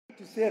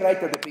to say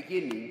right at the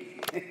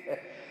beginning,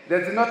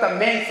 there's not a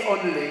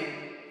men's-only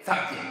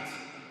subject.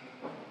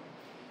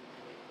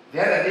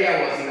 The other day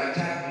I was in a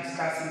church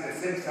discussing the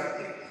same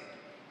subject,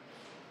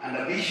 and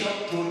the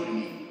bishop told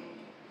me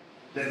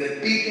that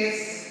the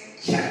biggest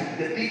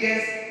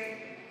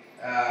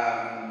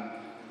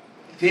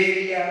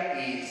failure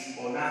is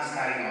on us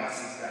carrying our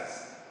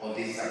sisters on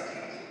this subject.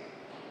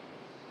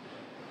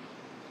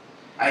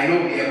 I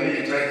know we have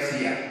many tribes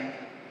here,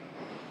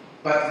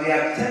 but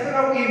there are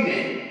several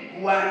women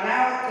who are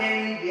now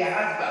telling their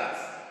husbands,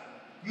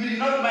 you did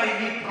not marry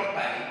me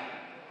properly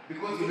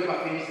because you never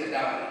finished the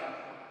dowry.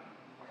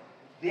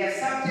 Their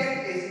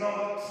subject is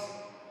not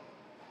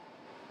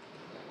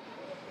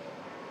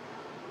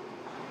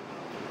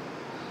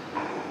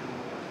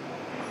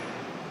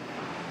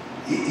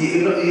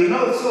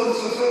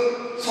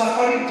so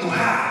according to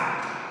her,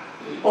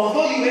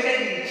 although you were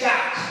in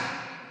church,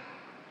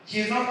 she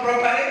is not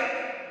properly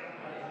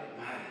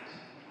married.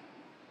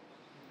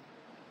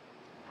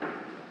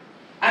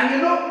 And you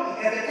know,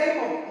 at the time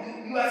of,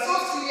 you are so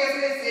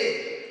seriously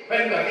saved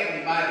when you are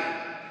getting married.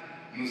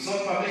 You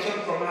sought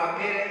permission from her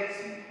parents,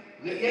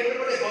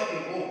 everybody got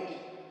involved.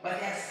 But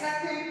there are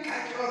certain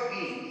cultural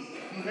things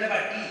you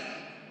never did.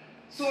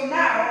 So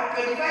now,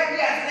 25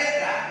 years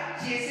later,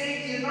 she is saying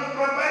she is not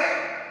properly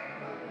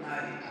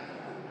married.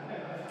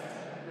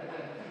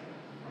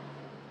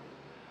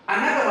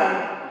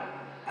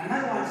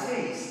 Another one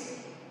says,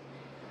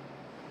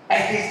 I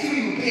can still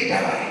you pay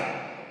dowry,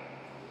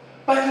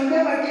 but you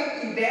never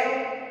get in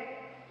there.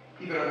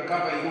 People will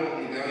cover you know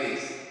in the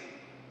ways.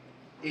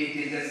 It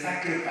is a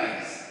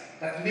sacrifice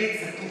that makes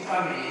the two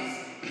families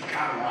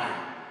become one.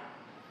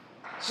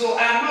 So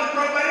I am not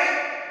properly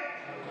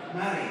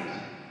married.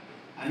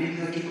 And in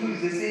the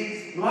Kikuyu, it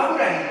says, no,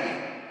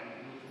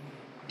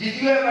 did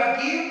you ever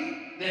give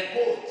the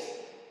coat?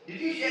 Did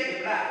you shed the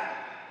blood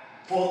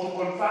to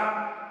confirm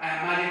I am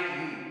married to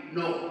you?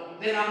 No.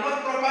 Then I'm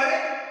not properly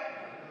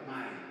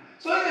married.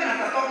 So even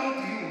after talking to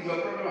you, your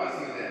problem was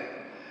still there.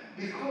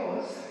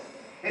 Because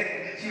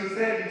she will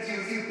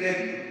still tell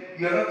you,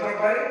 you are not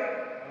properly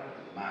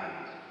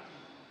married.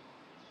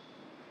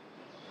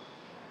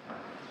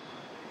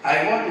 I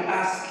want to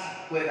ask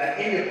whether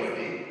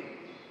anybody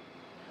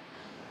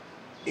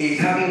is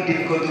having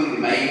difficulty with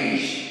my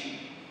English.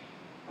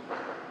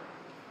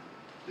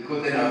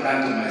 Because then I'll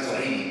turn to my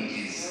Swahili, which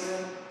is,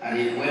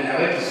 and when I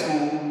went to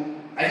school,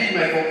 I did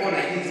my form 4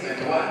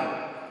 1971.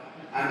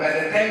 And by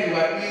the time we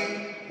were doing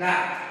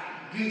that,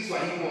 doing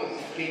Swahili was,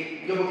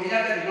 Jomo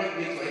Kenyatta did not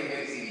make Swahili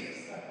very serious.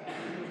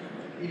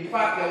 In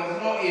fact, there was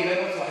no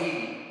A-level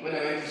Swahili when I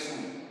went to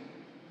school.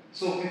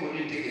 So people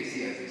didn't take it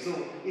seriously. So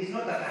it's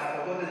not that I have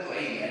forgotten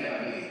Swahili, I never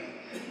knew it.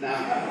 Now,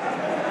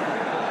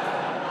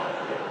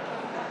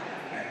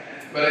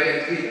 but I can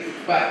speak.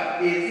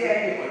 But is there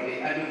anybody,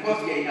 and of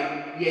course we are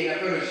in a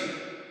fellowship.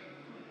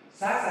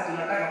 Sasa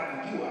tunataka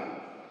kujua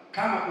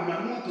kama kuna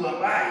mtu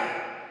ambaye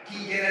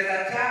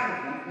Kiingereza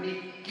changu ni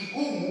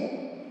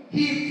kigumu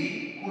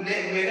hivi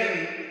kuelewa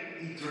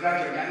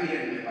introduction ya ile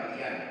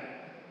nimepatiana.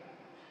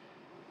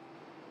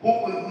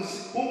 Huku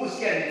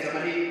sikia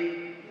nitamani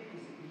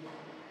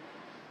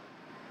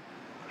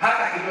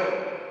hata kidogo.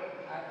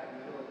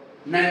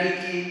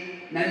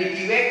 Na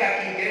nikiweka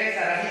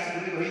Kiingereza rahisi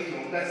kuliko hicho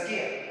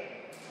utasikia.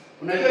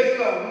 Unajua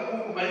ikiwa huku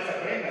kumaliza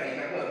primary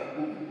itakuwa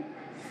ngumu.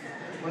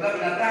 Kwa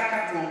sababu nataka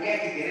kuongea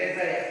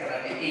Kiingereza ya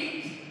standard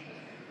 8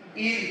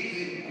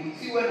 ili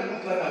kusiwe na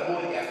mtu hata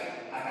mmoja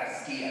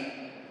akasikia.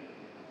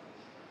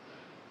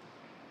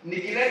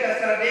 Nikileta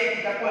standard 8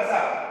 itakuwa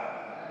sawa.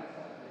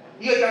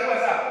 Hiyo itakuwa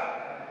sawa.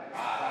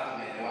 Sasa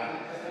tumeelewana.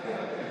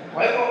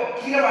 Kwa hivyo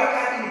kila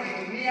wakati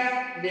nikitumia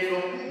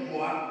neno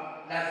kubwa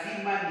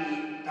lazima ni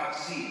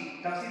tafsiri.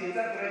 Tafsiri is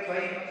that right for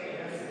him?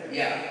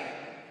 Yeah.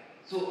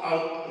 So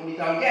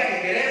nitaongea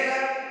Kiingereza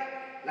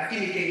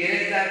lakini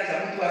Kiingereza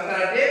cha mtu wa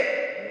standard 8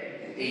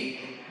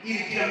 ili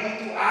kila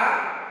mtu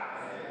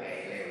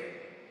aelewe.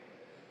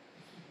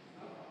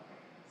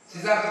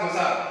 Sasa tuko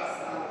sawa?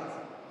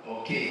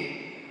 Okay.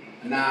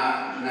 Na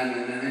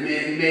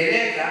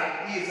nimeeleza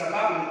hii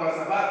sababu ni kwa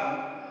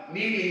sababu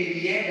mimi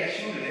nilienda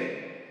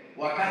shule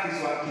wakati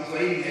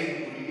Kiswahili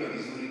haikufundishwa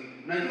vizuri.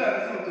 Unajua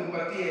lazima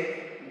tumpatie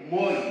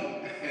Moi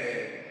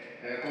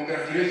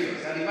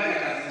congratulations. Alifanya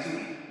kazi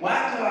nzuri.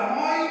 Watu wa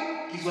Moi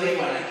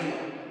Kiswahili wanajua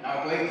na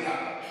wako wengi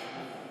hapa.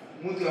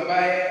 Mtu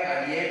ambaye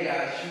alienda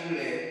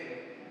shule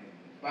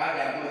baada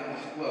ya Moi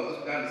kuchukua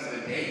usukani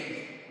 78.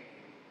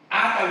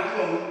 Hata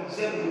ukiwa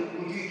useme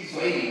hujui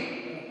Kiswahili,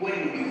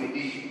 kweli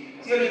ulifundishwa.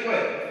 Sio ni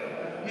kweli?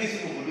 Mimi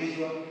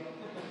sikufundishwa.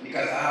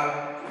 Nikasahau.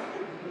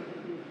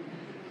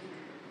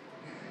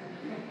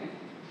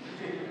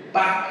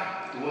 Back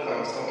to what I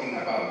was talking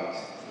about,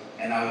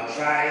 and I'll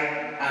try.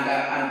 And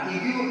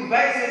if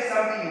I say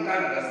something you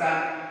can't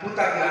understand, put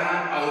up your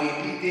hand. I'll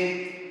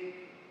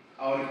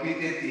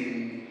repeat it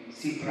in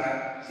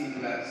simpler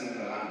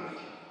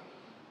language.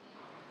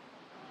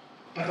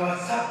 But our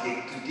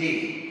subject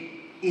today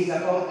is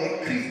about the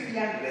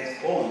Christian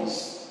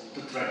response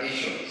to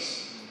traditions.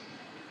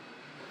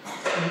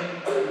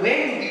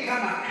 When you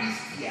become a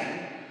Christian,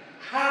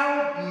 how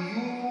do you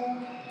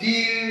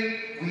deal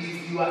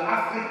with your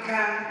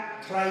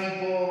African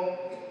tribal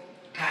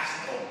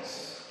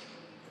customs?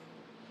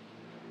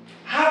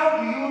 How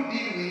do you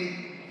deal with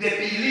the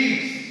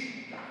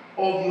beliefs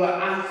of your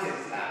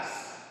ancestors?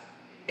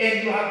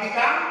 And you have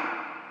become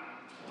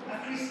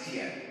a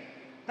Christian.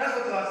 That's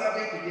what our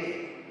subject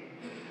today.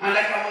 And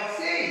like I was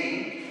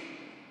saying,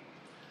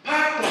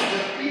 part of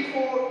the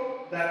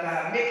people that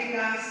are making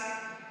us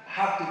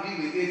have to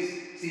deal with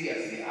this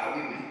seriously are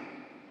women,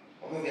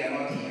 although they are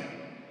not here.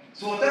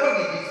 So whatever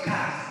we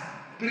discuss,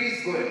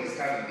 please go and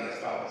discuss with your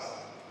spouse.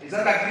 Is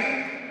that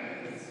agreed?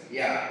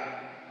 Yeah.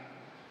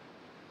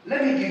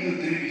 Let me give you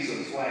 3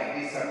 reasons why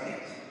this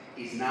subject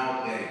is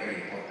now very,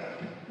 very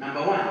important.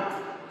 Number 1,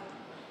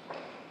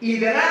 in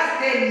the last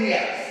 10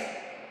 years,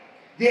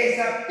 there is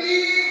a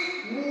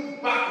big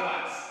move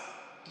backwards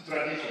to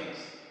traditions.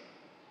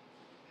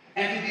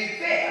 And to be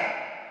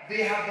fair,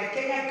 they have the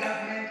Kenya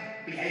government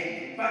behind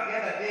it. In fact, the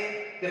other day,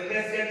 the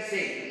president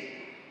said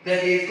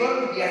that there is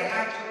going to be a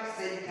cultural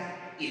center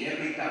in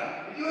every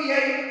town. Did you hear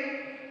him?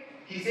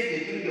 He said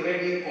they're doing the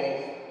wedding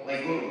of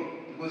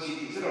Waiguru, because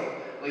instead of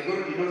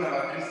Waiguru did not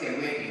have a Christian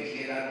wedding,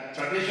 he had a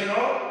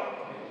traditional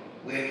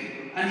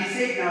wedding. And he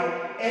said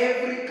now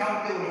every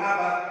county will have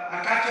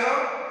a cultural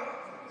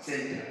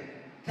center.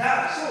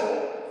 So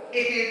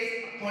it is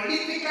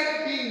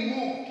politically being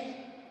moved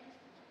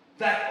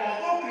that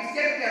although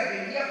Christianity has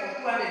been here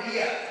for 200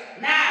 years,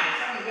 now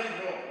something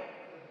went wrong.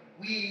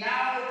 We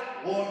now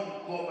want to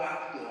go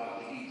back to our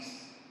beliefs.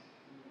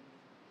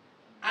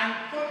 And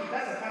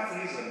that's the first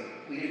reason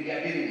we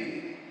are dealing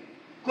with it.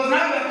 Because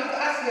now you have to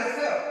ask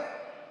yourself,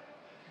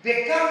 the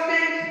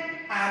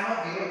government are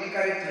not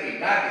theologically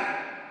trained, are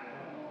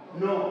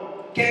they?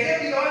 No. Can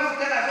they be the ones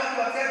to tell us what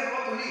to accept and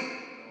what to leave?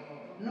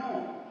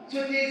 No. So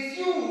it is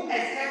you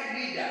as church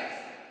leaders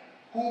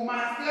who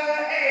must tell,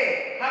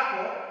 hey,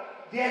 Hapo,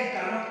 there you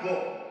cannot go.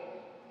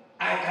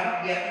 I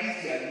cannot be a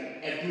Christian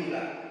and do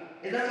that.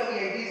 And that's why we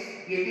are in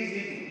this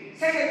meeting.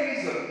 Second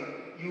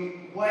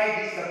reason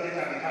why this subject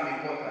has become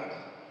important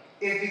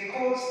is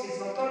because it's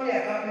not only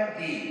a government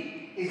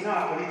thing, it's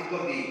now a political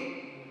thing.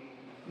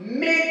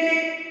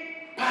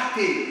 Many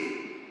parties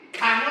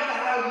cannot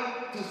allow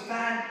you to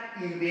stand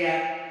in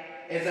there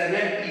as an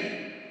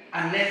MP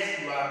unless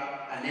you are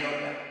an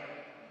elder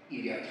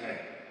in their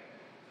tribe.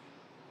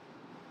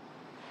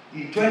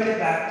 In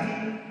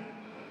 2013,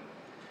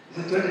 I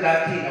was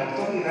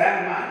talking with a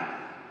young man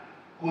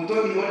who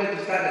told me he wanted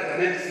to start as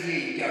an MCA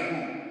in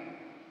Kiambu.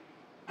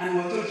 And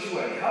we were told,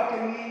 surely, how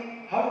can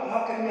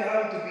we allow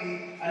you to be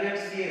an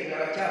MCA if you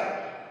are a child?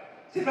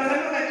 He said, but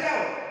I'm not a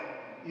child.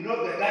 You know,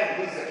 the guy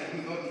who goes to Kiambu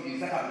thought he's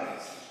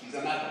circumcised. He's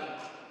an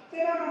adult. He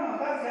said, no,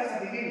 that's just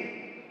the beginning.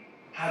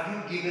 Have you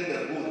given the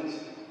vote?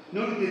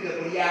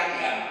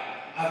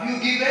 Have you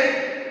given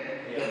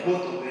the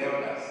vote of the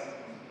elders?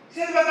 He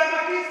said, but I'm a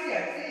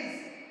Christian. He says,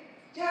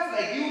 just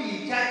like you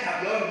in church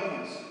have your own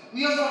rules,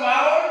 we also have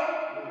our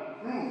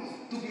own rules.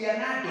 To be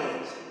an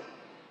adult,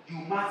 you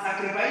must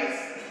sacrifice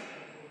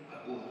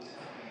a goat.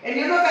 And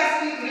you're not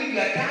asking to leave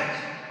your church,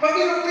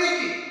 continue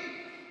preaching.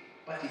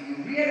 But if you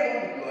really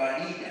want to be a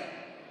leader,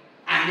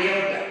 an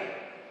elder,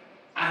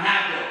 an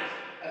adult,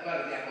 as far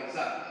as they are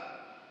concerned,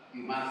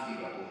 you must give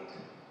a goat.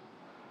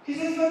 He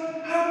says,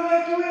 but how do I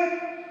do it?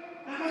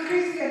 I'm a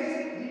Christian. He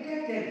said, did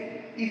I tell you?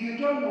 If you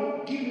don't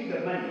know, give me the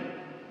money.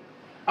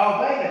 I'll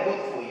buy the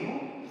goat for you.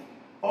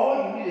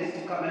 All you need is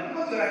to come. And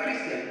because you're a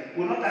Christian,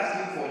 we'll not ask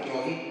you for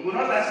joy. We'll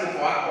not ask you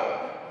for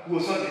alcohol. We'll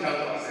sort it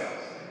out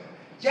ourselves.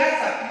 Just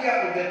appear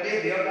on the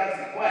day the elders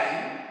require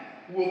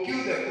you. We'll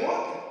kill the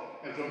goat.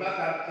 And from that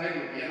time,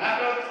 you'll be an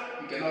adult.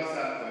 You cannot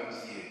stand for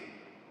MCA.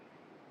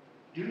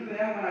 Do you know the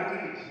young man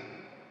agreed?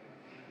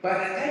 By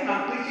the time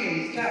I'm preaching in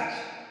his church,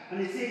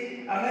 and he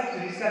said, I'd like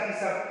to discuss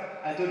this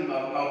up. I told him,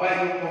 I'll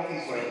buy you coffee.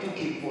 So I took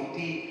him for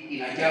tea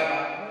in Ajaba.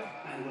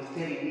 And he was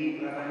telling me,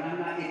 Brother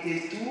Nana, it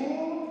is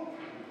too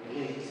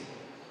late.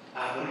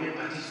 I've already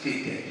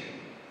participated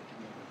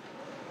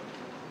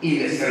in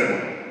the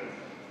ceremony.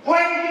 Why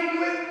did you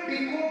do it?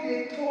 Because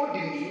they told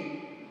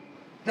me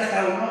that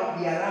I will not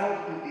be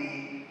allowed to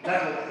be,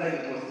 that was the time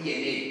it was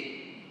TNA.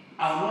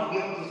 I will not be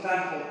able to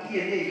stand for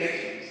TNA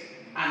elections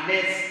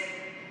unless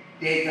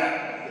there's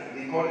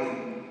they call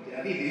it,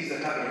 I think they use the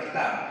capital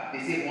term. They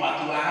say,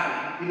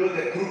 Mwatuahana, you know,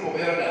 the group of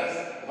elders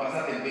of a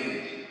certain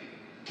village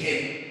can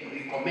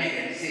recommend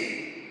and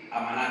say,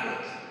 I'm an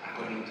adult,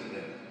 according to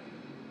them.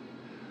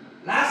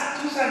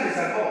 Last 2 Sundays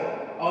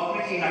ago, I was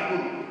preaching a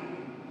group.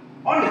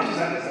 Only 2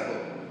 Sundays ago.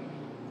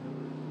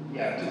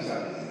 Yeah, 2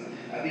 Sundays.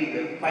 I think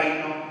the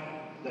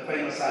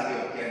final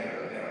Sunday of January.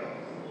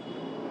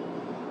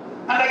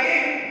 And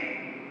again,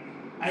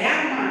 a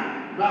young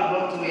man,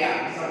 not too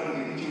young,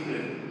 somebody with the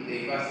children in the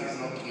university is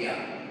not too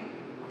young,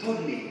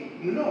 told me,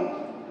 you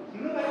know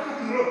that book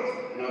you wrote?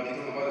 You know, they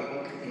talk about the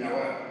book in a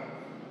while.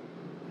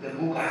 The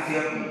book has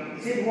helped me.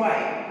 He said, why?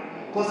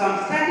 Because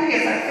I'm standing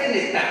as a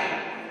senator.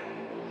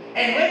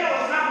 And when I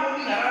was now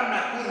moving around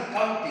Nakuru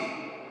County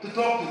to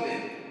talk to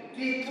them,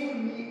 they told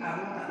me I'm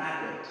not an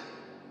adult.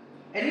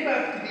 And if I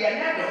have to be an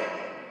adult,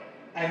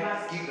 I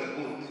must give the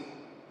vote.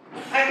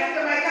 I told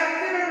them I can't.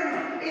 They said,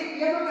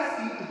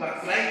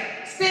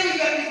 backslide, stay with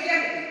your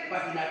Christianity.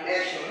 But in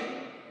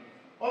addition,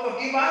 also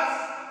give us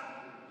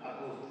a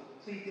goat.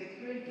 So he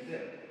explained to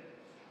them,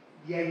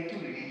 there are two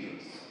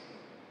religions.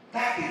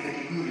 That is the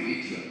Kikuyu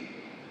religion.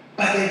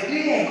 But the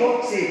day I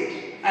got saved,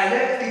 I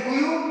left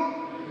Kikuyu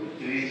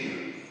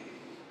religion.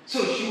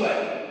 So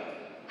surely,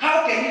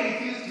 how can you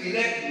refuse to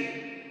elect me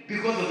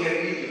because of your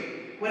religion?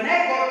 When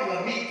I go to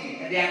a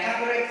meeting and there are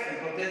Catholics and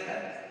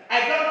Protestants,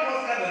 I don't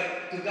force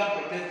Catholics to become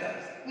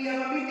Protestants. We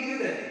have a meeting,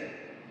 isn't it?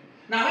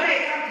 Now when I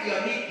come to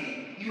your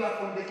meeting, you are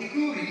from the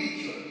Kikuyu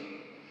religion.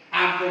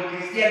 I'm from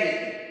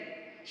Christianity.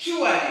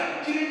 Surely,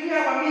 shouldn't we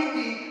have a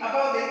meeting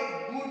about the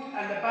good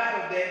and the bad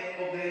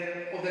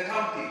of the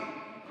county?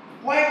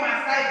 Why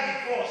must I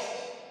be forced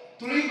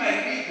to leave my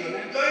religion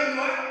and join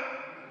your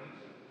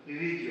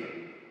religion?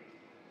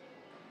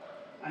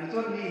 And he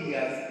told me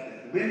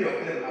many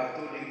of them have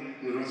told him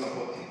they will not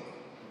support him.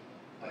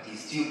 But he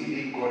still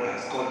believes God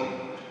has called him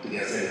to the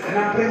assembly. And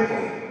I'm praying for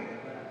him.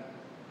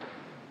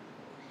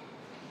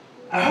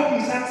 I hope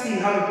you start seeing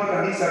how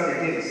important this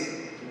subject is.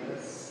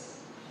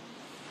 Yes.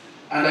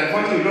 And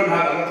unfortunately, we don't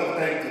have a lot of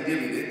time to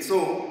deal with it.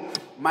 So,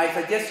 my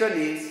suggestion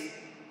is,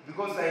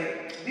 because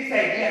this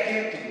idea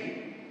came to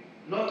me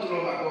not too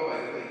long ago, by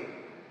the way,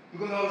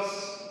 because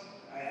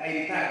I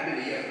retired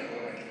many years ago,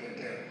 like you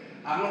can tell.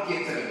 I'm not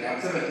yet 70.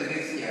 I'm 70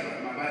 this year,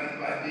 but my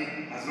birthday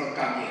has not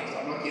come yet, so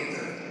I'm not yet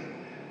 70.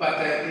 But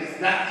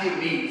that still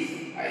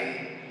means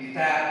I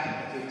retired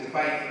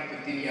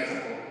 15 years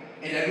ago,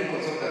 and I do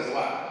consultants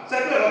work. So I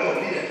do a lot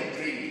of leadership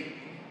training.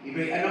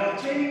 And I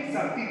was training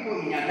some people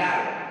in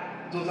Yandaro.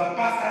 It was a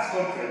pastor's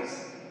conference,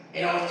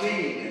 and I was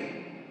training them.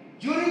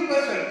 During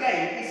question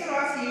time, instead of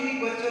asking any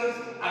questions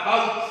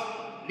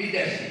about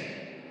leadership,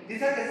 they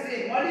started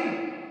saying,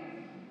 Mwalimu,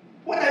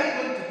 what are you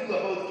going to do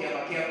about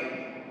Kiamakiaburi?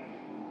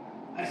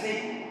 I said,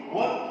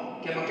 what?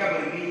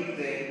 Kiamakiaburi means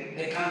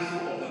the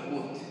council of the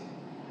goat.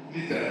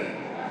 Literally.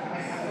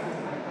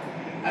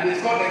 And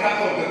it's called the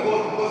council of the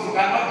goat because you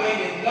cannot join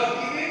it without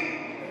giving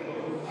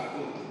a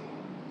goat.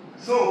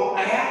 So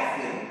I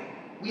asked them,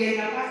 we are in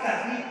a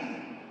pastor's meeting.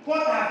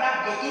 What has that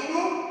got to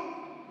do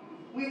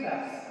with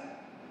us?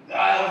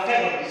 I was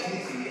kind of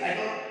dismissing it. I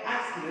don't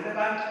ask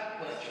relevant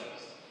questions.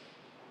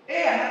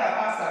 Another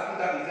pastor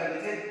put up his hand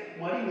and said,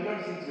 Mwalimu, we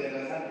don't seem to be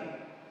understanding.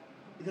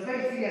 It's a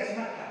very serious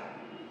matter.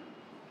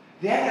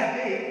 The other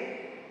day,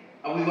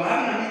 we were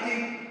having a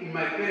meeting in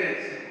my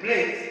parents'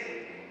 place,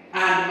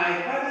 and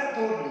my father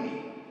told me,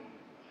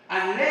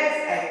 unless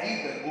I give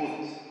the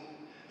goat,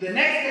 the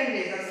next time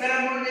there's a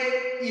ceremony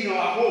in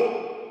our home,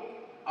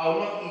 I will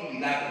not eat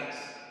with adults.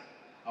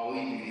 I will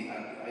eat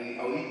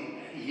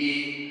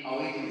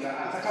with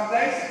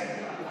uncircumcised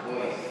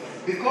boys.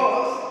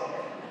 Because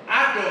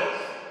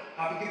adults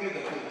have given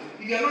the goat.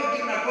 If you are not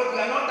given a goat, you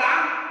are not an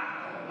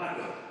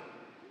adult.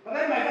 But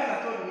then my father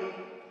told me,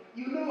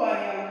 you know I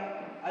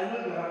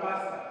know you are a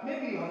pastor.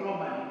 Maybe you have no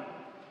money.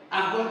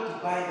 I'm going to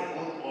buy the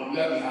goat on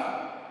your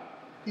behalf.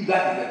 If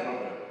that is the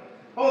problem.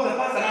 Oh, the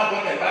pastor now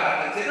brought a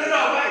bag and said, no,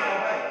 I'll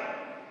buy it.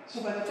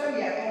 So by the time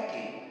we are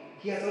talking,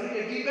 he has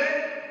already given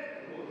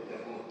the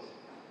goat.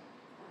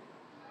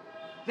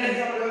 Then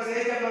somebody will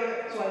say,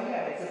 so I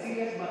hear it's a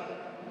serious matter.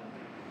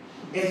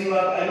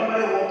 I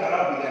normally walk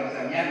around with them,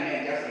 some young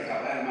men just like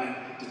a blind man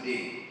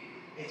today.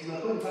 As you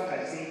are going back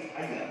and say,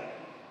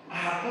 I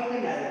have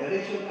gotten a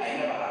revelation I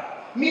never had.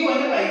 Me,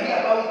 whenever I hear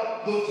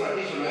about those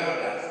traditional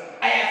elders,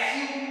 I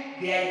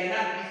assume they are in the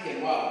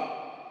non-Christian world.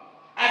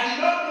 I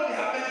did not know they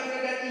have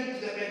penetrated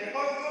into the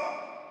Pentecostal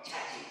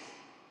churches.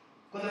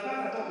 Because the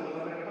pastor thought he was a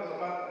Pentecostal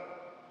pastor.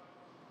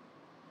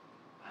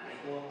 And I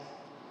thought,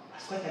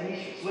 that's quite an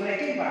issue. So when I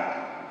came back,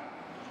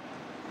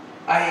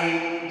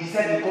 I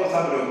decided to call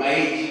somebody of my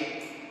age.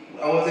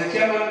 I was the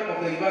chairman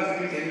of the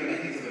University Christian in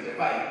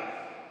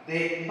 1975. The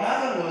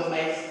person was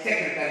my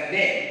secretary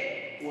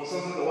then, was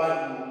also the one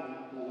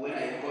who when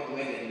I got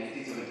wedded in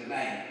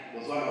 1979,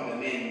 was one of the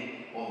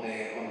men on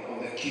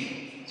the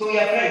queue. So we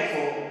are friends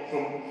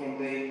from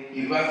the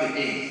university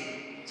days.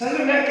 So I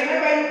said, can I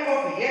buy you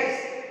coffee? Yes.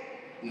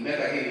 We met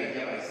again in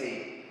Java. I said,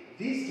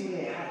 this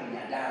story I had in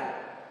Yandaro,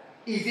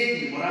 is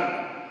it in Moranga?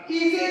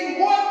 He said,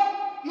 what?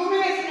 You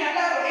mean it's in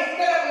Yandaro? It's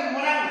terrible in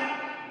Moranga.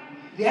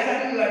 The other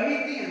day we were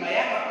meeting and my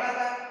younger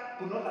brother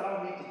could not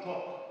allow me to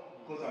talk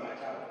because I'm a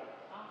child.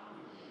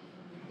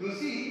 You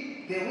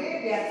see, the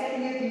way they are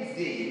telling it these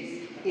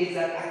days is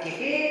that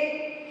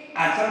Akehe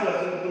and some of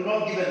them do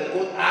not give us the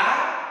goat are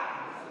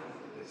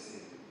the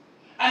same.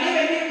 And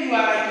even if you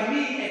are like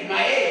me at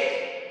my age,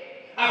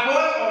 a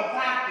boy of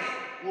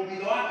 30 will be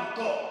the one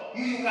to talk.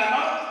 You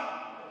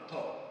cannot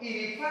talk.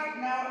 In fact,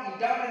 now in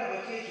government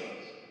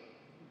negotiations,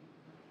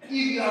 if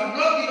you have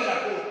not given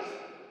a goat,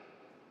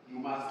 you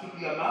must keep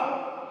your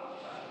mouth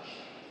shut.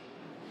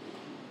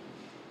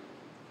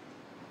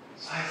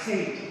 So I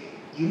said,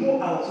 I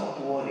was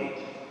not worried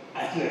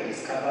until I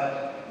discovered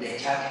the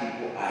church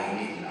people are in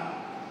it now.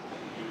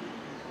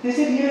 They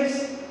said,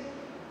 yes.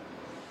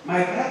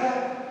 My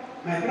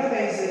brother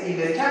is in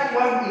the church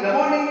one in the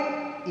morning,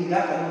 in the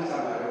afternoon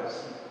somewhere else.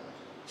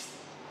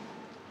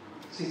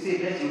 So he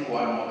said, let's look for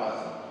one more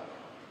person.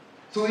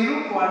 So we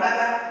look for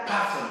another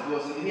person who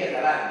was with me at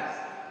the lines.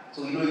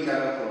 So we know each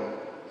other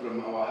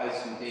from our high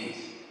school days.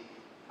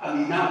 And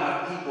we now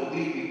have people,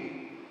 3 people.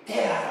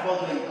 Tell us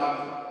about where you come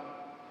from.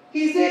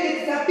 He said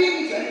it's a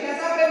big issue and it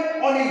has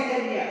happened only in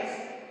 10 years.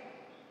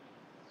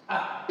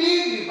 A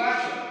big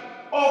reversion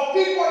of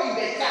people in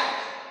the church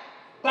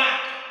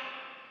back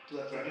to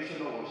the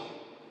traditional worship.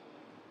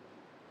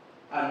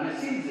 And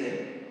since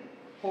then,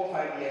 4 or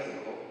 5 years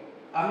ago,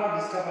 I've now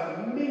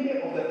discovered many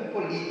of the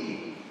people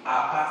leading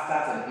are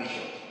pastors and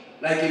bishops.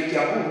 Like in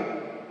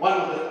Kiabu, one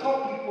of the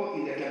top people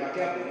in the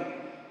Kiabu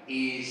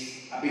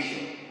is a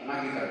bishop, an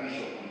Anglican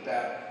bishop,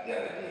 retired the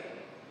other day.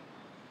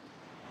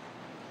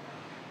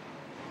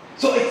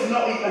 So it's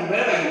not, and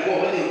wherever you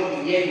go, whether you go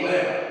to Yale,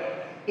 wherever,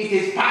 it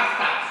is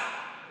pastors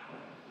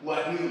who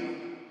are doing it.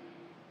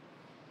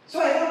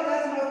 So I thought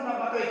that's not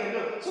matter you can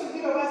do. So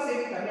think about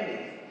saving a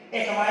minute.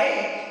 At our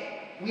age,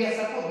 we are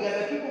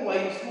the people who are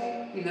in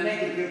school in the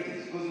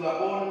 1950s, because we were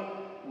born,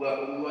 we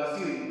were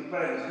still in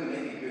primary school in the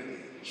 1950s.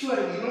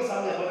 Surely we know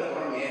something about the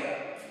Corona era,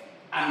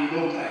 and we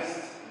know Christ.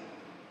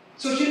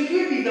 So should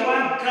we be the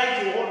one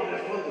Christ will hold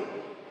responsible?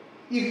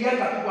 If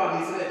younger people are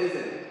misled,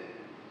 isn't it?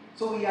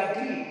 So we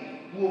agreed.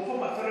 We will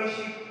form a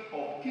fellowship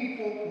of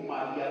people who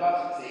might be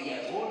about 6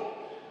 years old.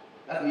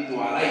 That means we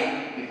are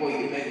alive before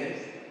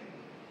independence.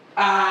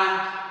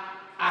 And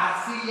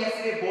are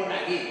seriously born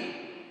again.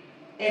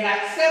 And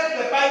accept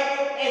the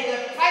Bible as the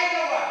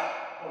final one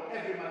on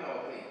every matter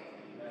of faith.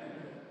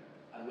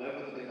 And we're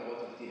able to get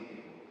about 15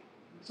 people.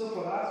 So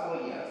for the last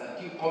 4 years,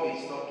 until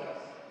COVID stopped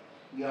us,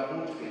 we have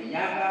moved to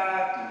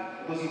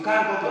Kenyaga, because you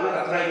can't go to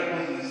another tribe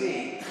because you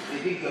say they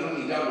think you're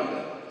looking down on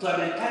them. So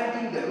I'm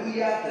encouraging the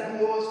Luyas, the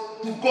Luos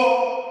to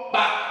go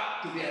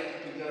back to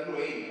their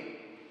rural area.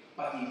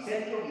 But in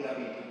Central, we have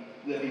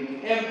been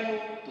to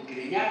Embu, to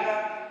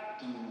Kirinyaga,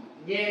 to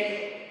Nyeri,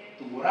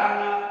 to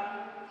Murang'a,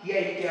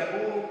 here in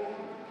Kiambu,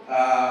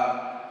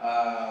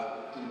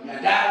 to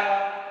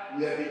Nyandarua,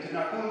 we have been to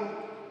Nakuru,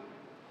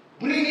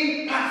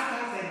 bringing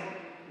pastors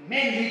and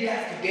men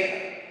leaders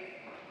together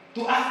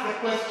to ask the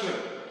question,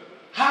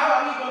 how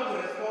are we going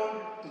to respond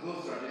to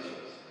those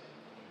traditions?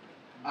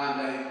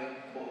 And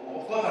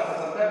of course, after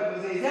some time,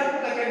 people say, is that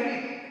book I can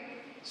read?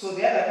 So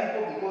the other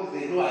people, because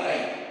they know I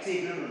write,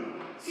 say, no.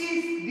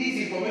 Since this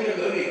information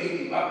is already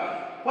given verbally,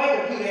 why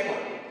don't you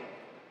record it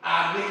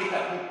and make it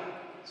a book?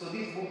 So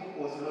this book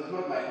was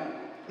not my book.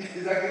 It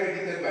is actually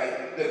written by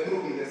the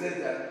group in the sense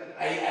that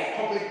I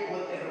copied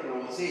what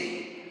everyone was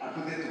saying and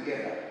put it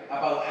together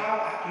about how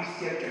a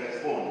Christian can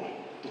respond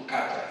to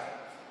culture.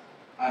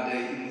 And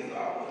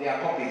they are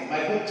copies.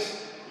 My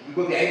books,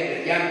 because they are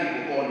the young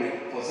people bought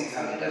it for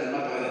 600. It doesn't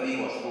matter whether big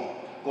or small.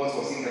 Goes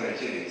for 600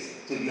 shillings.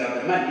 So if you have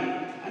the money,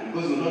 and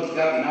because you not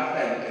have enough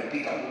time, you can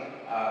pick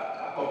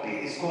a copy.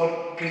 It's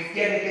called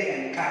Christianity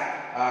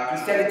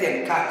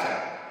and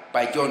Culture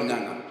by John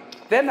Nganga.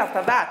 Then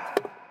after that,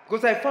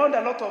 because I found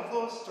a lot of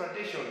those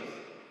traditions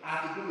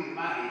have to do with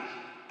marriage,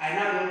 I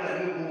now wrote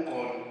a new book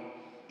called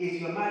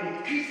Is Your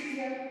Marriage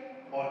Christian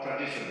or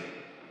Traditional?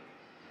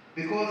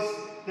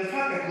 Because the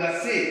fact that you are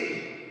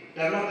saved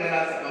does not tell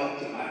us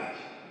about your marriage.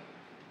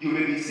 You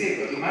may be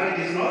saved, but your marriage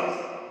is not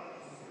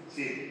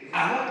saved. A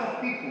lot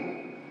of people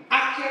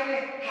actually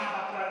have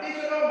a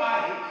traditional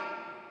marriage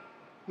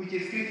which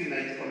is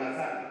Christianized on a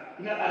side.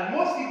 And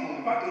most people,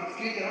 in fact, it's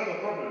creating a lot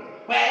of problems.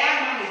 Where a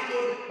young man is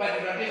told by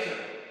the tradition,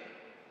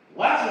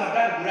 once you have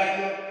done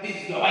graduate, this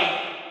is your wife.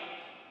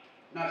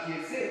 Now she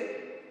is saved,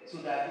 so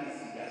that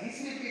does he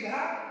sleep with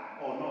her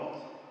or not?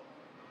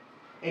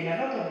 And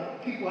a lot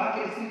of people are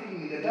actually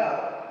sleeping with the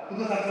girl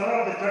because after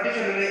all, the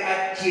tradition,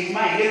 she is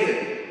mine, isn't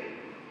it?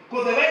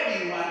 Because the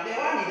wedding one, the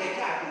one in the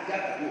church is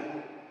just a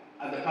joke,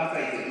 and the pastor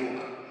is a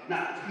joker.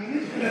 Now, you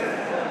need to know,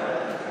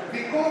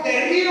 because the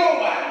real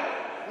one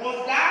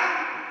was done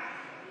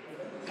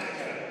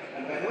culturally.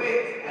 And by the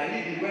way, I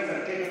lived in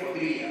Western Kenya for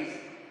 3 years.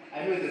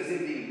 I know it's the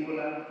same thing in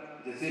Gola,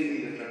 the same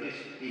thing in the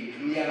tradition, in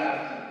Luyala,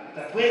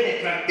 that where the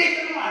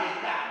traditional one is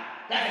done,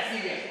 that's a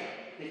serious one.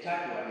 The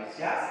church one is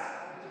just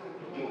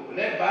joke,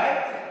 led by.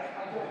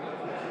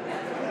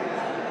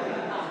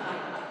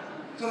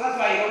 So that's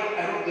why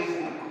I wrote this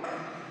book.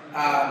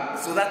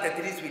 So that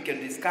at least we can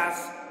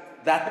discuss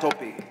that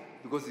topic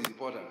because it's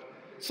important.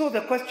 So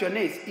the question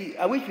is,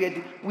 I wish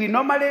we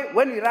normally,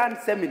 when we run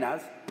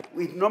seminars,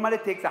 it normally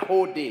takes a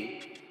whole day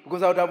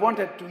because I would have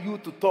wanted you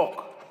to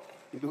talk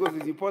because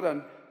it's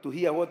important to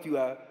hear what you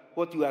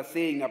are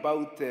saying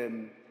about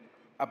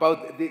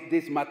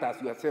these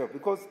matters yourself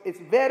because it's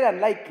very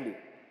unlikely,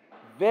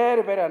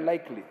 very, very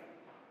unlikely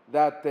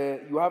that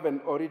you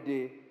haven't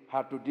already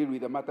had to deal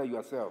with the matter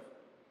yourself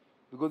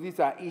because these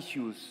are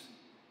issues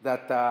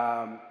that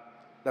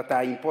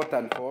are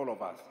important for all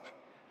of us.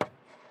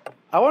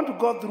 I want to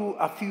go through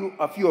a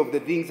few of the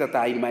things that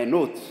are in my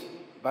notes,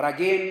 but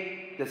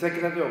again, the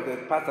secretary of the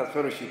Pastors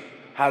Fellowship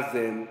has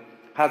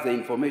the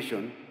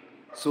information,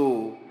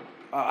 so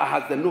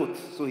has the notes,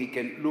 so he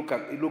can look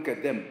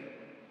at them.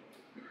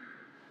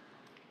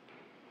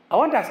 I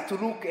want us to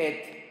look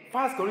at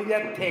 1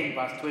 Corinthians 10,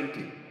 verse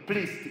 20.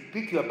 Please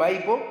pick your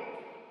Bible.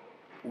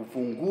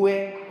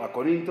 Ufungue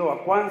Wakorintho wa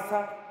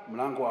kwanza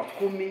mlango wa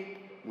 10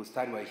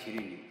 mstari wa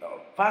 20.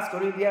 1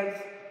 Corinthians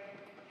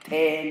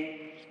 10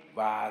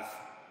 verse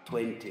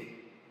 20.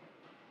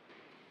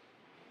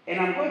 And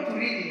I'm going to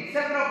read in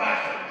several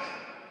versions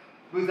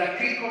with a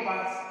critical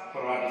verse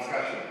for our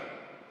discussion.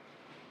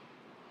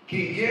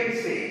 King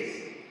James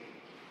says,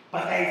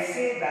 "But I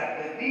say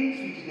that the things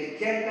which the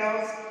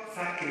Gentiles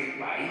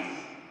sacrifice,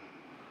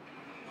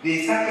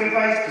 they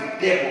sacrifice to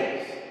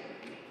devils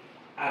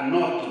and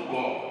not to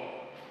God.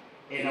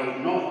 And I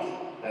would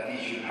not that he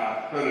should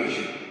have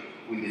fellowship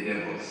with the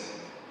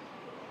devils."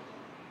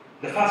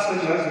 The first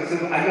question you ask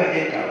yourself, are you a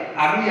Gentile?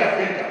 Are we as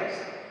Gentiles?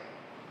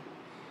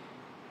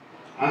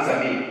 Answer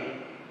me.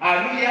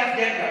 Are we as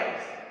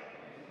Gentiles?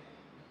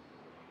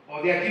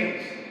 Or they are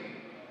Jews?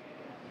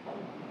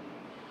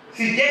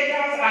 See,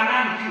 Gentiles are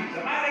non-Jews.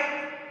 Am I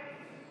right?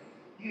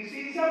 You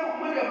see,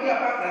 many of you are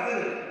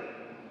pastors, isn't it?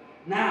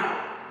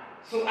 Now,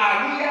 so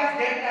are we as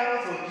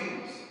Gentiles or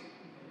Jews?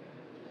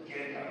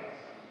 Gentiles.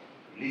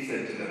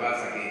 Listen to the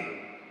verse again.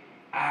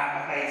 But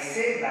I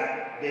say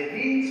that the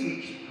things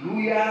which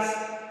lawyers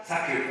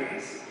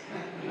sacrifice,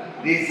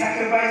 they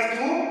sacrifice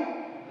to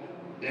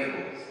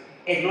devils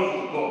and not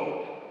to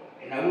God.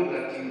 And I would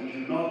that you do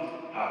not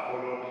have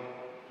followed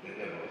the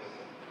devils.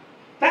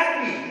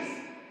 That means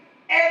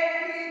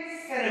every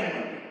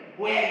ceremony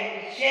where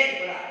you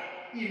shed blood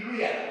in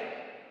real,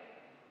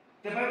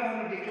 the Bible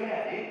has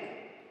declared it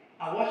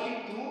a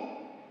worship to.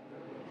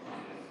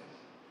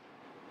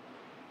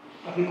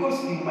 But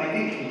because you might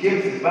think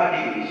James is bad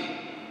English,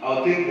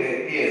 I'll take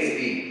the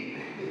ESV.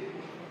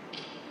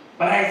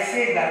 But I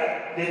say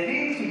that the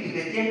things which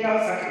the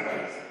Gentiles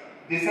sacrifice,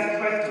 they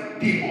sacrifice to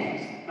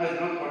demons. No,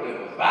 it's not called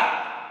devils, but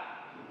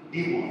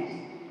demons.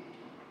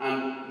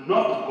 And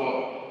not to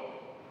God.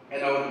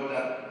 And I would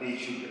that they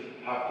should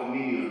have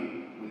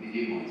communion with the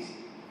demons.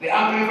 The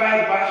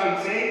Amplified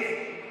Version says,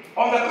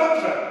 on the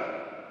contrary,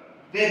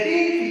 the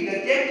things which the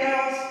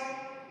Gentiles,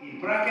 in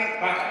bracket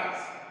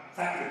pagans,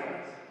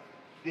 sacrifice,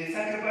 they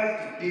sacrifice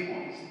to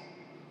demons,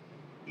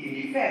 in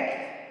effect,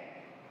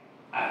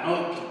 are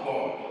not to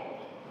God.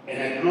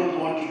 And I do not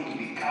want you to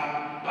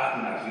become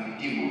partners with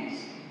the demons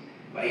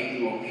by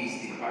eating or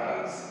feasting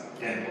pagans'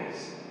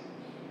 temples.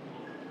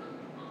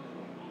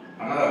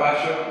 Another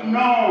version,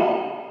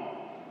 no.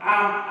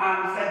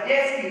 I'm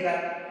suggesting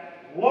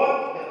that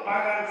what the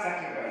pagans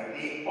sacrifice,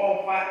 they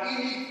offer in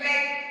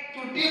effect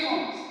to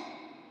demons,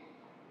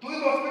 to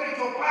evil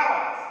spiritual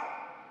powers,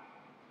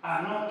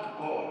 are not to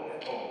God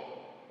at all.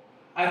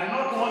 I do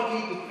not want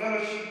you to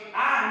fellowship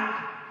and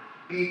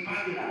be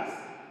partners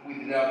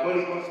with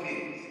diabolical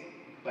spirits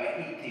by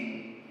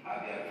eating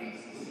at their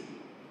feasts.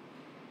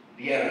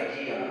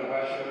 DRG, another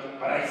version.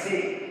 But I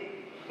say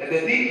that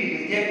the thing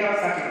the Gentiles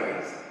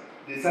sacrifice,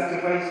 they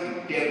sacrifice to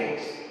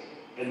devils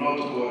and not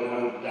to God, and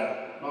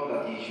not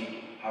that he should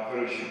have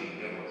fellowship with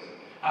devils.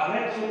 I've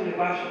read so many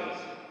versions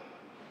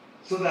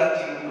so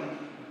that you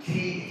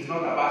see it's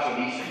not a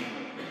version issue.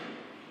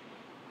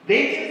 The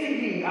interesting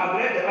thing, I've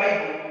read the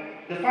Bible.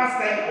 The first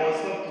time I was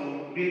taught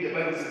to read the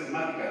Bible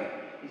systematically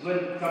is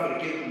when somebody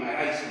came to my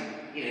high school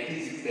in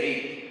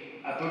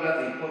 1968. I told us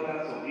the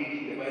importance of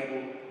reading the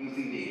Bible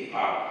using the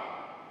power.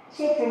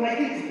 So from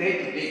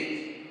 1968 to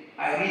date,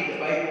 I read the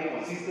Bible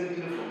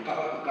consistently from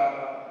cover to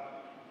cover.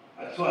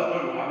 And so I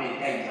don't know how many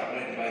times I've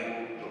read the Bible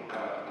from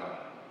cover to cover.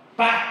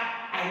 But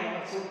I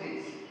never saw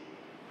this.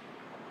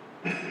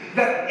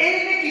 That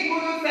any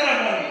Kikuyu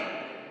ceremony,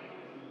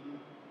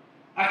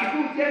 a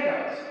Kikuyu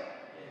Gentiles,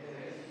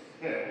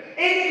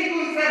 any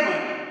Kikuyu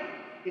ceremony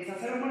is a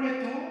ceremony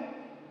to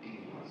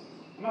demons.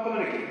 Am I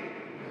communicating?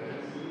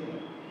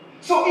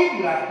 So if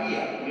you are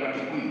here, you are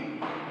Kikuyu,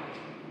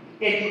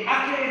 and you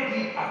actually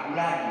did a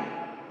Guladio,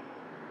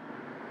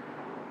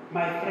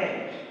 my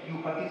friend, you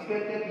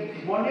participated in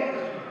demonic.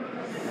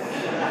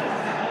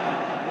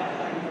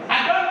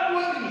 And don't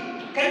put me.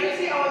 Can you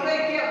see I was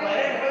very careful? I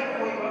read the Bible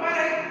for you. Am I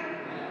right?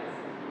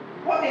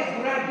 What is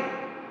Guladio?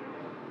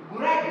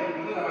 Guladio,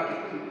 because I'm a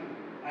Kikuyu,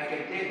 I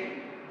can tell you.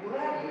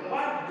 Guladio, the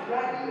word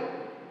Guladio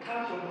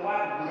comes from the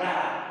word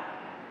Gulala.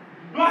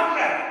 Not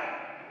right.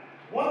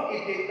 What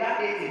it is that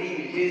is in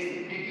English is,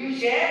 did you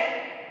share?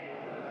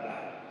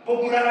 For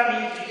Gulala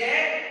means to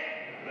share.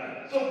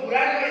 So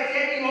Guladio is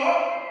sharing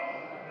of.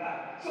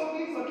 So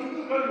these are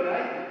people who don't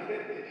like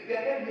it. They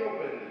are very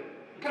open.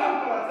 Come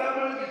for a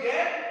ceremony to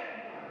share?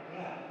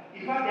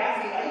 In fact, they ask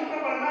me, are you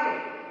properly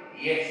married?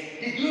 Yes.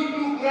 Did you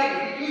do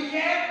Guladio? Did you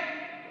share?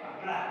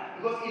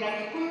 Because in a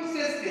Kikuyu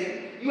system,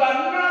 you are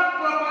not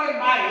properly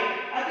married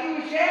until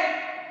you share.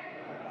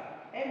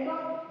 And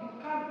not, you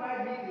can't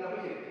buy me in the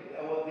way.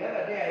 The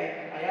other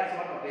day, I asked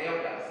one of the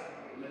elders,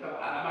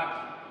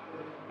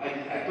 I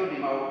told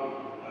him,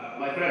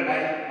 my friend and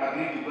I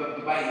agreed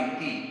to buy him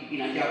tea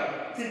in a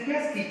jar. He said,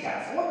 best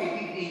teachers, what if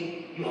you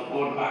think you have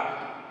gone back?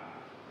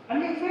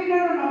 And he explained, no,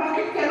 I'm a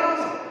Christian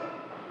also.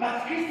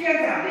 But Christians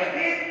have their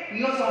faith,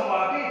 we also have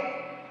our faith.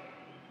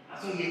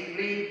 And so he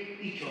explained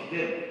each of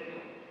them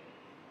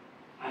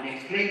and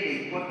explained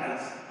the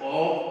importance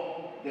of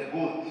the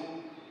goat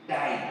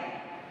dying.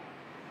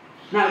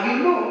 Now, you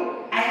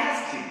know, I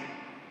asked him,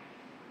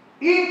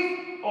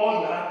 If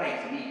all your after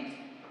is meat,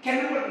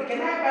 can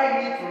I buy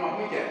meat from a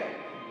butcher?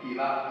 He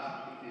laughed.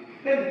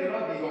 Then it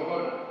cannot be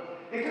Gogona.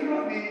 It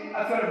cannot be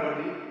a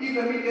ceremony if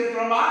the meat is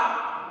from a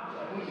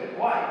butcher.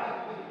 Why?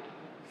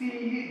 See,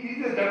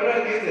 this is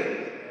direct, isn't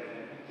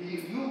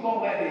it? You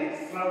go where there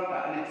is slaughter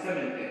and it's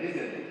cemented,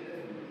 isn't it?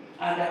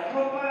 And the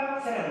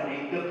proper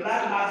ceremony, the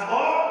blood must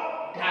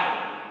go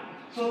down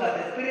so that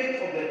the spirit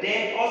of the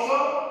dead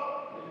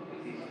also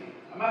is free.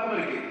 Am I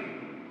communicating?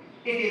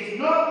 It is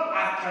not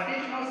a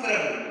traditional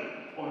ceremony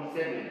on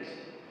cement.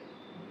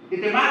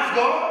 It must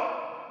go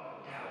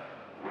down.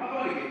 Am I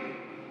communicating?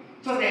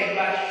 So that you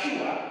are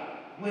sure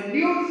when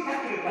you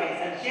sacrifice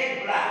and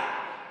shed blood,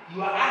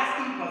 you are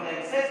asking for the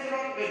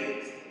ancestral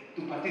spirits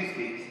to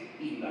participate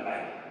in your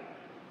life.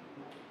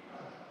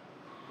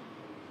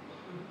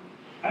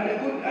 And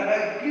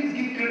please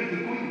give credit to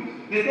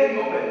Kuyus. They tell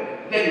you open,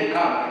 then you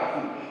come like a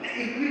fool.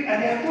 And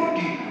they have told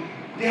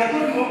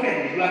you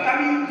openly, you are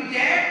coming to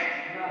church,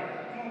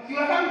 you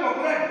are coming for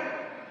bread.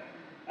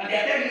 And they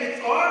are telling you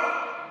it's called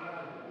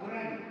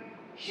bread,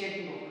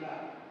 shedding of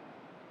blood.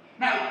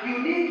 Now, you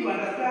need to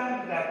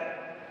understand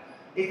that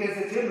it is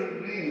a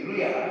same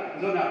real,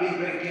 so I'm being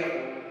very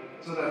careful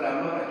so that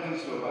I'm not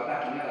accused of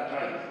attacking other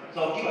tribes.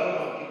 So I'll give a lot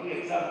of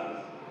Kikuyu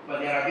examples, but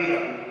they are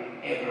available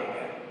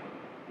everywhere.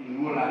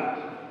 In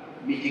Uland,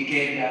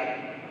 Mijikenda,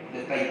 the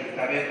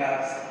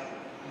Tabetas,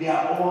 they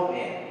are all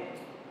there.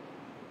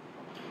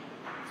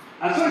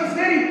 And so it's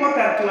very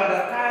important to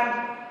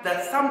understand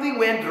that something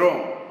went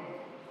wrong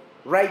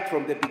right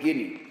from the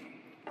beginning.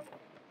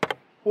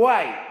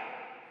 Why?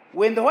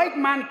 When the white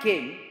man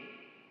came,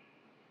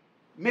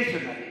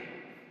 missionary,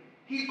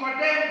 he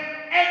condemned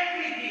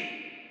everything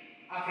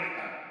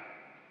African.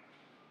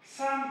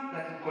 Some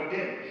that he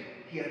condemned,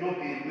 he had not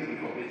been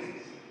biblical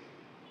basis.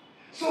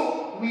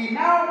 So we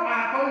now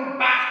are going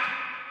back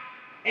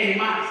en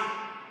masse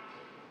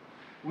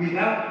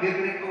without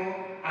biblical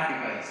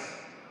advice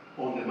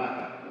on the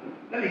matter.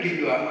 Let me give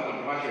you a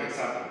controversial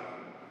example.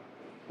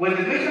 When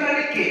the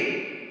missionary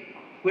came,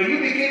 when you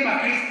became a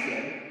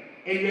Christian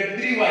and you had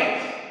 3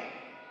 wives,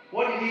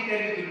 what did he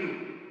tell you to do?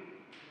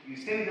 You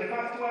stay with the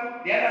first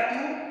one, the other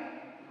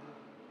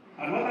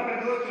 2, and what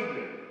happened to those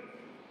children?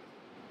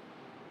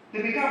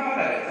 They become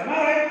fatherless. Am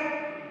I right?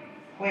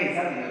 Where is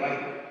that in the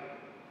Bible?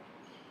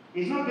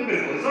 It's not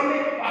biblical. It's only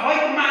a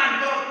white man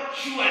thought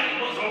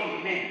surely what's wrong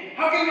with men.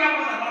 How can you have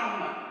more than one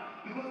woman?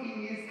 Because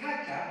in his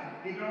culture,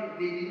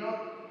 they did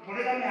not,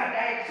 polygamy had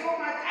died so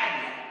much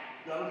earlier,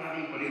 they were not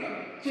having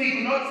polygamy. So he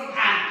could not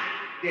stand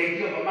the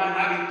idea of a man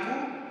having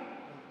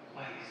 2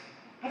 wives.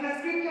 But the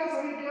scriptures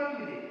already dealt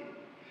with it.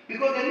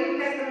 Because the New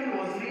Testament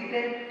was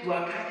written to a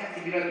culture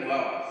similar to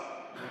ours,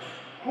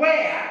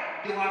 where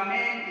there were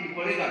men in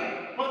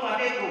polygamy. What were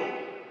they told?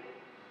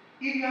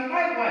 If you have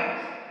 5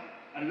 wives,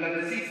 and you are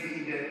the 6th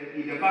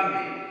in the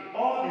family,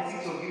 all the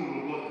 6 of you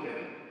will go to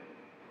heaven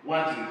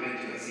once you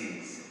repent your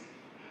sins.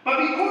 But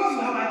because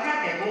you have a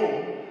church at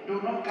home, do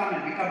not come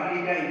and become a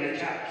leader in the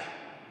church.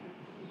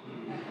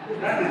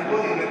 That is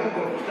both in the book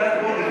of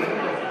Titus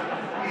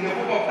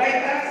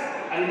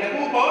and in the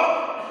book of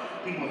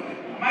Timothy.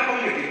 Am I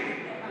communicating?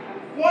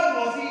 What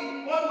was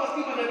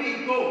Timothy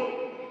being told?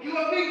 He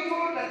was being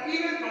told that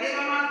even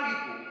polygamous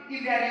people,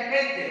 if they are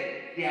repented,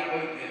 they are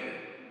going to heaven.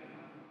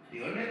 The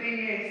only thing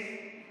is,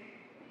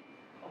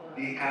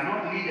 they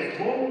cannot lead at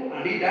home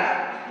and lead out.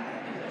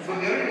 So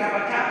they already have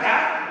a chapter.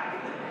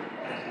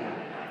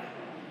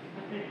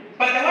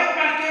 But the white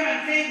man came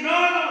and said, no,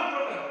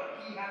 brother.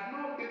 He had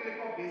no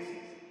biblical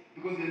basis.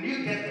 Because the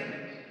New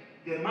Testament,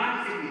 the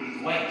man said with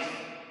his wives,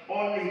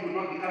 only he could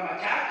not become a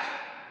church.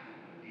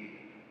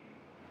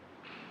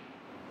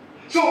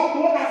 So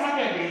what has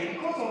happened is,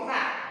 because of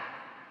that,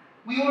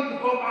 we want to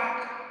go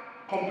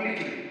back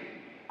completely.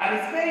 And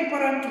it's very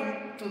important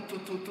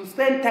to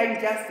spend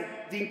time just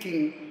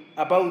thinking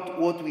about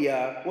what we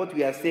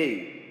are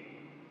saying.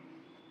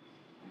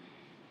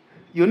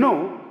 You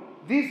know,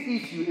 this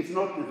issue is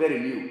not very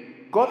new.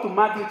 Go to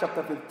Matthew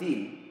chapter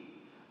 15.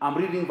 I'm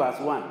reading verse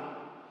 1.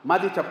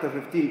 Matthew chapter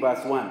 15,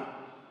 verse 1.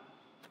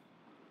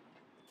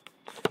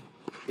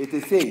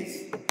 It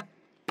says,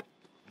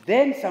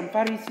 then some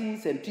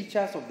Pharisees and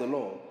teachers of the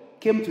law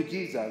came to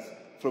Jesus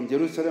from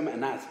Jerusalem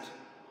and asked,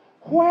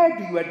 why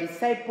do your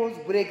disciples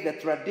break the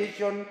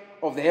tradition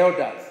of the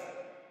elders?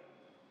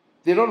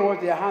 They don't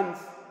wash their hands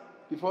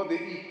before they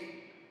eat.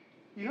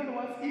 In other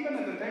words, even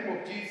at the time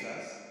of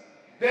Jesus,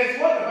 there's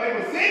what the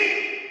Bible says,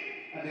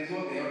 and there's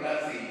what the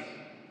elders say.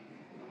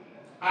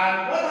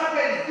 And what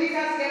happened is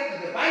Jesus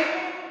kept to the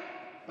Bible,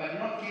 but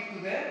not keep to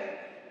the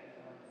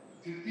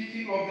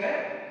teaching of the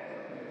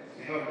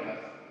elders.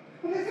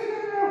 But they said,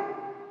 no.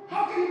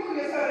 How can you call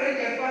yourself a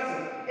religious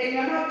person and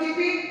you're not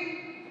keeping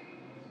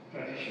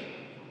tradition?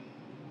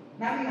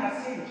 Nothing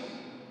has changed.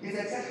 It's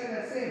exactly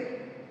the same.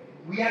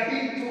 We are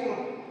being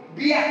told,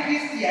 be a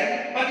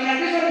Christian, but in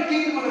addition to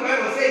keeping what the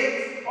Bible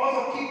says,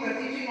 also keep the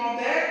teaching of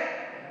the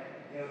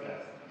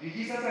elders. Did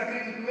Jesus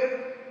agree to do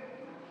it?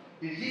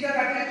 Did Jesus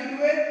agree to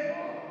do it?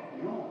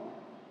 No.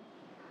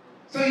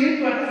 So you need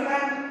to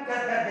understand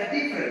that the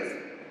difference.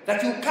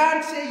 That you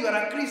can't say you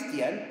are a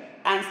Christian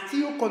and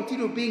still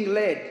continue being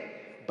led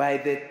by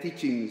the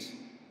teachings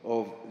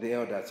of the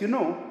elders. You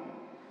know,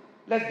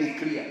 let's be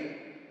clear.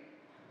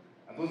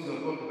 And those who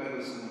have gone to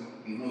Bible school,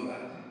 you know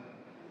that.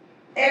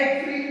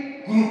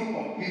 Every group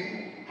of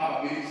people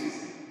have a belief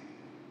system.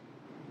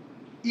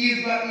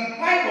 If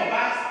 5 of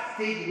us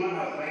stayed in one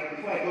house, like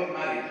before I got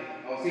married,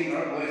 I was staying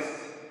around West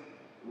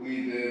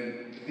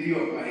with 3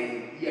 of my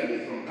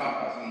yearmates from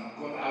campus.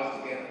 We got a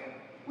house together.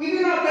 We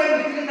did not tell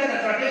we treated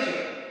a tradition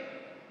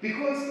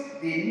because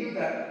they knew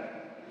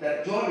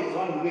that John is the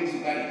one who makes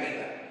Uganda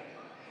better.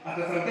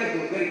 After some time,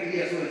 it was very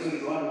clear, so and so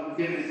is the one,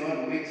 David is the one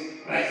who makes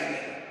rice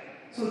better.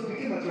 So it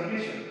became a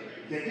tradition.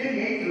 The day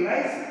you ate the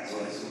rice, so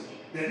and so.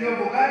 The day of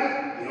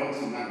Bugari belongs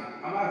to Nana.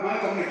 Am I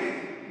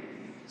communicating?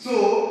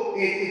 So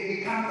it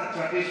becomes a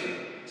tradition.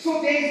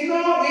 So there is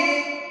no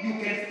way you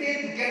can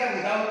stay together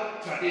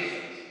without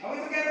traditions. Are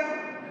we together?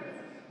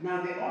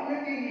 Now the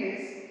only thing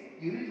is,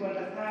 you need to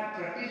understand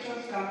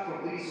traditions come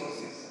from the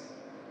resources.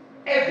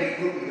 Every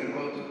group you can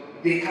go to,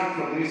 they come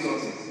from the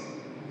resources.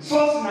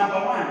 Source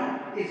number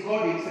 1 is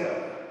God Himself.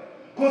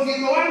 Because He's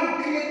the one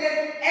who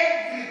created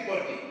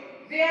everybody.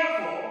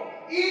 Therefore,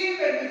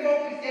 even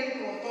before Christianity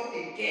was taught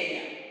in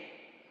Kenya,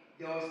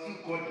 there was still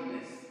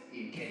godliness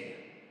in Kenya.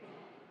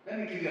 Let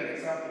me give you an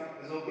example.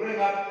 So growing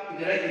up in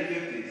the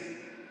 1950s,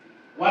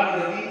 one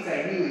of the things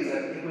I knew is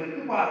that when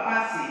people are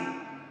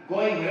passing,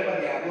 going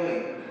wherever they are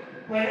going,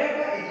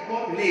 wherever it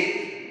got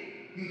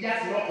late, you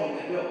just knock on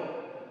the door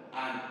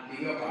and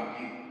they welcome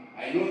you.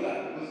 I know that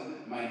because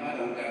my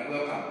mother would have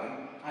welcomed them.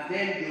 And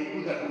then they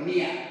would put a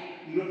gunia.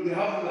 You know, the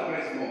houses are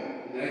very small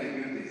in the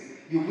 1950s.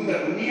 You put a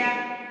gunia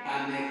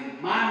and the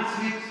man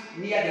sleeps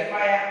near the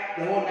fire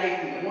the whole night.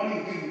 In the morning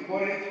you give him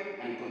porridge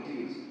and he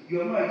continues. You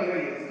have no idea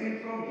where he came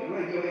from, you have no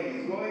idea where he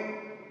is going.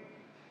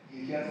 You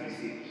just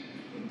received.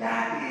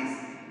 That is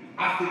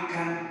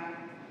African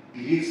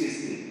belief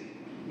system.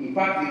 In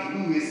fact,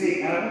 we will say,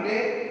 in other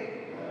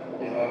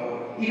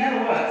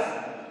words,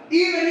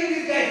 even if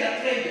this guy is a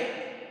stranger,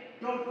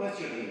 don't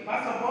question him.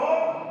 First of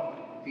all,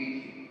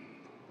 feed him.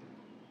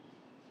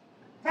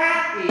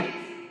 That is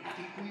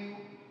Akikuyu,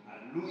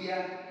 Aluya,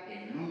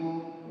 and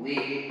Luo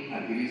way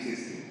and belief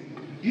system.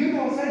 Do you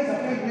know such a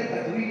plain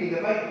letter to read in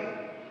the Bible?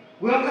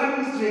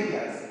 Welcoming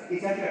strangers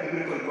is actually a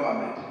biblical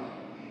requirement.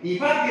 In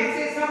fact, they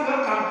say some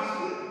welcome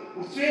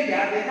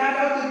strangers, they turn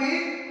out to be.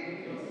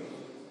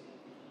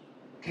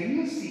 Can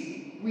you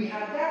see? We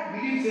have that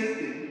belief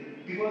system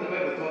before the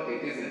Bible taught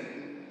it, isn't it?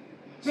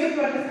 So if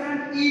you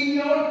understand, in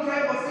your own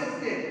tribal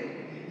system,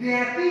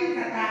 there are things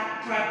that are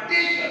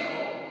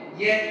traditional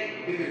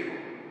yet biblical.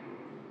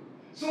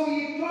 So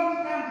we don't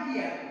stand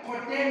here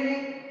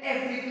condemning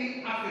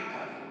everything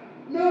African.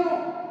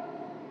 No.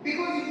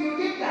 Because if you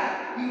did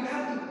that, you would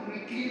have to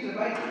reclaim the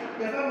Bible.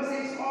 The Bible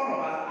says all of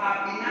us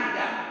are in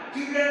Adam,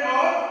 children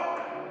of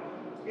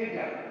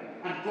Adam.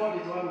 And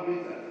God is one who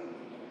raised us.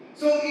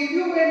 So if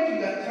you went to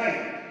your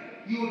tribe,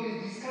 you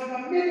would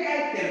discover many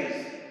items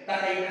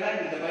that are in line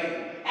with the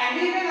Bible. And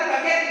even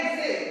after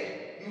getting saved,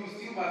 you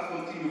still must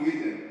continue with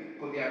them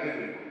because they are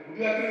biblical. Would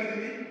you agree with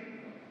me?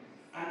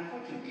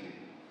 Unfortunately,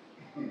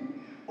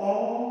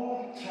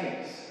 all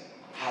tribes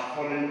have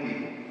fallen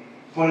people,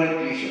 fallen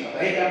creation. After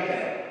Adam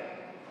fell,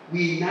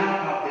 we now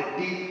have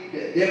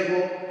the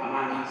devil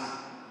among us.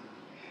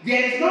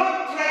 There is no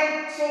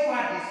tribe so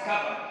far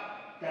discovered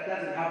that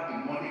doesn't have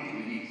demonic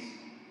beliefs.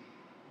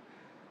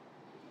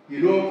 You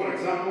know, for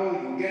example,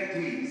 you get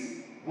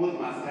twins, both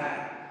must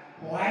die.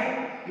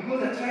 Why? Because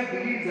the tribe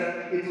believes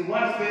that it is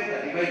one spirit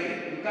that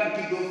divided. You can't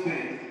keep those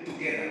spirits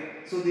together.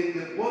 So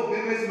both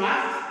babies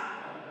must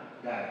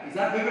die. Is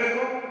that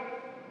biblical?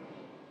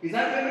 Is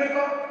that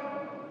biblical?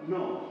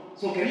 No.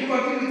 So can you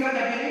continue with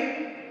that belief?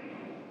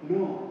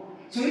 No.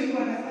 So if you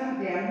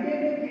understand, there are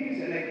many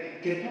beliefs, and I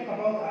can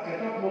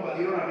talk more, but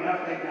you don't have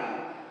enough time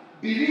now.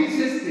 Belief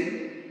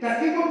system that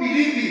people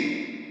believe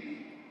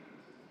in,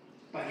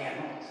 but they are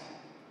not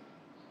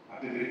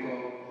a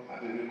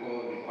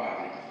biblical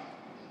requirement.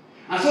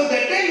 And so the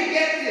day you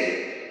get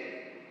saved,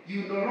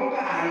 you no longer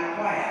are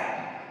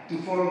required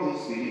to follow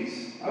those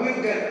beliefs. Are we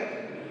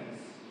together?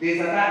 There's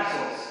a third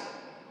source.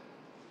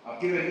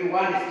 I've given you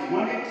one is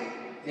demonic,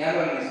 the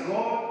other one is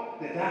God,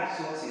 the third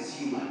source is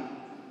human.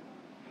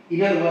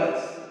 In other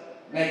words,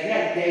 like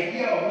that, the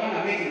idea of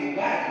Nana making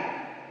ugari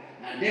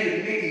and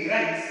David making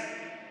rice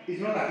is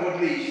not a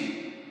godly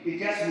issue.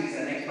 It's just who is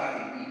an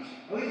expert in each.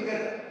 Are we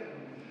together?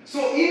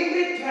 So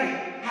every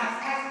tribe has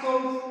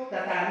customs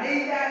that are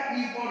neither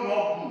evil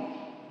nor good.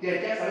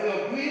 They're just a way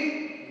of doing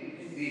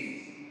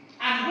things.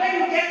 And when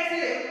you get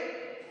saved,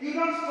 you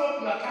don't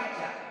stop your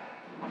culture.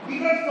 You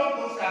don't stop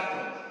those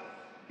customs.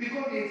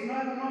 Because there's no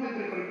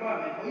biblical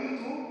requirement for you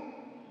to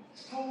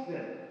stop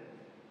them.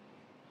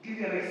 Give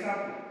you an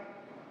example.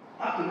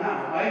 Up to now,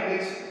 my wife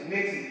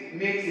makes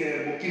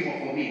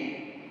mokimo for me.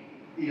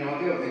 In our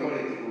hotel, they call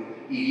it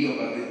idio,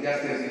 but they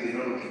just tell you they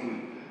don't know Kikuyu.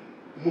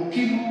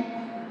 Mokimo,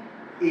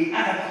 in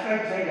other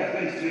tribes, are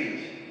very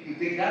strange. You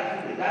take that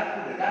food,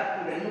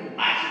 and you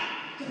mash it.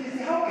 So they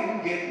say, how can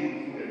you get good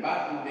food and bad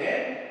food then?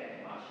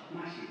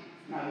 Mash it.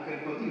 Now you can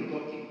continue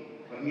talking,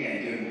 but me, I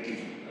enjoy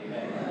walking.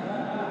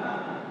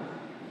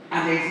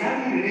 And there is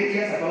nothing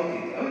religious about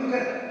it. Are we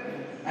together?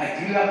 I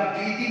grew up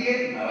eating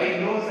it, my wife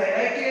knows I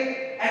like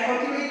it, I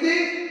continue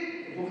eating.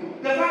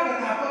 The fact that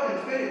I got the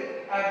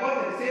spirit, I got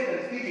the same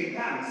and speak in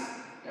tongues,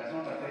 does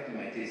not affect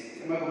my taste.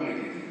 Am I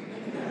communicating?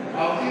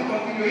 I'll still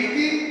continue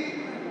eating.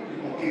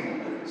 Okay.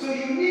 So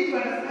you need to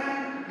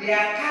understand there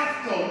are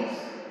customs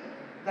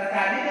that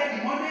are neither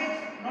demonic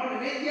nor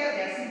religious,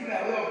 they are simply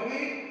a way of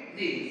doing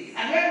things.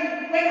 And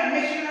when a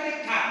missionary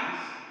comes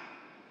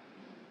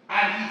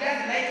and he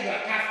doesn't like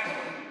your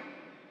custom,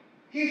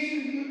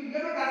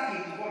 you're not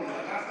asking to follow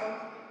your custom.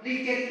 They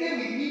can stay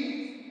with me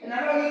and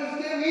allow you to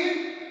stay with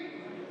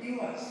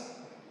yours.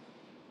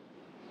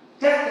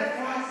 That's the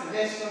first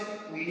lesson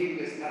we need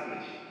to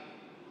establish.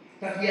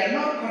 That we are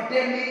not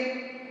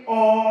condemning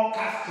all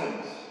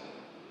customs.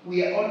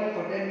 We are only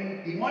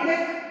condemning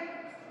demonic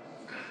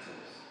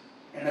customs.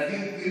 And I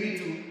think you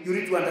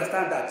need to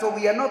understand that. So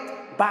we are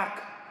not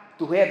back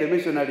to where the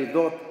missionary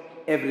thought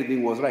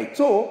everything was right.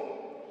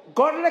 So,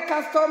 godly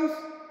customs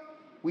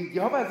with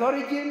Jehovah's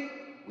origin,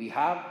 we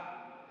have.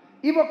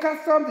 Evil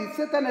customs with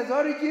Satan's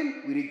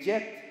origin, we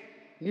reject.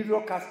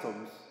 Neutral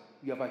customs,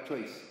 you have a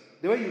choice.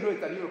 The way you know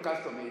it's a neutral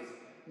custom is,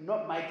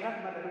 not my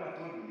grandmother never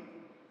told me.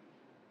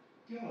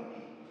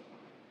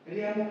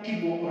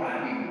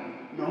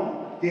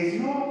 No, there's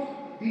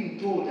no being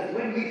told that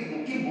when you eat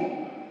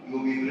mukimo,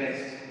 you'll be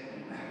blessed.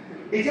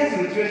 It's just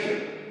nutrition.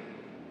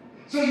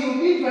 So you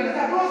need to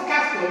understand those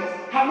customs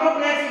have no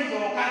blessings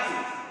or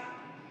curses.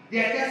 They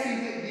are just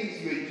simply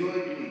things you enjoy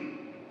doing.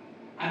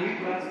 And you need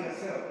to ask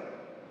yourself,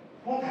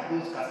 what are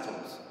those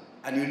customs?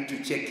 And you need to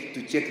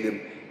check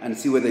them and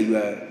see whether you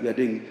are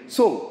doing.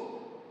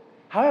 So,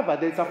 however,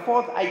 there's a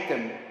fourth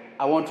item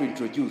I want to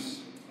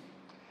introduce.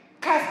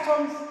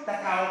 Customs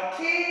that are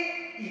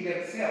okay in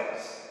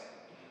themselves,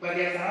 but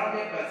they are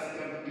surrounded by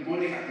some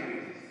demonic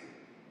activities.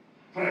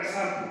 For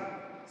example,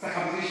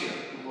 circumcision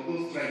for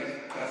those tribes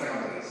that are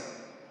circumcised.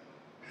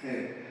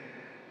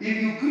 If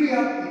you grew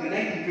up in the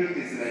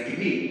 1950s like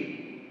me,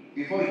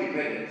 before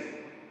independence,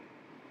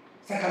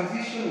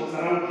 circumcision was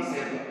around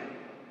December.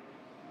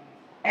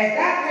 At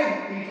that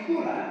time in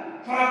Kura,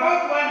 for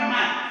about 1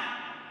 month,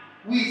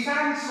 we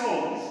sang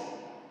songs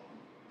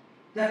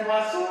that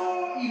were so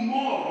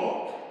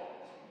immoral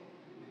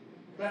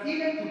that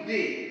even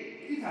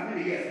today, these are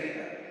many years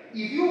later,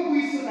 if you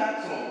whistle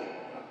that song,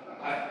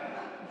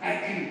 I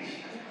cringe.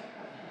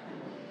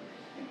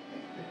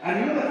 And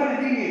you know the funny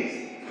thing is,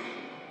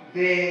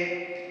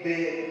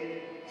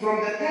 from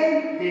the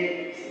time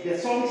the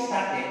song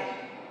started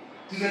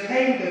to the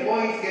time the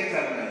boys get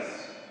baptized,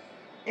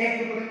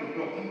 everybody could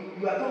talk.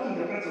 You are talking in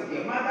the presence of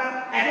your mother.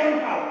 I don't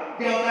know how.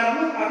 There was a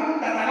room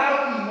that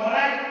allowed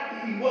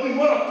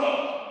immoral talk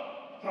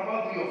for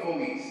about 3 or 4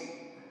 weeks.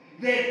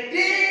 The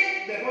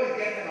day the boys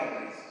get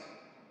baptized,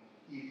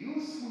 if you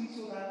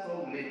whistle that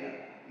song later,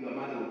 your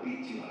mother will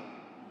beat you up.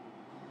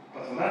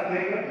 But for that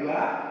period, you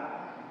are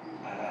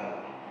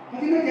allowed.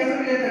 But you know, there's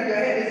something that your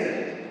head, isn't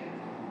it?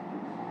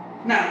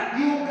 Now,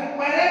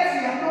 whereas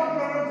you have no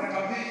problem with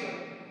circumcision,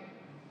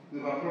 you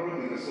have a problem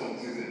with the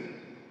songs, isn't it?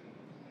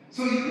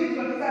 So you need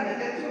to understand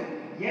that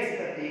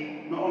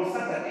on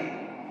Saturday,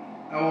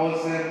 I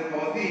was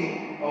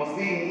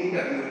being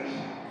interviewed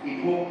in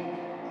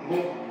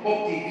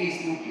Hope TV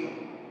studio.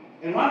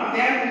 And one of the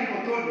young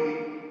people told me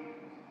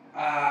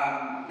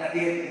that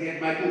they had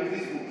my book,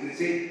 this book. They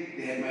said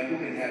they had my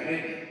book and they had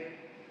read it.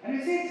 And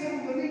he said, some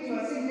of the things you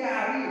are saying there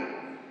are real.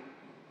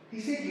 He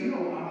said, you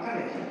know, I'm a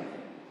Catholic.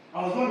 I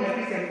was born in a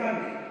Christian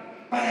family.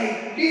 But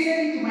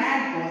listening to my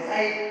uncles,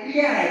 I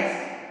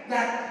realized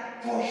that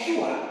for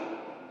sure,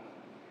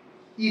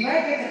 if I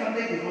get a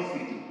complaint in the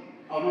hospital,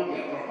 I will not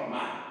be a proper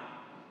man.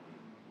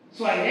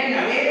 So I ran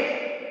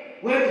away,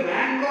 went to my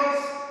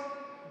uncles,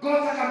 got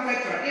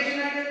circumcised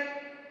traditionally.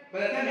 By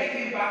the time I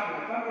came back,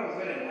 my family was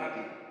very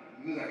unhappy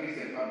because a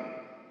Christian family.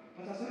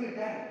 But I was already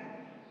died.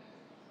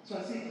 So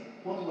I said,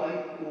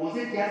 was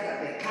it just that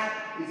the cat?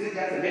 Is it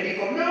just a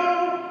medical? No!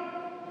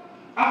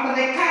 After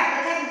the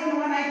cat is only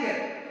one item.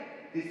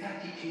 They start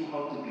teaching you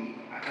how to be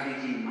a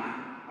Kalenjin man.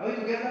 Are we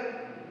together?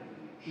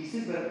 He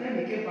says by the time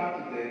he came back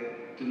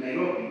to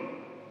Nairobi,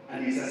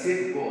 and he's a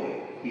safe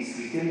boy, his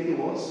Christianity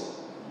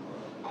was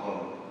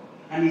gone.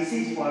 And he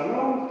says for a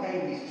long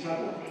time he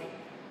struggled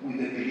with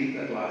the belief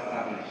that were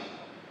established.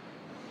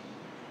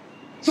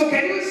 So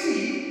can you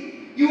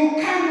see, you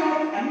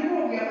cannot, and you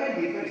know we are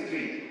finding it very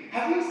strange.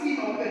 Have you seen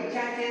open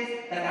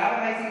churches that are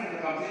organizing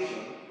the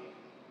conversation?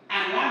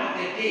 And one of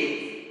the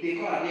days, they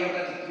call an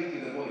elder to speak to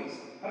the boys.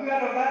 Have you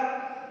heard of that?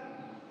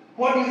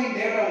 What do you think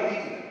the elder will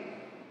teach them?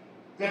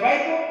 The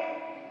Bible?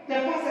 The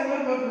pastor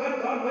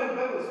went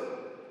Bible school.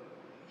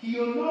 He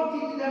will not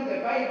teach them the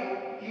Bible,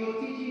 he will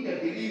teach them the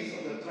beliefs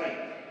of the tribe.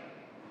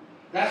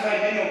 That's why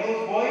many of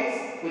those boys,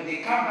 when they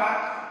come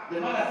back, the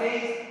mother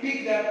says,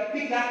 pick that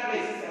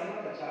place. He says, I'm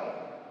not a child.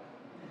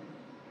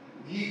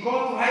 He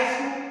goes to high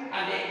school,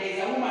 and there's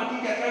a woman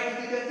teacher trying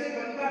to teach them, say,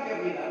 but you can't tell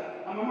me that.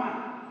 I'm a man.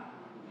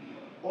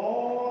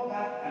 All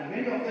that, and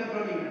many of them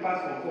don't even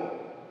pass for 4.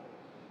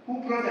 Who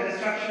brought the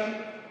destruction?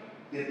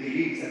 The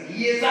beliefs that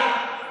he is a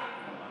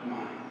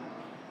man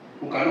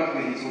who cannot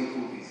pay his own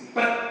school fees.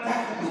 But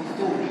that's what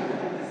he told you.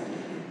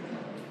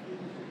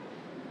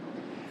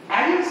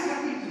 Are you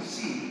starting to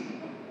see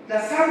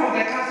that some of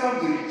the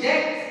customs we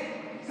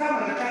reject, some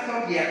of the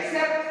customs we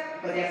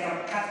accept, but there are some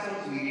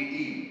customs we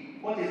redeem?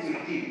 What is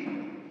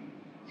redeem?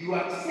 You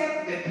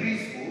accept the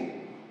principle,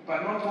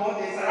 but not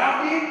what is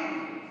surrounding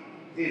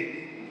it.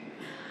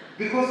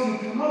 Because you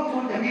do not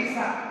want the mix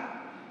up.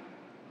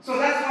 So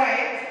that's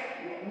why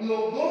we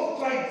will both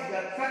tribes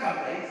that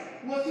circumcise,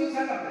 we will still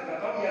circumcise.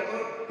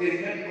 There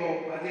is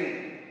medical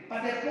facility.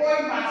 But the boy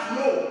must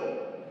know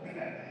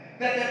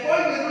that the boy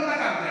will not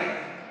circumcise,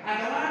 and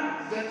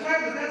the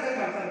tribe will not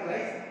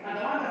circumcise, and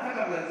the one that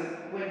circumcises,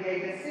 when they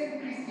are the same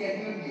Christian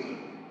union,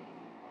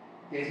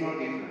 there is no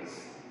difference.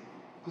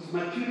 Because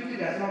maturity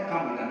does not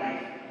come with a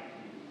knife.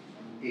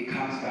 It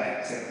comes by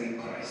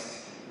accepting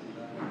Christ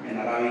and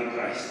allowing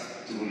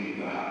Christ to rule in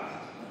your heart.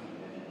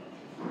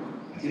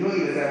 But you know,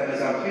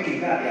 as I'm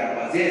feeling that there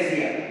was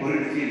here,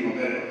 already feeling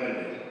very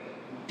offended.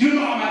 Do you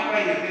know how much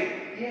pain you feel?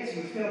 Yes,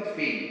 you felt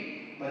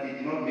pain, but it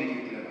did not make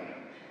you clever.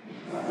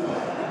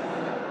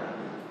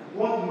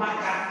 What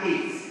matters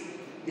is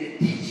the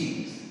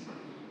teachings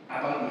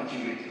about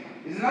maturity.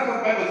 Isn't that what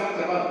the Bible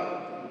talks about?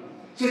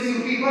 So it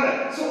will be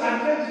better. So I'm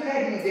trying to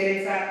tell you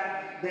there's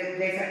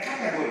a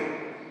category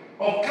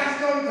of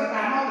customs that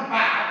are not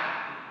bad,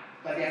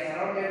 but they are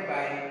surrounded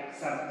by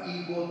some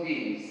evil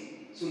things.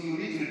 So you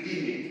need to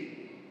redeem it,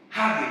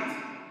 have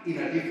it in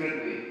a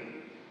different way.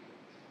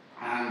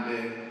 And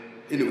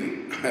anyway,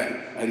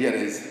 I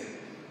realize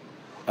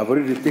I've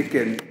already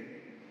taken,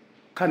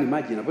 can't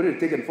imagine, I've already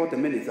taken 40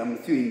 minutes. I'm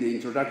still in the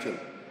introduction.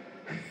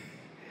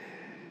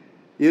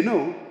 You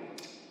know,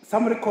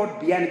 somebody called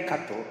Bian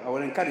Kato, I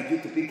will encourage you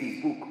to pick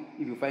his book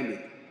if you find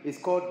it. It's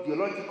called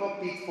Theological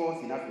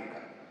Pitfalls in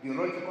Africa.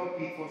 Theological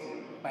Pitfalls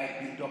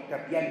by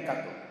Dr. Bian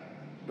Kato.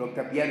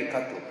 Dr. Bian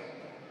Kato.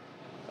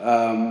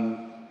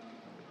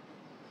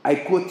 I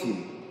quote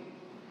him.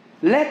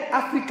 Let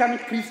African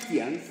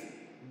Christians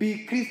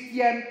be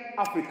Christian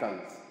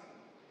Africans.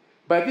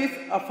 By this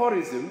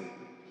aphorism,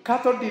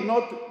 Cato did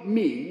not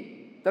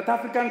mean that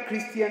African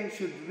Christians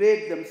should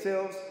rid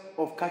themselves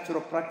of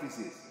cultural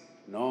practices.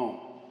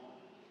 No.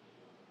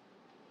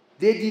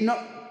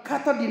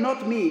 Cato did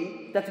not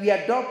mean that we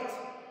adopt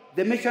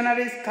the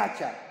missionaries'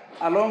 culture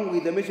along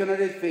with the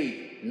missionaries'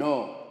 faith.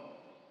 No.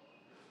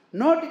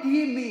 Nor did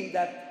he mean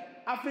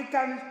that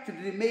Africans should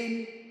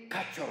remain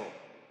cultural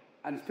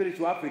and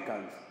spiritual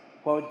Africans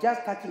while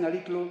just touching a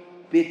little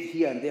bit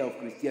here and there of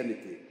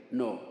Christianity.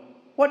 No.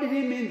 What did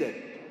he mean then?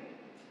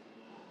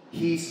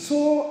 He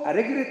saw a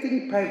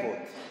regulating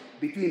pivot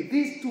between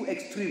these two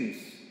extremes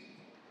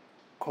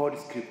called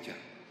Scripture.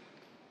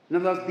 In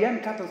other words,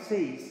 Bian Kato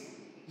says,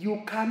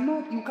 you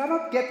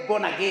cannot get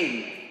born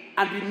again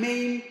and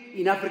remain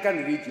in African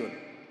religion.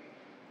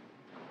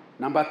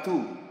 Number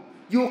two,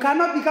 you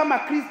cannot become a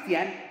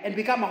Christian and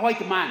become a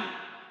white man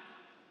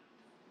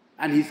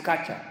and his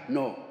culture.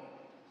 No.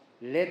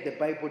 Let the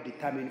Bible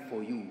determine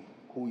for you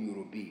who you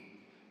will be.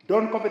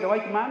 Don't copy the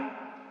white man.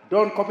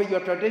 Don't copy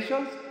your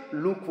traditions.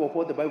 Look for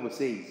what the Bible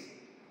says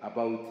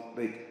about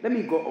it. Let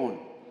me go on.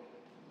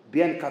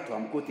 Bian Kato,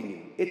 I'm quoting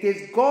him. It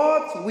is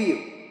God's will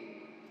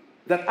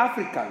that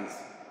Africans,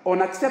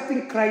 on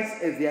accepting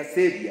Christ as their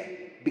Savior,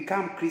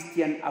 become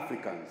Christian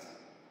Africans.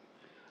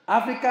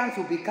 Africans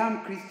who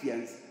become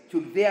Christians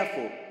should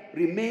therefore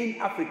remain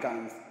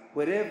Africans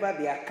wherever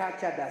their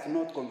culture does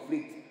not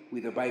conflict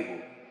with the Bible.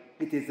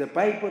 It is the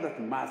Bible that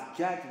must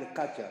judge the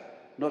culture,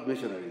 not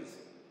missionaries.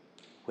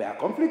 Where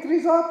conflict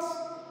results,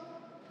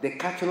 the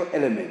cultural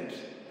element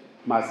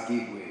must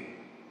give way.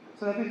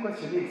 So the big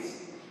question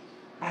is,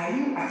 are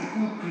you a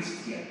Kikuyu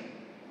Christian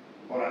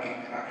or a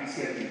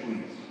Christian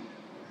Kikuyu?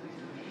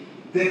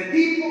 The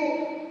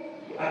people,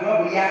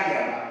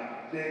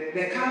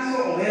 the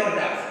council of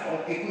elders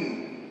of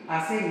Kikuyu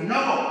are saying,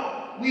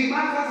 no, we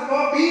must first of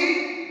all be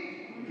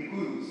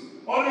Kikuyus.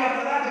 Only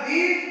after that to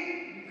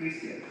be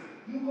Christians.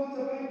 You go to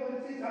the Bible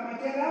and say, am I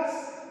jealous?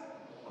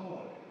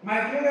 God.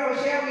 My glory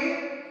will share with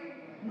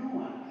no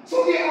one.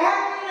 So the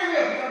only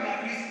way of becoming a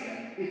Christian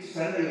is to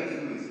surrender your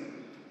Kikuyus.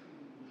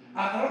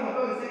 After all, the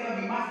Bible is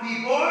saying we must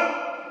be born.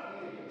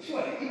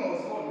 Surely, if I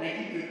was born in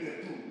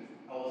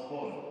 1952, I was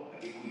born a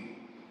Kikuyu.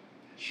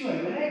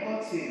 Surely, when I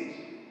got saved,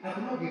 I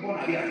could not be born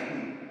again a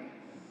Kikuyu.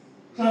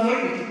 So I was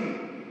already a Kikuyu.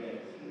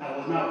 I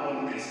was now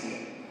born a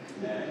Christian.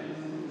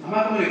 Am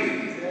I born again?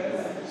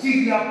 So if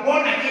you are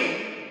born again,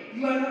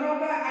 you are no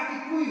longer a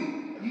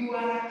Kikuyu. You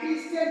are a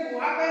Christian who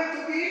happens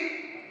to be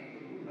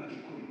a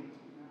Kikuyu.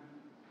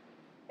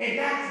 And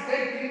that's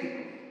very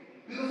critical.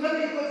 Because when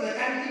it goes to the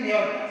Canadian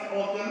elders,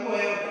 or the Luo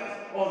elders,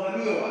 or the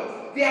Luo ones,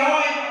 they are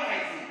all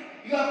emphasizing.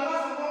 You are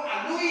first of all a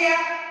Luya,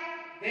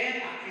 then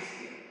a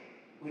Christian.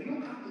 When you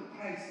come to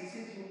Christ, he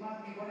says you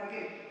must be born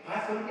again.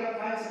 1 Corinthians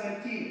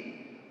 5:17.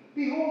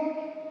 Behold,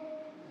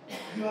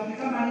 you have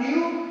become a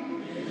new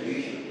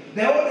creation.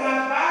 The old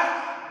has passed.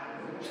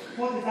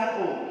 What is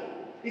that old?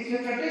 It's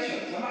your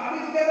traditions. Are we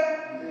together?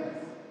 Yes.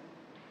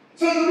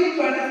 So you need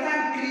to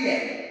understand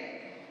clearly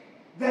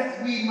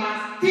that we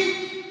must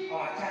teach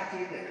our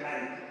churches the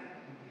clarity.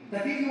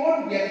 That if you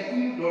want to be a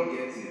Kikuyu, don't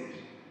get saved.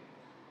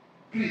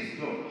 Please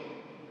don't.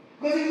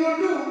 Because if you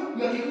do,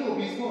 your Kikuyu will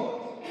be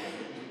spoiled.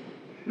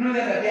 You know,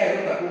 the other day I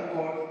wrote a book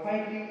called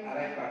Finding a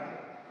Life Partner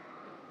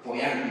for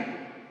Young People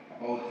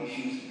about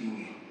issues to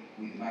do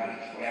with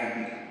marriage for young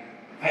people.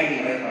 Finding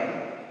a life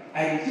partner.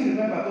 I still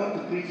remember going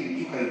to preach in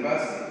Chuka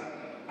University,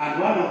 and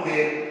one of the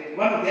young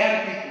people,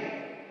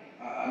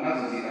 a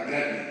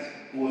graduate,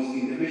 who was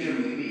in the mission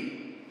with me,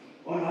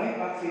 on my way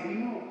back said,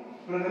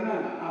 Brother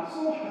Nana, I'm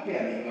so happy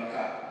I'm in your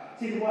car. I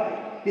said, why?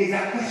 There's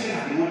a question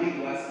I've been wanting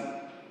to ask you. I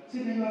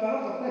said, you have a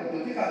lot of time. It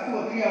will take us 2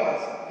 or 3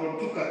 hours from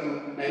Chuka to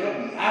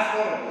Nairobi. Ask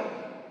all of them.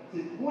 I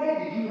said, why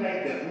did you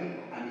write the book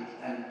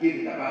and give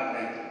it a bad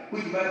title?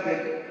 Which bad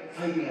title?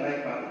 Finding a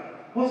life partner.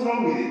 What's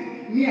wrong with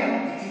it? Me, I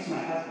want to choose my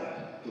husband.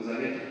 It was a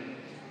letter.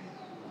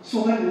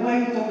 So why are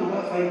you talking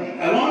about finding?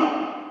 I want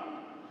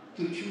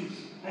to choose.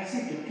 I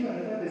said, don't you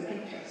understand the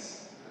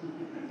scriptures?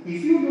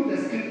 If you know the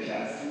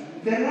scriptures,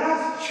 the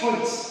last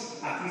choice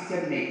a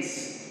Christian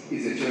makes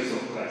is the choice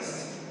of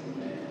Christ.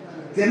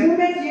 The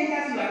moment he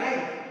enters your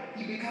life,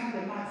 he becomes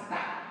the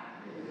master.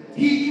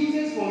 He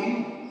chooses for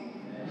you.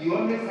 You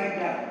only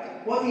find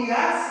out what he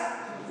has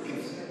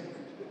chosen.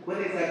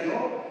 Whether it's a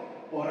job,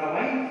 or a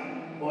wife,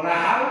 or a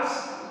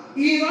house,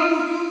 he is the one who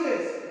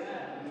chooses.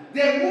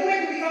 The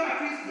moment you become a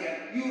Christian,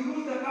 you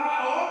lose the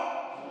power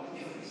of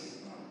choice.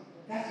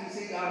 That's you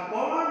say, I'm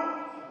born,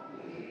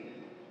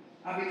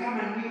 I become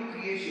a new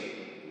creation.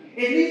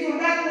 And if from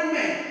that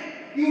moment,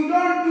 you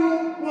don't do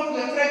what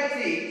the friend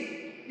says,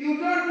 you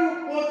don't do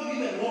what you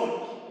even want,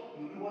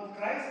 you do what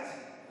Christ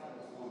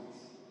wants.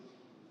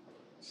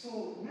 So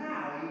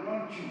now you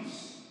don't choose.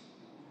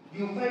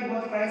 You find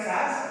what Christ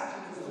has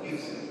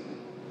chosen.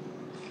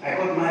 I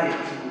got married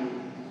to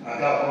a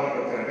girl called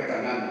Dr. Rebecca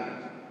Nana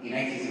in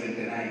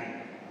 1979.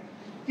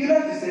 You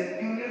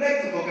would like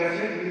to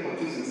congratulate me for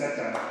choosing such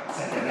a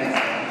nice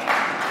guy.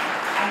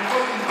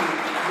 Unfortunately,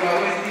 you are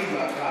wasting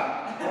your club.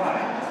 Why?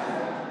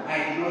 I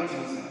did not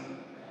choose her.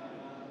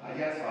 I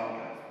just found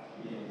her.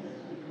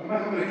 Am I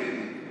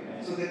communicating?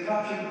 So the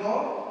club should go.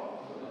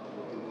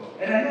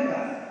 And I know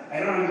that. I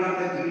don't have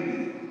time to read with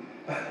it.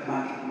 But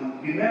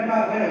remember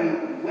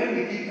when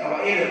we did our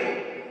A-level,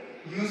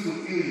 we used to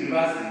feel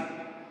university.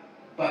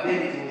 But then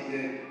it was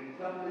the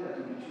family that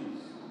we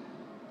choose.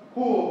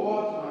 Who will go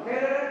to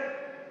Makerere?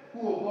 Who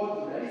will go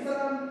to Dar es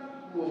Salaam?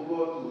 Who will go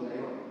to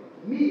Nairobi?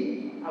 Me,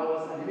 I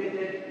was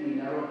admitted in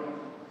Nairobi.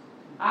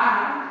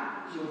 And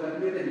she was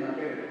admitted in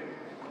Makerere.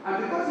 And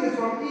because she's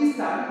from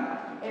Eastern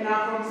and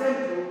I'm from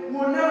Central, we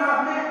will never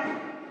have met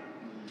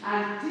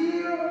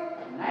until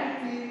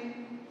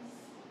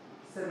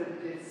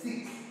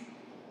 1976.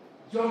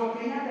 Jomo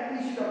Kenyatta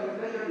issued a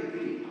presidential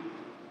decree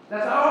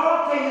that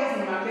all Kenyans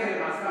in Makerere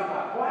must come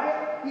back. Why?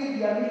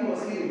 Idi Amin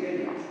was killing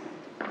Kenyans.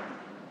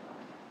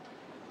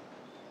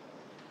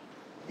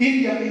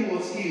 Idi Amin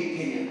was killing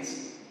Kenyans.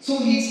 So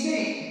he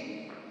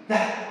said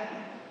that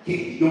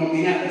Jomo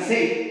Kenyatta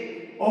said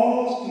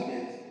all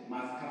students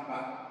must come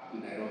back to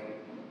Nairobi.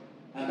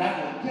 And that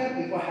hotel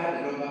before I had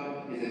the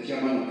number is the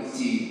chairman of the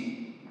CEO.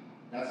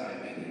 That's how I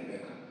met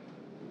Rebecca.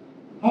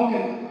 How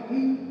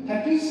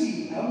can you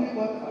see? I only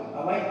got a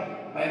wife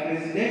by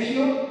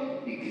presidential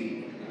decree.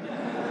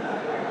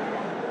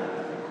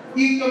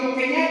 If Jomo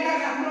Kenyatta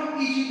had not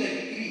issued the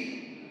decree,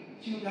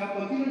 she would have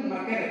continued in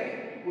Makerere.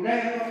 Would I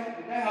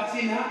have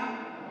seen her?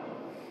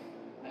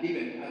 And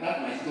even, and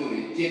that's my story,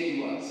 check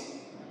yours.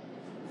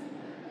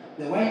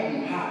 The wife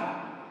you have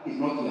is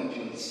not your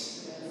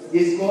choice.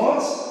 It's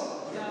God's.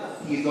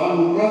 He's the one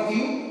who brought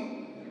you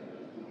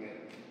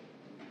together.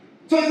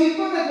 So it's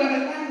important to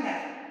understand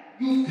that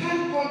you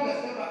can't call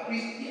yourself a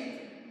Christian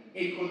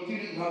and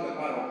continue to have the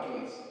power of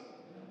choice.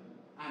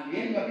 And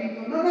then you are being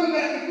told, no, you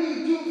have to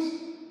choose.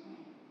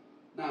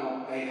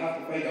 Now, I have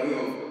to find a way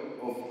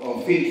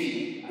of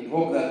finishing and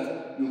hope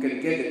that you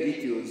can get the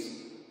details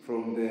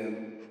from the...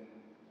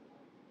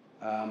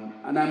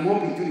 and I'm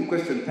hoping during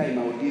question time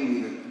I will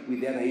deal with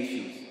the other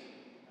issues.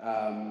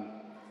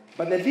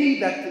 But the thing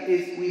that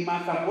is we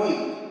must avoid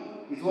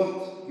is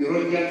what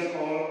theologians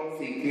call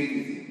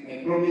syncretism. I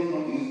promise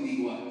not to use big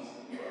words.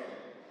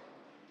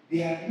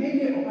 There are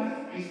many of us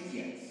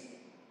Christians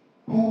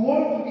who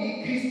want to be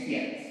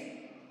Christians,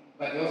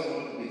 but they also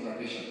want to be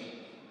traditional.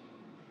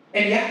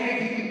 And you have to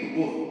make people to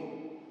go.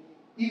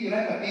 If you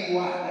like a big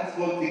word, that's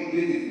called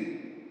syncretism.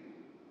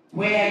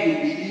 Where you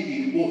believe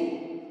in both.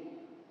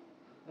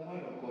 The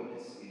word of God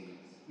is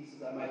serious.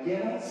 Am I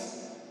jealous?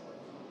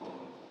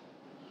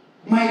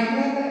 My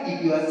brother, if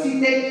you are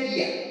seated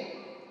here,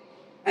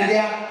 and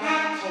there are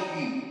parts of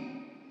you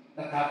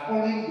that are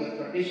following your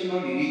traditional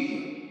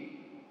religion,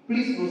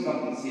 please know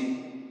something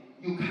simple.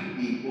 You can't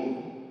be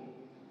involved.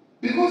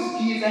 Because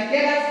he is a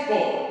jealous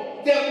God.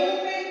 The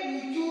moment you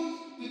choose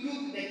to do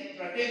the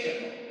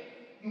traditional,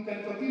 you can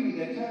continue in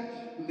the church,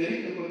 you can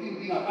even continue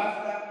being a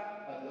pastor,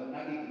 but you have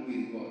nothing to do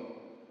with God.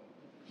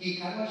 He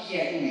cannot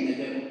share you with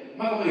the devil.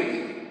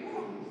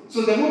 So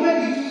the moment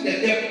you choose the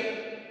devil,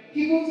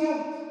 he moves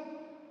out.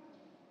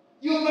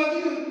 You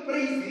continue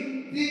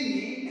praising,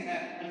 singing,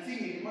 and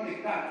singing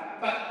demonic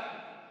tongues. But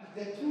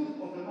the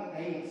truth of the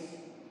matter is,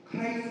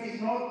 Christ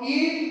is not in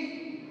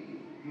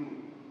you.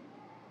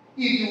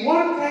 If you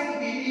want Christ to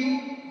be in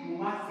you, you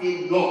must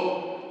say no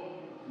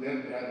to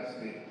every other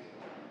spirit.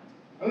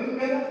 Are we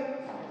together?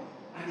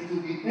 And it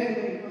will be very,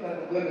 very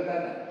important to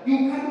understand that. You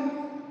cannot.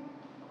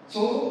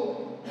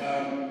 So,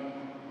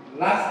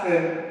 last,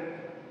 again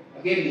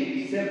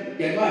in December,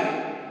 January,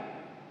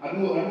 a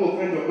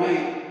friend of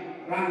mine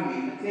rang me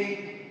and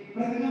said,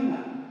 Brother Nana,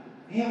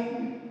 help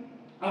me.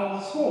 I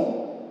was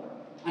home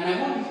and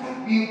I want to start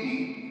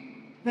building.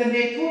 Then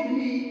they told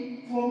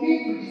me, for me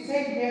to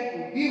decide where to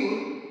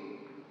build,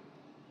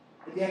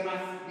 there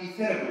must be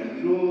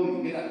ceremony. You know,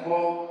 you get a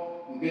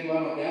call, you get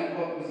one of the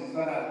uncles, because his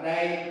father has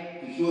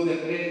died, to show the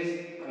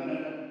grace.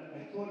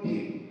 I told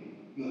him,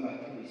 you have a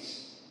choice.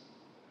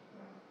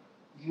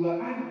 Your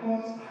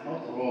uncles are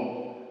not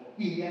wrong.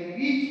 In their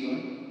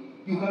religion,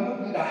 you cannot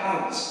build a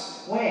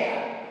house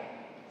where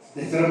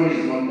the ceremony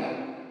is not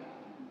done.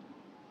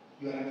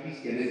 You are a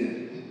Christian, isn't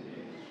it?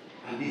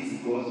 And this is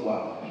God's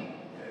word.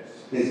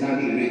 There's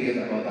nothing religious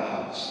about the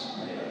house.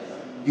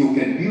 You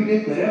can build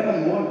it wherever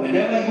you want,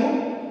 whenever you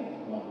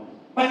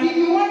want. But if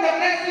you want the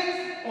blessings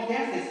of the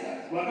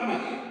ancestors, welcome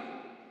again.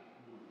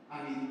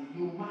 I mean,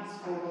 you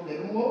must follow the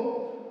rule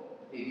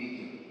of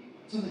religion.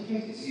 So the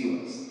choice is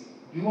yours.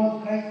 Do you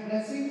want Christ's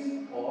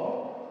blessings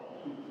or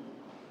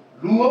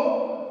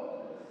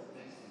rule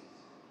blessings?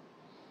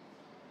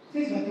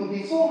 This but it will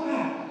be so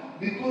hard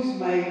because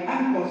my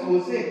uncles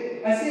will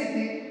say, I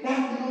said,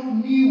 that's not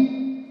new.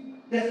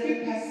 The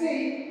scripture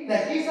says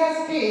that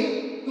Jesus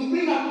came to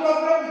bring a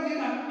problem between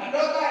a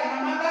daughter and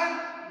a mother.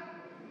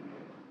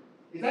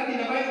 Is that in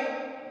the Bible?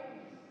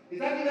 Is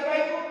that in the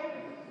Bible?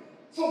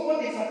 So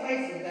what is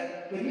surprising is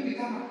that when you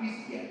become a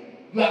Christian,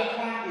 your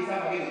clan is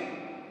up against you.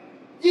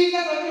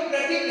 Jesus already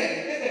predicted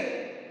it, isn't it?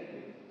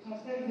 So I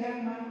was telling the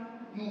young man,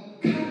 you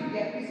can't be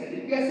a Christian.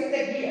 If you are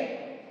seated here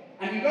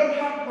and you don't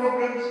have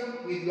problems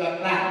with your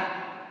clan,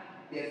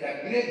 there's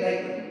a great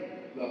likelihood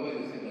you are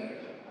going the same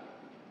direction.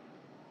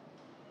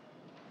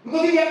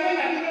 Because if you are going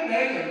a different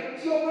direction,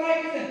 it's your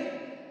pride, isn't it?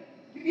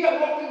 If you are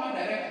walking one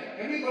direction,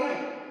 can we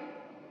correct?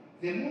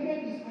 The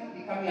moment you start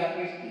becoming a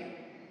Christian,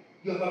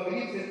 you have a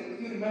belief system.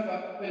 If you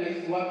remember when I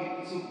used to work in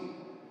Kisumu,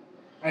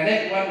 I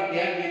led one of the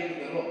young men to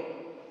the Lord.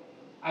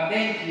 And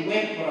then he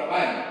went for a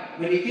while.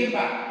 When he came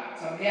back,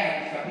 some hair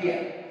had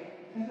disappeared.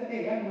 I said,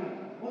 hey, young man,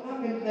 what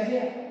happened to the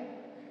hair?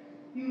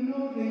 You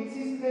know, they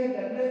insisted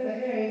that unless the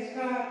hair is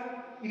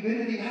cut, if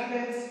anything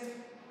happens,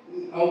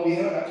 I'll be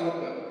held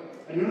accountable.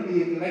 I don't think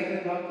he's likely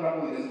to have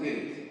trouble with the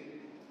spirit.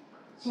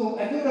 So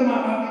I told them,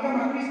 I've become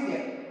a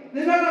Christian.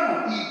 They said,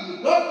 no. If you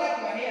don't cut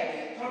your hair,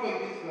 there's trouble in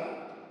this plan.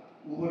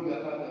 We hold you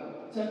accountable.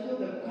 So I told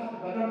them, cut,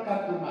 but don't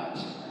cut too much.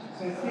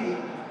 So I say,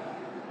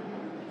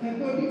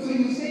 so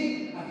you say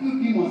a few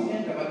demons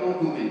enter, but not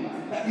too many.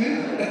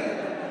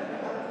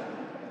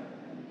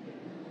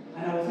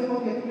 And I was able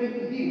to explain to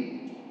him,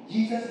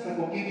 Jesus is a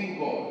forgiving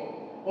God.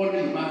 Only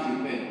you must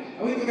repent.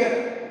 Are we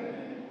together?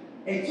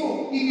 And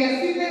so, if you are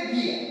seated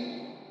here,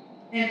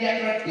 and there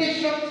are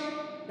traditions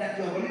that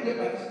you have already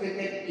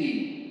participated in,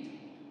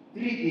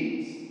 3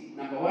 things.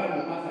 Number 1,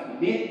 you must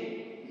admit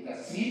it's a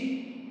sin.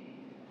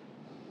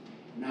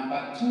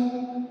 Number 2,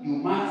 you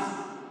must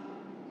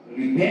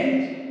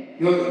repent.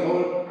 Tell the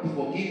Lord to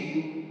forgive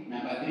you.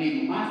 Number 3,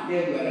 you must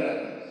tell your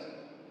relatives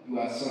you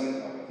are sorry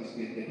for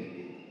participating in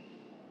it.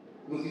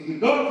 Because if you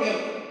don't tell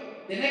them,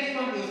 the next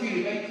one they'll still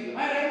revenge you. Am I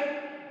right?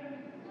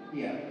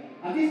 Yeah.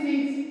 And these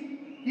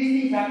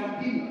things are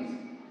continuous.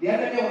 The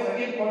other day I was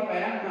again called by a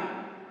young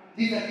man.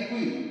 This is a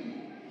Kikuyu.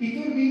 He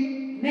told me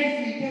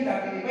next weekend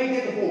I've been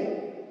invited home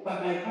by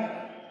my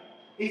father.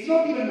 It's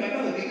not even my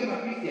father became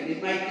a Christian,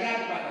 it's my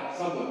grandfather or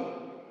someone.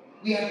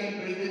 We have been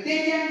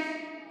Presbyterians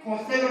for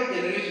several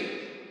generations.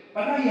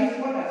 But now he has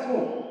called us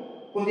home.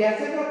 Because there are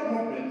several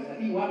problems. I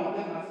think one of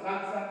them has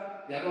cancer.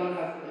 The other one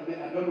has,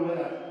 I don't know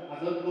whether,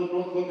 has not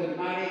gotten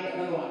married.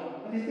 Another one.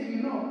 But they said,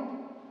 you know,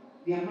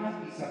 there must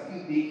be some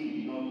few things you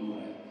did not do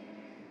right.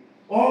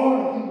 All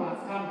of you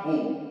must come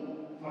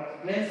home for a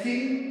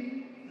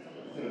cleansing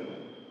ceremony.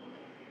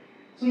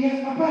 So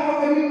yes, Papa, how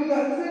can you do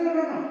that? I said, no.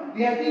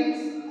 There are things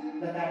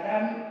that are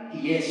done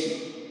yes,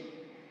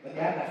 but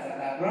there are others that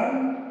are done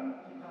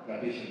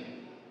tradition.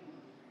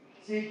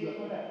 Say your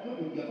father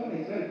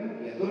is very good.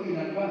 He has told you in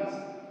advance.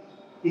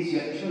 It's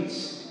your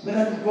choice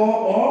whether to go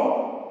or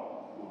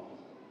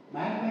not.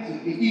 My advice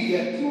would be if you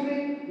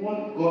truly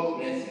want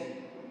God's blessing,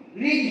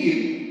 read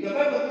Him. The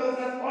Bible tells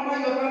us, honor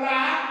your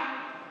father.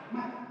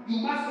 You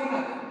must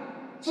honor them.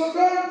 So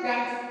don't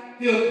just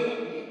feel to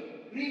appear.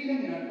 Read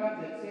them in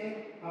advance and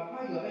say,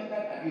 Papa, you have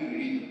entered a new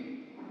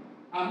religion.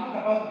 I'm not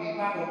about to be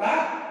part of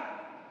that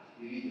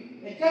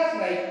religion. It's just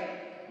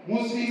like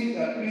Muslims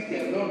and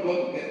Christians don't go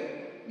together.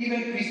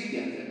 Even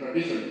Christians and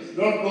traditionalists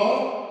don't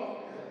go,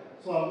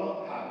 so I will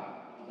not have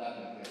that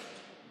effect.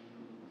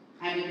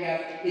 And it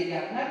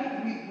has nothing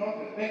to do with not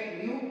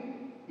respecting you,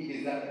 it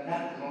is that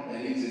that's not the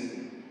belief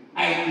system.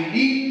 I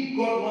believe if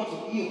God wants to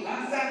heal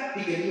cancer,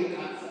 He can heal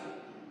cancer.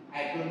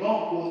 I I do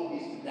not want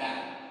this to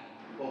die.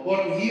 For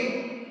God to heal.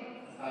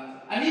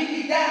 And if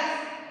He does,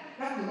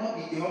 that will not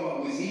be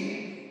Jehovah who is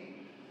healing.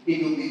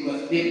 It will be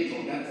God's spirit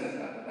or ancestors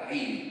that are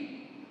healing.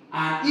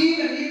 And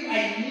even if I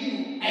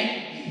knew I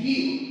need to be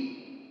healed,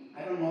 I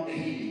don't know the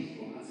healings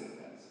from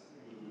ancestors.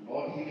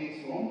 All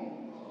healings from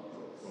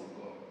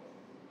God.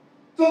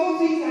 So those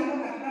things are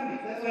not academic.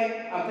 That's why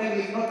I'm telling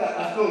you it's not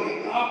a story.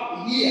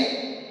 Up here.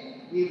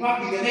 In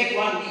fact, in the next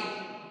 1 week,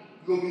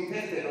 you'll be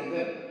tested on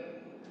them.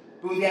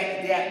 So they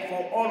are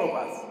for all of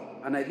us.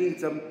 And I think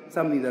it's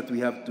something that we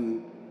have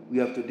to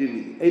deal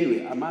with.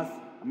 Anyway, I must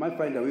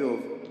find a way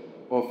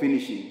of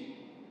finishing.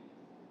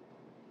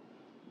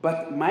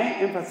 But my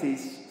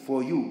emphasis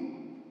for you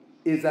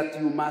is that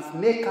you must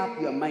make up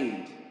your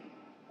mind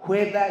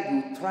whether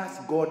you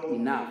trust God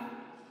enough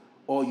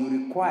or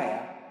you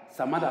require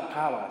some other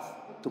powers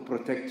to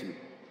protect you.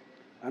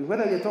 And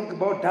whether you talk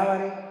about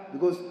dowry,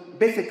 because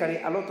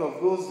basically a lot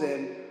of those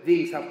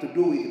things have to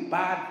do with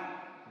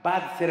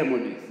bad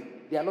ceremonies.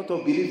 There are a lot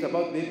of beliefs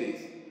about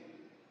babies.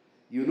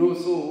 You know,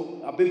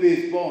 so a baby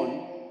is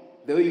born,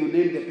 the way you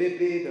name the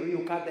baby, the way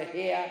you cut the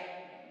hair,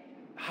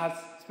 has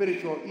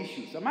spiritual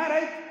issues. Am I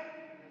right?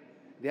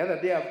 The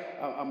other day,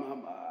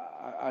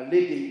 a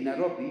lady in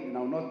Nairobi, and I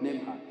will not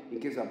name her in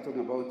case I'm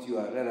talking about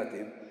your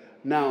relative.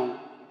 Now,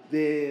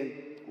 the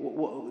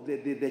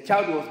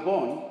child was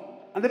born,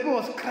 and the baby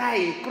was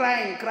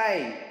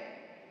crying.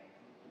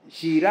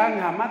 She rang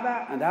her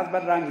mother, and the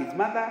husband rang his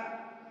mother.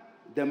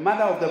 The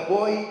mother of the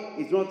boy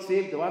is not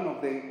saved. The one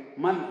of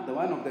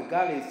the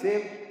girl is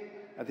saved.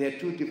 And there are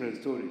two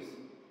different stories.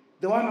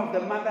 The one of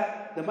the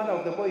mother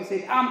of the boy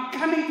said, "I'm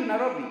coming to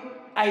Nairobi.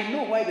 I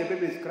know why the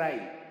baby is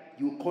crying.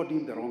 You called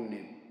him the wrong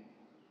name."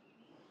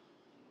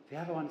 The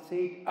other one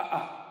said,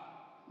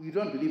 "You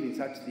don't believe in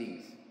such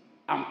things.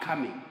 I'm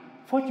coming."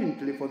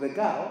 Fortunately for the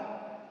girl,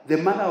 the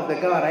mother of the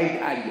girl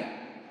arrived earlier.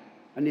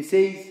 And he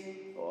says,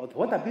 "Oh,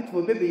 what a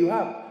beautiful baby you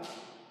have.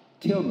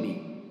 Tell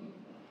me,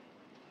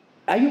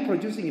 are you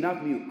producing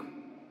enough milk?"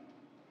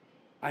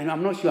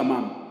 "I'm not sure,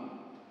 Mom."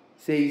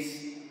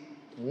 Says,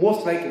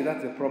 "Most likely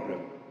that's the problem.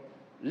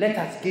 Let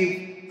us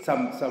give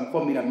some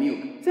formula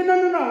milk." Say, no,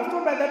 I was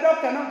told by the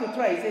doctor not to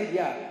try. He said,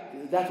 "Yeah,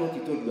 that's what he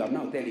told you. I'm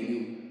now telling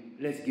you,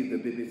 let's give the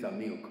baby some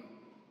milk."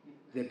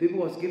 The baby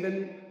was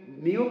given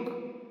milk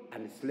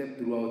and slept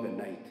throughout the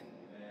night.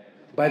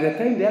 By the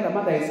time the other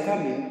mother is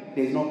coming,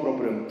 there's no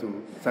problem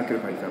to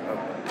sacrifice her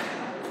baby.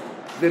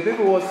 The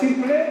baby was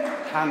simply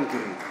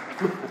hungry.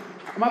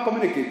 Am I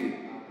communicating?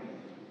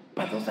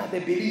 But those are the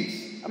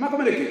beliefs. Am I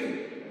communicating?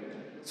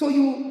 So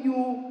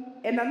you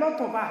and a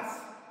lot of us,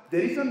 the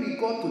reason we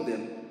go to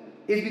them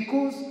is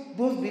because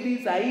those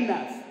beliefs are in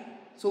us.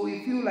 So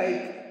we feel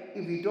like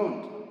if we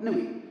don't.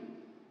 Anyway,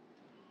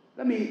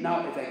 let me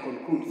now, as I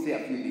conclude, say a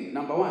few things.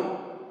 Number one,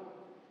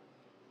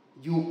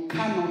 you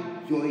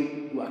cannot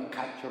join your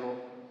cultural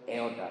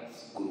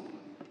elders group.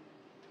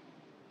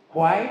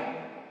 Why?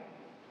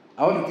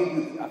 I want to give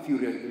you a few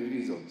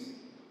reasons.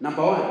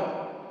 Number one,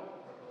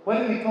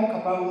 when we talk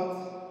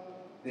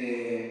about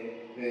the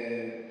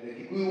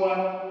Kikuyu one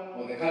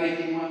or the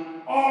Kalenjin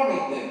one, all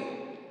of them,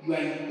 you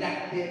are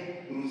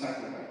inducted through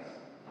sacrifice.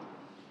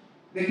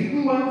 The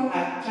Kikuyu ones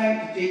are trying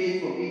to change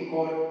it from being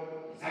called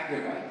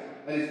sacrifice,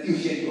 but it's still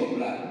shed your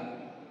blood.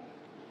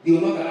 They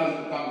will not allow you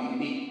to come with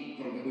meat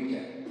from the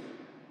butcher.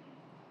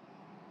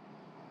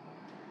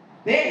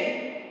 Then,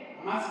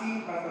 I'm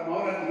asking Pastor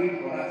Maura to read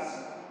for us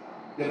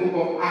the book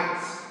of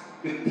Acts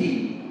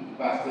 15,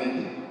 verse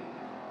 20.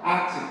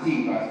 Acts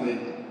 15, verse 20.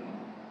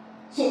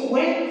 So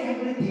when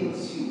somebody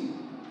tells you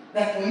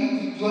that for you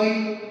to join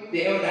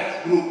the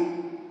elders group,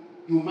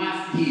 you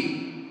must give,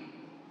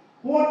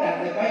 what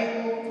does the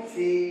Bible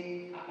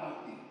say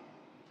about it?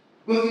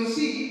 Because you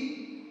see,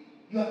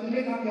 you have to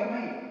make up your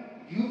mind.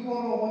 Do you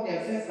follow what the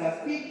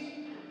ancestors teach,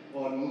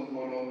 or do you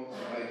follow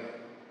the Bible?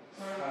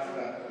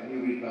 Pastor, can you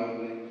read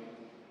loudly?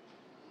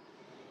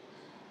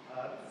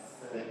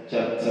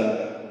 Chapter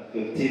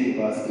 15,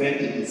 verse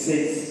 20, it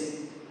says,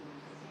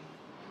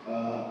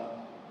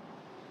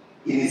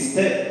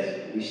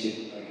 instead, we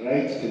should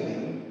write to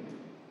them,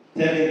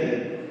 telling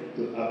them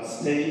to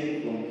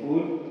abstain from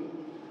food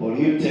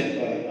polluted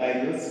by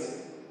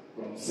idols,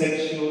 from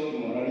sexual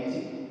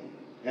immorality,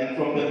 and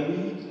from the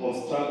meat of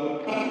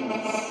strangled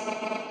animals,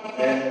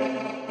 and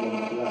from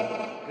blood.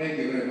 Thank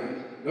you very much.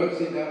 Don't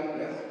sit down,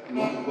 yes? You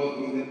want to go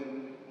through them?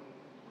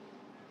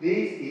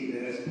 This is the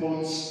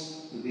response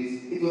to this.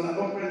 It was a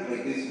conference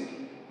like this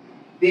one.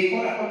 They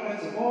call a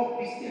conference of all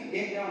Christians,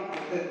 Gentiles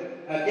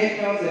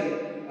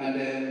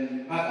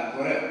and others,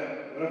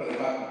 wherever they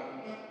were,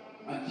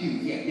 and Jews,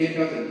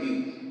 Gentiles and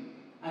Jews.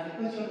 And the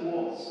question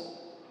was,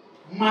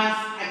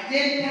 must a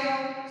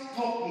Gentile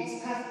stop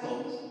his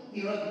customs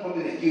in order to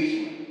copy the Jewish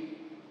one?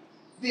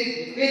 They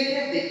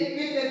debated,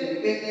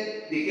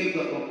 they came to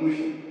a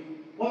conclusion.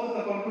 What was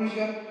the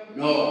conclusion?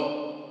 No.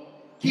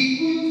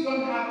 Kikuyus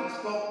don't have to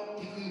stop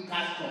Kikuyu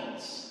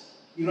customs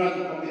in order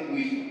to copy the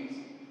Jewish ones.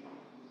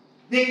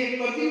 They can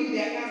continue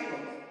their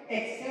customs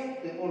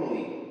except the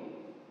following.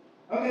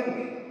 Okay.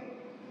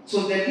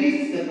 So the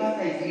list the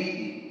pastor is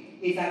reading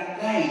is a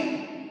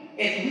guide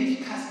at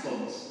which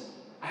customs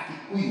a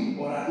Kikuyu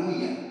or a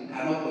Luya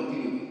cannot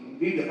continue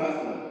with. Read the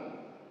first one.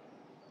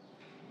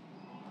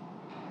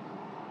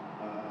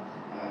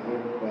 I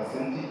read verse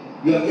 20.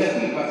 You are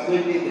getting verse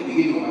 20 at the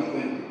beginning of verse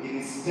 20.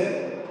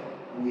 Instead,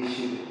 we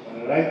should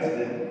write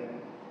them,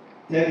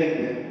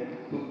 telling them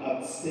to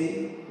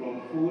abstain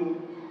from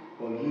food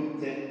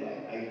polluted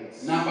by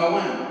idols. Number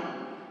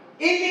one,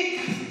 any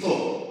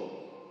custom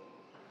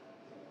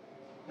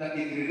that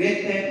is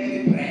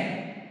related with prayer.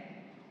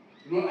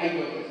 You know,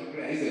 idols is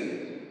prayer, isn't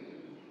it?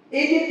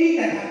 Anything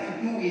that has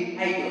to do with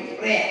idols,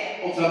 prayer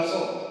of some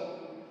sort,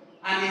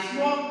 and it's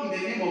not in the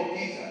name of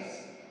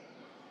Jesus,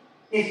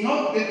 it's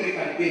not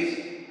biblical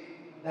based.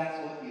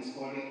 That's what he's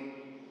calling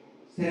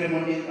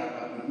ceremonies that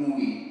have to do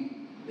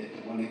with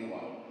the demonic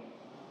world.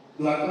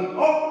 You are told,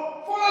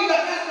 oh, follow your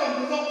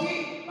custom, it's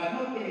okay, but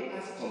not any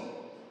custom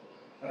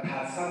that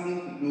has something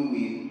to do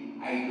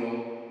with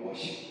idol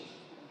worship.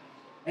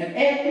 And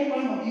every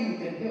one of you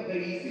can tell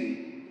very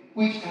easily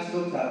which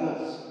customs are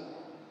those.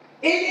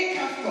 Any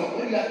custom,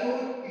 when you are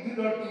told, if you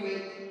don't do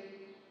it,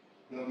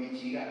 there will be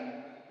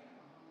chira.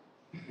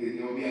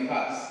 There will be a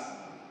curse.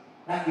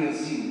 That will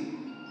sin.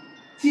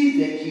 Since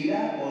the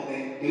chira or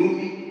the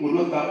rumi will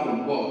not come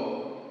from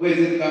God, where is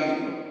it coming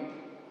from?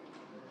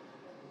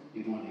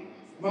 Demonic.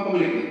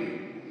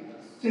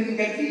 So as you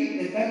can see,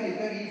 the time is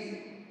very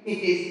easy. It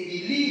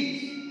is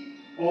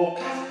beliefs or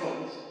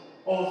customs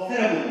or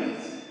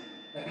ceremonies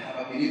that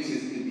have a belief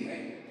system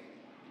behind it.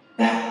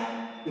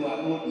 That they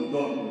are what you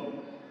don't know.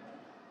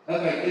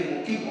 That's why I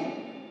said Mokimo.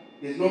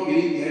 There's no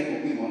belief behind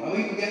Mokimo. Are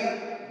we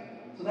together?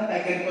 So that I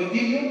can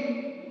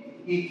continue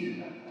eating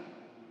that.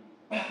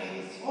 But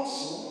there is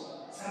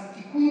also some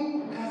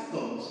Kikuyu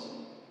customs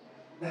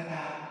that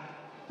are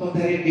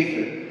totally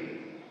different.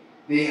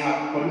 They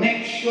have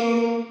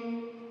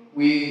connection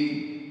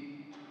with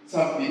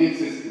some belief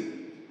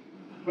system.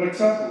 For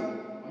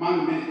example,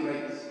 among many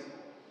tribes,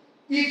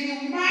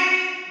 if you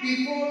marry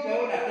before the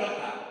older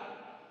daughter,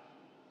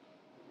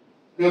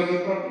 there will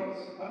be problems.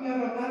 Have you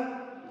heard of that?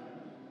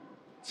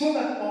 So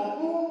that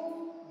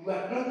although your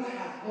daughter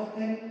has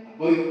gotten a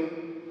boyfriend,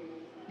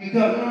 you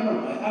tell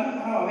no, I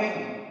cannot have a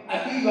wedding.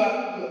 Until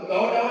the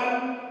older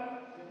one,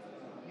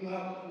 you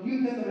have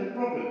New Testament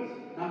problems.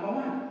 Number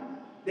one,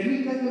 the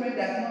New Testament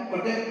does not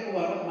condemn people who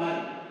are not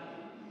married.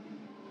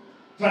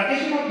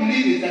 Traditional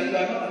belief is that you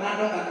are not an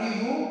adult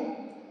until you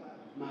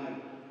marry.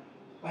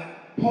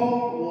 But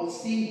Paul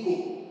was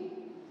single.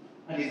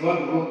 And he's one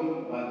who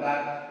wrote about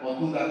that or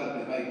do that of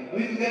the Bible. Are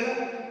we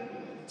together?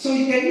 So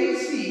can you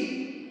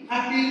see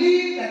a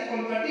belief that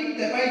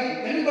contradicts the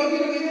Bible? Can you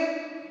continue with it?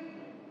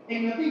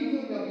 And you're being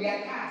told there will be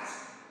a curse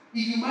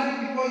if you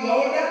marry before your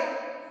older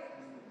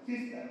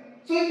sister.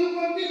 So if you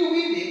continue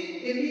with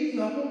it, it means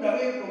you have moved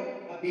away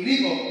from a belief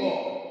of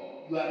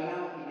God. You are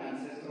now in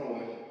ancestral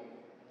worship.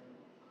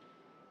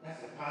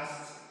 That's the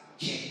first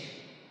check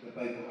the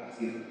Bible has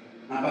given.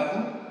 Number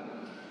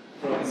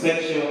two, From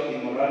sexual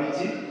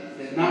immorality.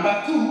 then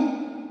number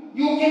two,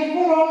 you can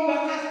follow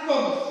your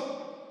customs,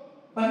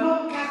 but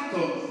not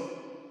customs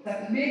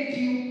that make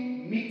you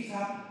mix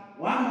up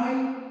one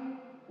wife,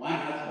 one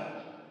husband.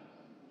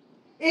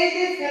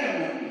 Any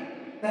ceremony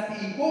that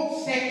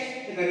involves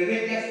sex in a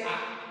religious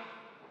act,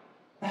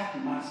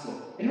 that must go.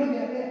 You know they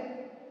are there.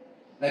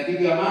 Like if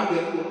you are among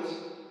the rules,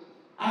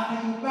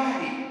 after you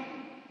marry,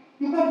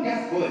 you can't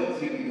just go and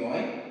sleep with your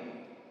wife.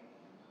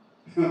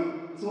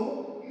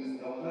 So,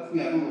 I was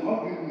asking Alu,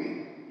 how do you do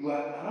it? You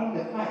are around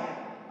the fire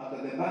after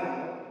the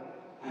burial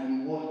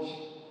and you watch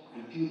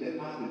until the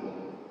first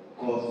born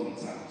goes to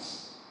its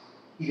house.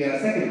 If you are a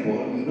second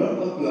born, you don't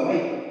go to your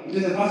wife. Into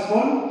the first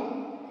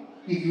born,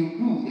 if you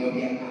do, there will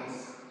be a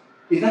curse.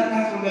 Is that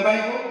curse from the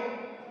Bible?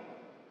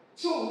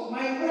 So,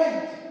 my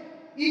friend,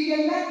 if you're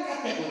in that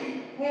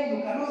category where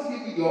you cannot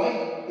sleep with your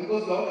wife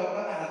because your older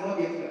brother has not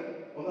yet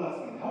slept, although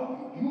asking,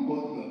 how do you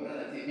go to your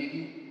brother and say, did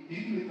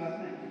you do it last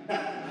night?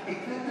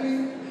 Exactly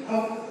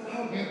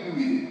how do you do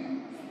with it?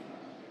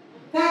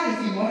 That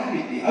is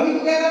immorality. Are we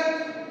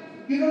together?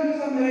 You don't do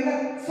something like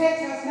that. Sex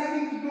has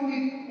nothing to do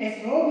with,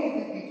 as long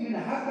as it's between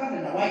a husband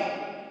and a wife,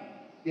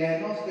 there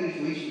are no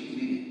spiritual issues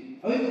with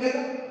it. Are we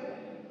together?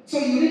 So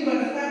you need to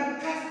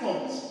understand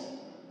customs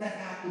that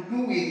have to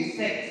do with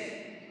sex.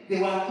 They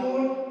were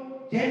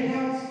told,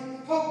 Gentiles,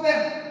 stop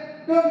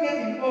them. Don't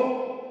get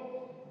involved.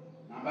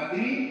 Number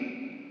three,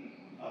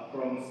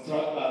 From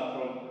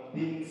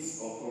things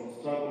or from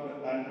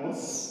struggled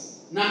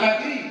animals. Number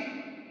three,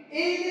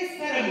 any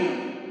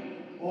ceremony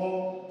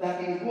or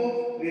that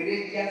involves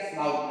religious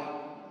slaughter.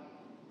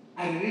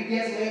 A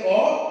religious way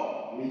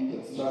or Meat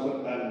of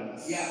struggled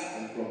animals. yeah.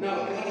 And from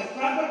Now, the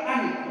struggled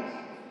animals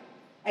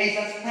is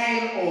a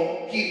style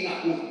of killing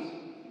a goat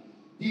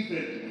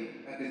differently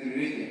that is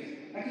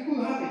religious. Like you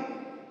could have it.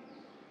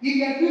 If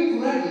you are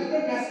doing Quran, you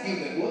don't just kill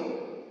the goat.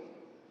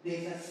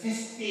 There's a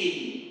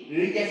system,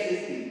 religious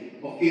system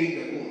of killing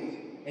the goat.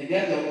 And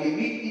then there will be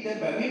meat eaten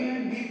by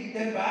women, meat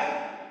eaten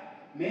by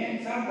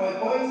men, some by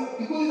boys.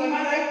 The goat is a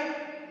man, right?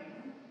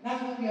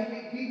 That's what we are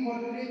being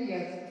called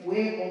religious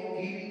way of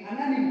killing an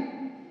animal.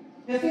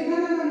 They say,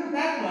 no,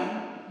 that one,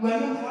 you are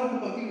not allowed to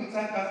continue with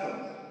such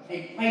customs.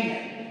 And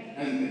finally,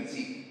 now you can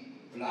see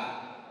blood.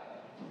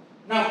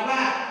 Now,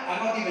 blood are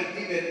not even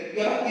given,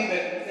 you are not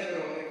given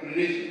several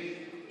explanations.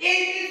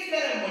 Any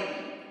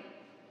ceremony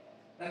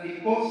that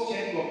involves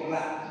shedding of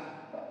blood,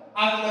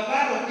 after the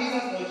blood of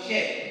Jesus was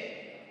shed,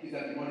 is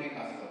a demonic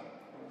custom.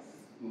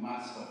 You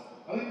must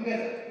stop. Are we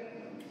together?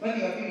 When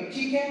you are killing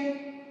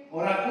chicken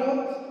or a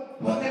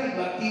goat, whatever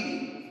you are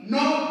killing,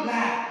 no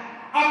blood.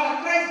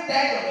 After Christ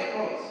died on the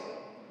cross,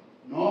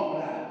 no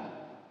blood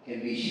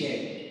can be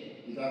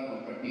shed without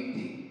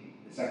contradicting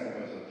the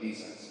sacrifice of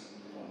Jesus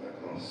on the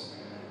cross.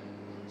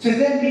 So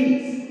that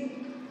means,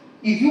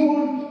 if you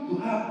want to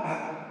have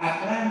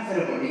a grand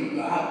ceremony in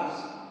your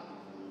house,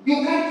 you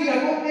can't kill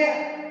a goat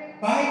there.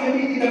 Buy the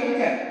meat in the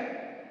butcher.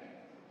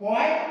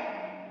 Why?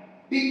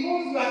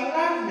 Because your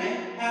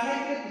clansmen are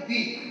likely to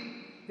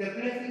think the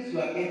blessings you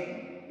are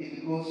getting is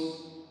because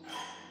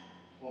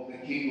of the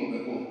king of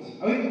the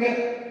goat. Are we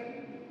together?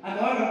 And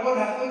the word of God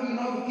has told you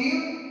not to kill,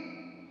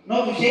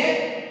 not to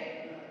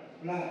shed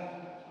blood.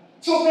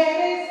 So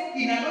whereas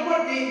in a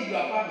normal day in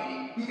your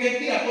family, you can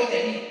kill a goat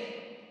and eat.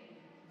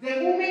 The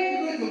moment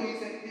you do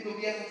it will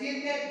be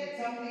associated with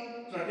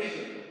something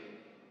traditional.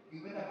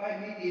 You better buy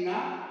meat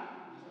enough.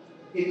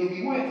 It will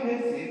be more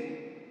expensive,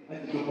 but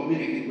it will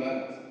communicate to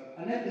others.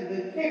 And let them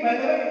say, hey, by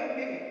the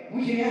way,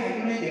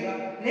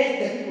 let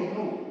the people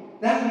know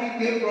that meat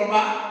came from a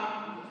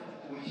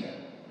butcher.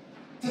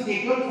 So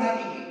they don't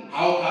start thinking,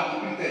 how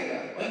come you do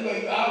that? When you are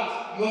in your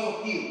house, you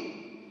also kill.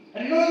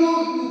 And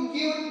you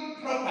kill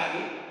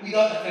properly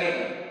without a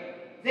ceremony.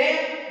 Then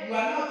you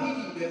are not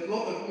teaching them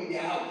what to do in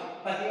their house,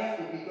 but they have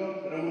to be done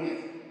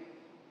ceremoniously.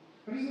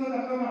 Can you see what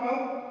I'm talking about?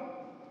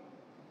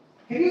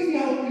 Can you see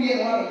how clear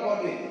the word of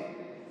God is?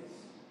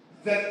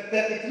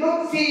 That it's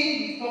not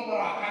saying it's not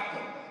our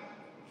character.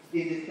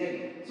 It is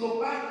telling.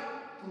 So back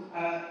to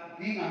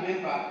being a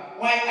member,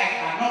 why I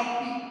cannot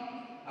be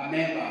a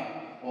member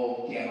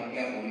of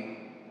Kiamakiaboi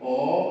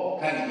or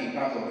Kaniki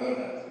Council of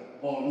Elders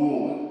or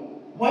Luowa.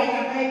 Why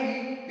can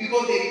I be?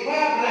 Because they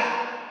require blood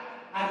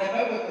and the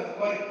Bible is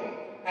categorical.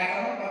 I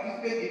cannot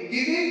participate in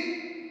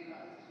giving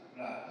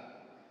blood.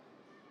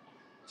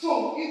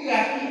 So if you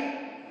are here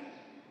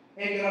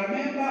and you are a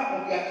member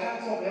of your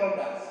Council of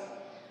Elders,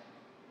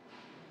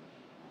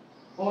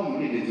 all you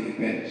need is to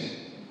repent.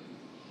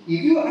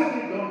 If you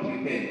actually don't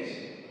repent,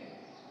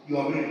 you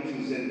are already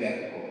chosen where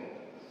to go.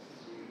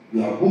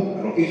 You have booked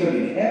a location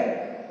in hell.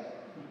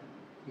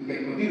 You can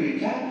continue in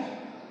church,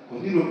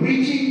 continue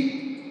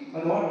preaching,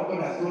 but the word of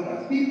God has told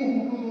us, people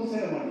who do those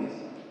ceremonies.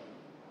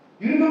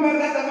 You remember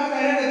that the matter I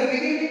read at the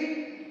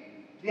beginning?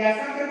 They are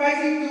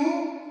sacrificing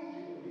to.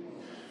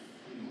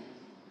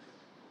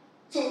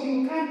 So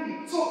you can't be.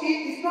 So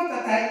it's not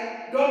that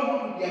I don't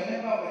want to be a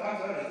member of the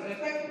council, it's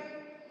respectful.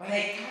 But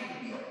I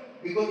can't be.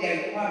 Because their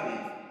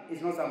requirement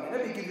is not something.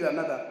 Let me give you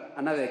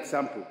another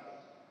example.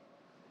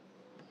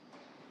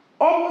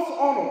 Almost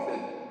all of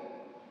them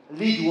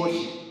lead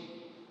worship.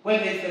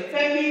 When there's a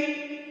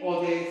famine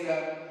or there's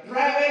a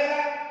dry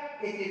weather,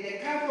 it is the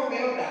council of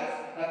elders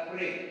that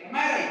pray. Am I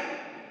right?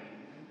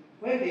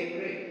 When they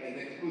pray, as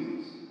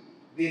excuse,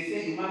 they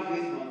say you must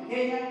raise Mount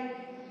Kenya,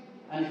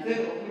 and instead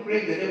of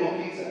praying the name of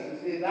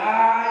Jesus, you say,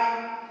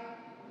 Thy.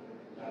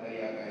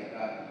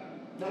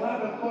 The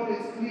word of God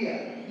is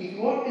clear. If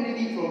you want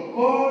anything from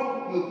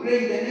God, you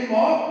pray in the name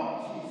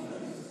of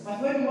Jesus.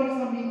 But when you want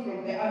something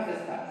from the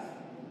ancestors,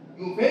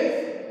 you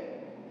face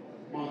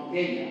Mount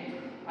Kenya,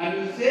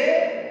 and you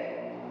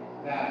say,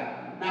 God.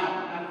 Now,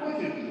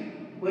 unfortunately,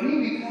 when you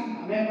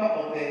become a member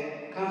of the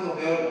Council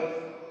of Elders,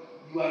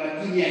 you are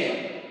a junior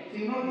elder. So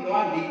you will not be the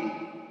one leading.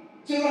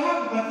 So you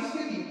have to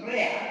participate in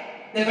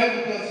prayer. The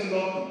Bible tells you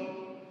not to.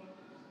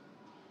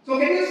 So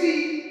can you see?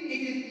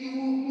 It is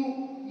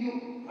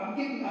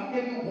I'm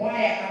telling you why I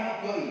cannot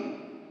join.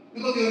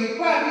 Because they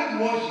require me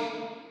to worship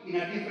in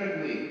a different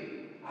way.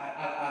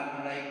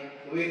 And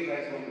like the way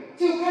Christ wants it.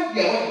 So you can't be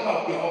a worshiper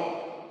of Jehovah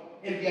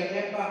and be a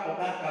member of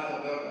that Council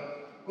of Elders.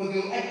 Because they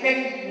will expect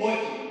you to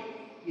worship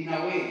in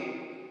a way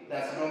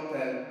that's not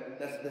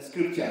that the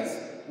scriptures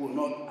will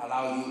not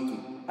allow you to.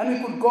 And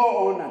we could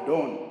go on and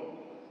on.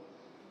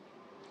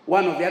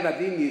 One of the other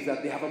things is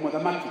that they have a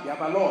Modamaki, they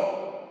have a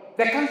law.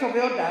 The Council of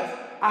Elders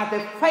are the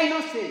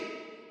final say,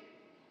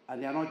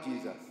 and they are not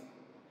Jesus.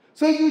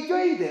 So if you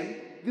join them,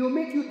 they will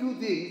make you do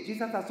things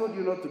Jesus has told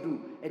you not to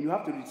do, and you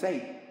have to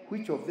decide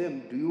which of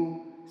them do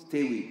you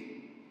stay with.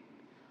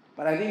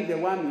 But I think the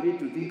one you need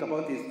to think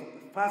about is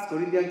 1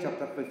 Corinthians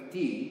chapter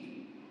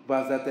 15,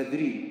 verse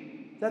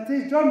 33. That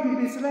says, don't be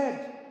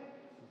misled.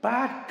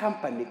 Bad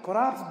company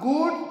corrupts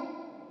good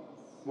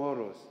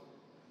morals.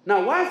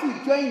 Now, once you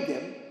join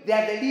them, they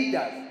are the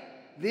leaders.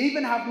 They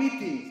even have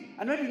meetings.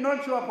 And when you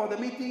don't show up for the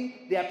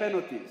meeting, there are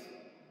penalties.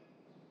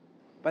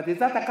 But is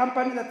that a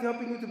company that's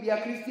helping you to be a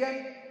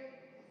Christian?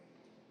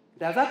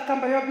 Does that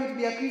company help you to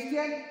be a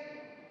Christian?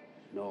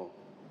 No.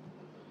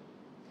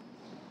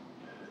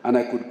 And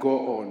I could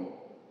go on.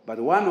 But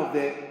one of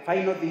the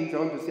final things I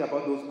want to say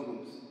about those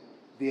groups,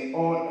 they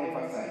all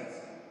emphasize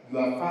you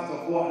are first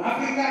of all an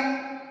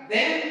African,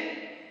 then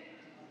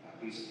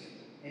Christian.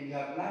 And you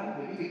have learned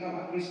when you become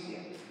a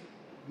Christian,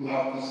 you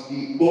have to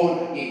be born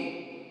again.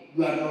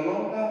 You are no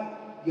longer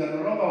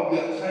of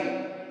your tribe.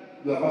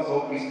 You are first of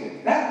all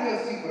Christian. That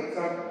tells you, for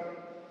example,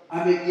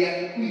 I'm a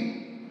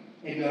queen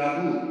and you are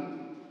a good.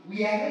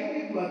 We are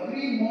ready to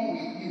agree more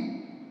with you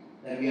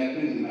than we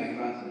agree with my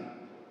clansmen.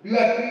 Do you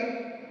agree?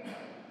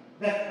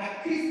 That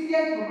a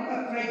Christian from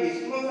another tribe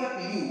is closer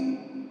to you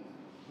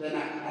than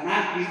an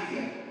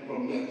non-Christian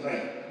from your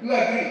tribe. Do you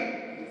agree?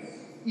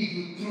 If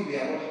you truly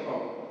are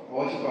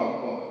worshipper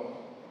of God.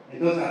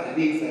 And those are the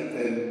things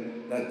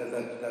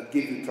that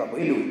give you trouble.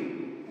 Anyway,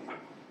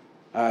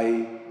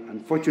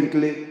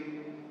 unfortunately,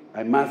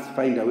 I must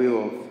find a way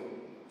of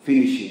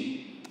finishing.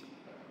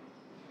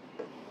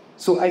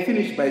 So I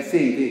finish by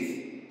saying this.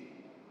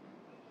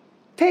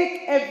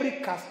 Take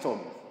every custom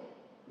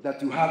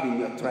that you have in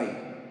your tribe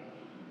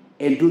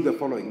and do the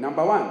following.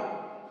 Number one,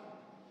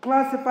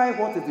 classify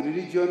what is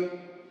religion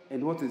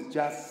and what is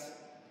just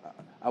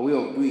a way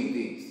of doing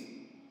things.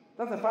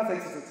 That's the first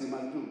exercise you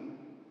must do.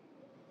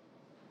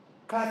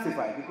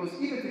 Classify, because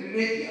if it's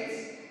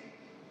religious,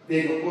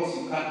 then of course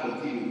you can't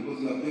continue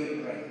because you are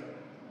doing right.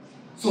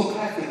 So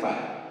classify.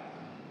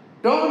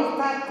 Don't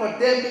start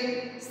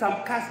condemning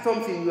some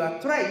customs in your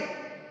tribe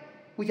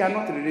which are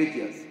not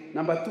religious.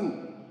 Number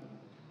two,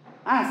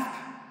 ask,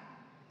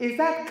 is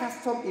that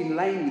custom in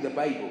line with the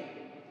Bible?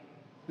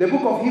 The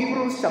book of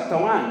Hebrews chapter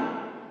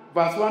 1,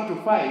 verse 1 to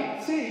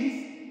 5 says,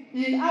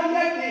 in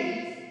earlier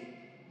days,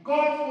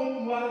 God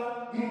spoke to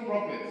us through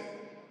prophets.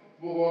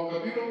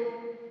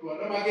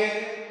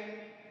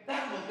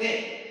 That was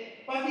there.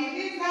 But in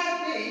these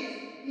last days,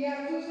 He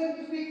has chosen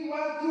to speak to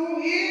us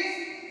through His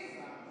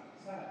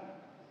Son.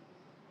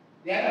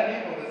 The other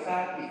name of the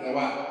Son is the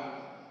Word.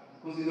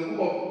 Because in the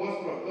book of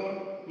Gospel of John,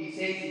 He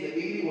says in the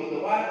beginning was the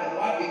Word, and the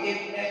Word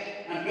became flesh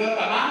and dwelt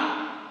among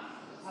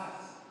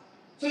us.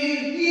 So He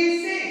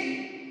is saying,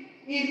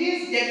 in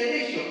this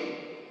generation,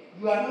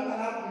 you are not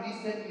allowed to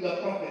listen to your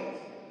prophets,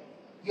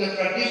 your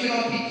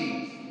traditional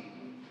teachings.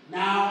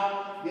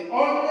 Now, the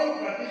only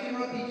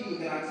traditional teaching you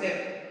can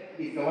accept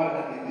is the one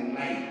that is in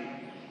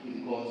line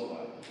with God's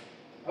word.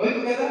 Are we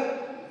together?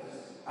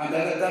 And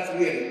that's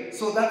real.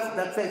 So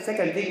that's the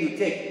second thing you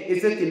take.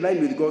 Is it in line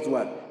with God's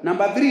word?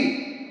 Number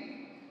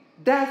three,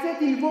 does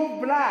it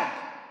involve blood?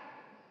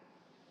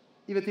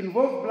 If it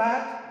involves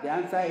blood, the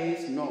answer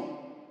is no.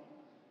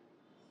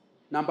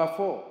 Number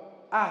four,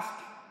 ask,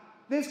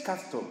 this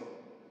custom,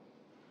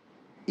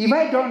 if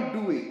I don't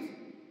do it,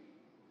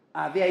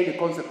 are there any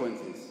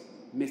consequences?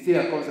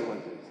 Mysterious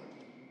consequences.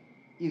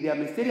 If there are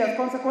mysterious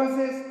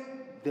consequences,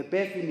 the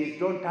best thing is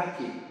don't touch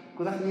it,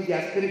 because that means there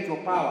are spiritual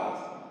powers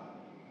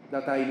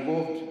that are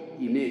involved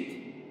in it.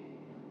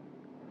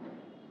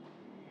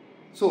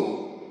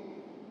 So,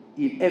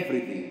 in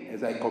everything,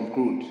 as I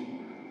conclude,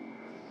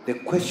 the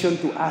question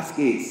to ask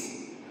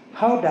is,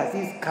 how does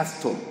this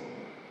custom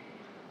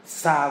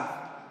serve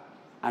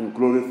and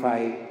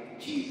glorify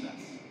Jesus?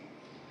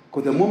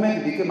 Because the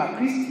moment you become a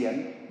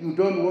Christian, you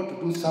don't want to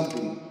do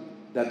something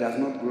that does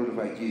not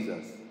glorify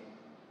Jesus.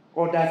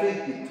 Or does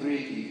it betray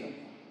Jesus?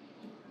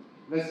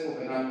 Let's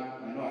open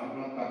up. I know I have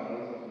not covered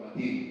a lot of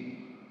material,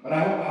 but I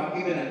hope I have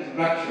given an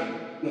introduction.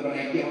 You have an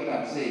idea what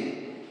I'm saying.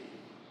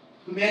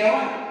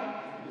 Tumeelewana?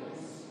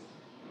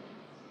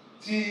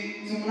 Si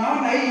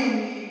mnaona hii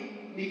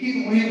ni kitu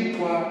muhimu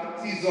kwa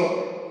sisi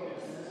zote.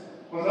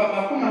 Kwa sababu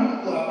hakuna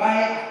mtu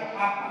ambaye ako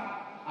hapa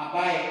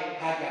ambaye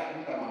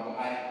hajakuta mambo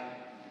haya.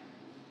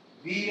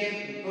 Vile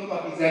mtoto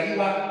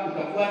akizaliwa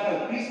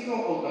utafuata Ukristo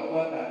au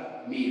utafuata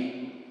mila.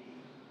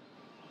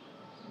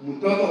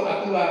 Mtoto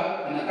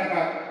akiwa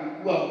anataka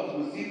kukua mtu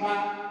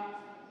mzima,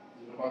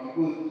 kwa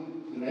kikuu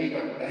tunaita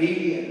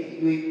kutahiri,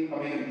 sijui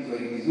kama hiyo ni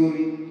Kiswahili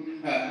kizuri,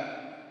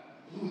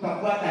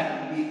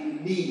 utafuata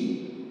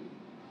nini?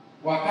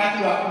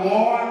 Wakati wa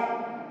kuoa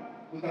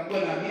utakuwa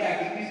na mila ya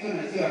Kikristo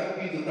na sio ya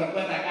Kikristo,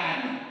 utafuata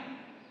gani?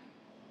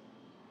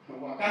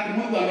 Wakati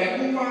mtu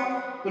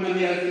amekufa kuna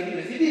mila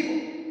zingine, si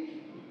ndivyo?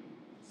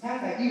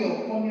 Sasa hiyo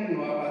formula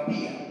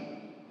niwapatia,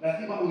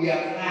 lazima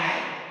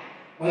uyapply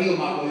kwa hiyo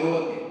mambo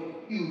yote,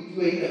 ili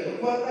ujue ile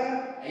tofauti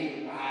na ile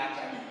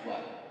utaacha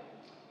kufuata.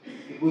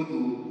 Hebu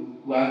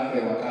tuanze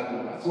wakati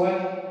wa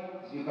maswali.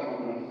 Sio kama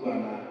kuna mtu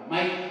ana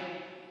mic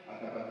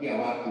atapatia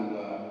watu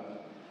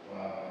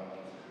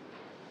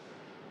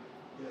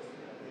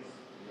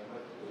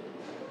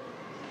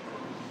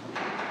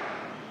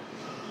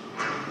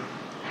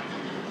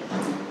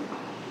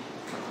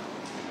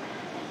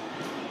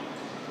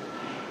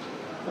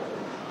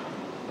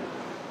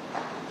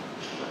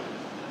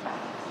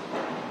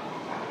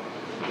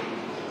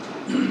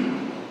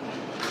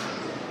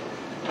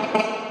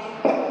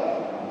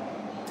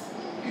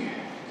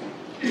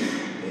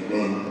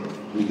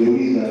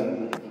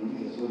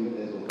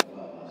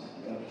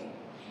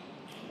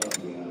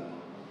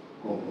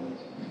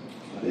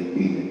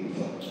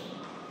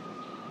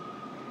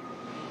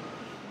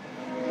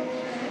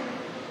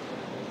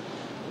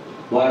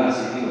Bwana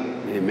asifiwe.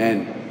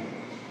 Amen.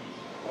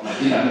 Kwa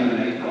majina mimi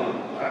naitwa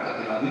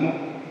Baraka Teradimo.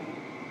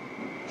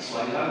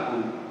 Swali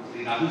langu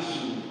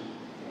linahusu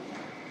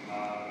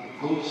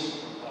Those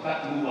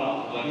wakati huu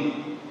wa walimu,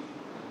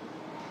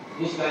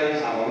 those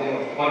guys are aware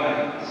of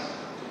honoring us.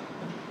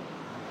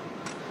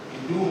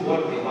 To do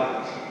what they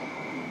want.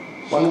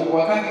 So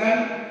wakati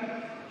gani?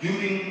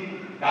 During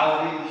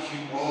dowry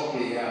issues.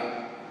 Okay, yeah.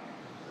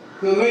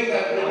 So wait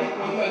that they wait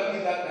for you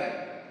until that time.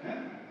 Huh?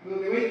 So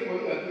they wait for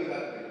you until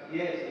that time.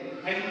 Yes,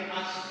 telling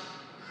us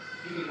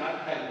during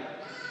that time.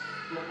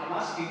 So I'm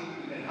asking if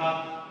we can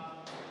have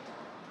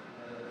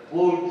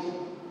old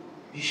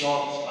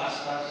bishops,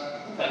 pastors,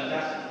 who can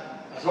just,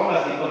 as long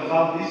as they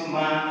confirm this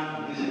man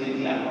and this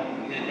lady are not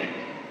related.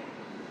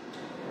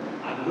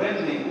 And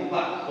when they go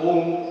back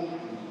home,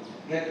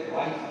 get the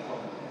wife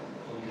from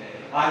the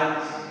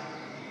parents,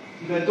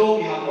 even though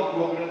we have no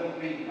problem with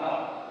paying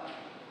dowry,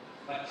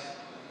 but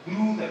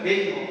through the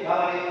paying of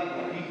dowry, we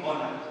are being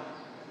honored.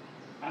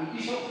 And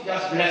Bishop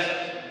just bless us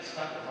and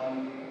start the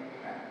family.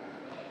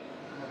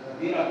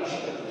 Bila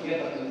kushika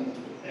tukienda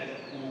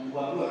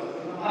kuambiwa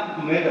kuna mahali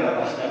tumeenda na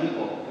pastor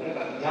Niko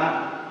kupeleka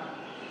kijana.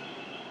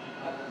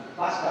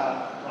 Pastor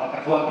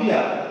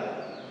akatuambia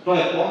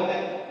toe pombe,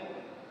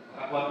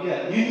 akatuambia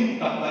nyinyi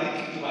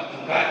mtambariki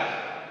kiwachungaji,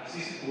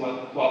 sisi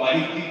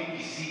tuwabariki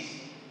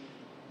kisisi.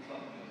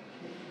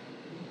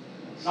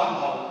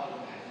 Somehow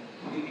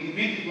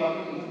ilibidi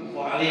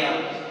kuangalia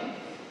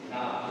na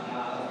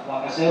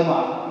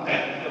wakasema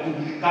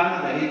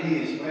ujulikana the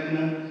lady is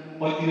pregnant,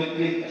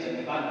 fortunately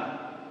kasemekana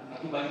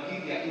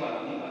atubariki akiwa na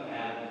mimba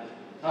tayari.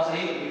 Sasa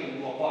hiyo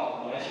ilikuwa kwa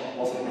kuonesha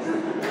wokovu.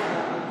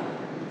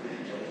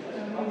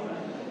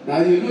 Now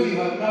you know you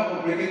have now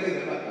complicated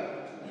the matter.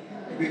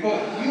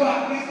 Because you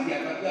are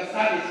Christian, but your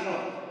son is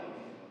not.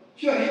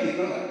 Surely he is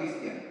not a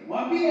Christian.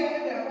 Mwambie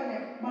aende afanye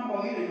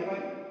mambo ile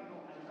jamani.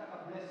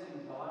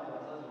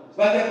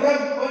 But the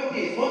point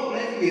is, what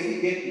blessing is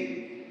he getting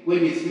when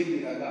he sleeps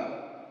with a girl?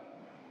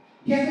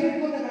 He has already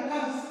gotten a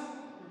curse.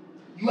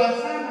 Your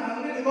son has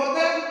already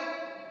gotten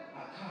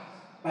a curse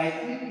by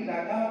sleeping with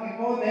a girl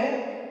before the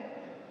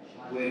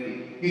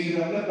wedding. You should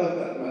have left out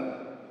that matter.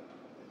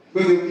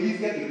 But it will be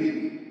easier to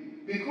live.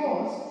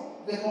 Because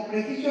the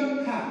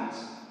complication comes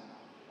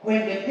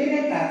when the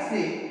parents are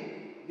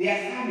sick,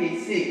 their son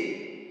is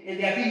sick, and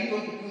they are being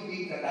told to do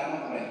things that are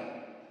not right.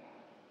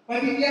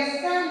 But if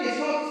their son is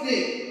not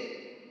sick,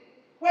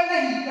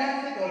 whether he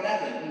does it or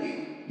doesn't do it,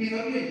 he's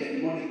already in the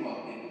demonic world.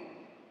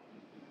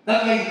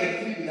 That's why he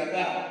can sleep with a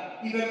girl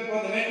even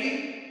before the wedding.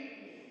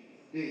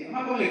 Am I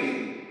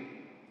complicated?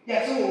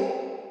 Yeah, so,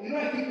 you know,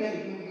 I keep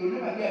telling you, you'll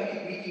never hear me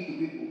preaching to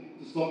people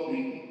to stop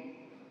drinking.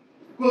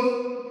 Because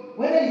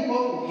whether you go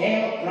to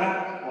hell drunk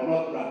or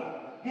not drunk,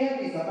 hell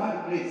is a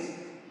bad place.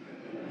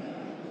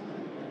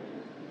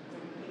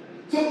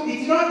 So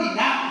it's not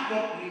enough to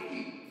stop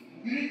drinking.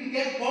 You need to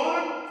get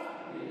born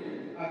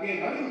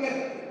again. Are you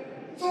together?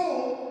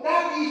 So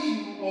that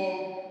issue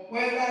of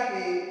whether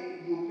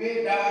you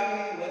pay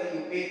dowry, whether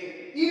you pay,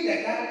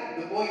 if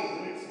the boy is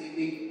not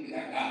sleeping with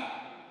a girl,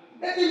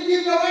 let him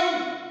give the wine,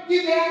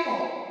 give the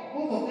alcohol.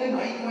 Both of them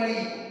are equally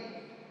evil.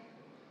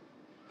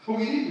 So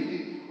we need to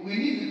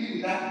deal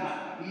with that man.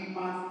 We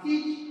must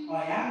teach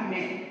our young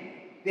men.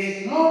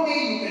 There's no way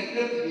you can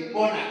claim to be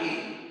born again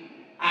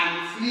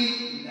and sleep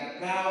with a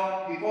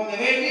girl before the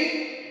wedding.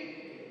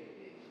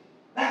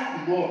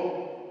 That's immoral.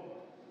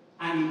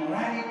 And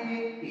immorality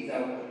is a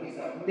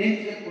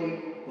dangerous point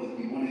for the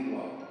demonic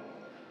world.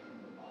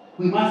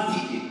 We must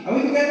teach it. Are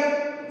we together?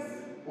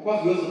 Of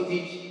course, we also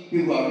teach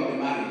people who are already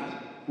married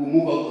who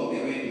move out of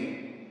their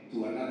wedding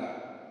to another.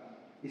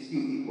 It's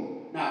still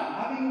equal. Now,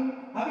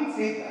 having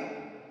said that,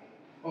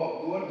 you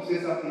want to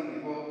say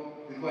something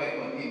before I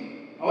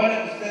continue? I want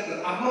to say that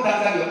I've not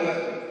answered your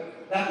question.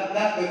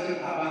 That question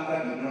I've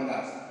answered, you not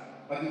ask.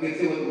 But you can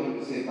say what you want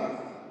to say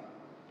first.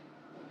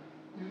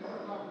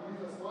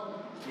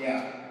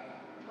 Yeah.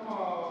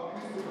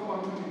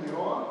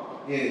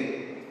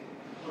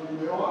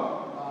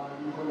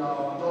 Niko na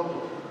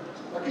watoto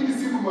lakini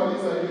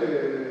sikumaliza ile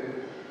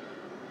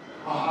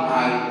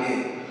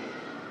ahadi.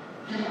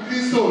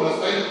 Kristo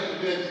unastahili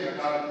kutumia njia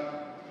gani?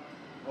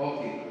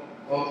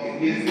 Okay.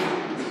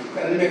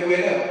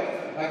 Nimekuelewa.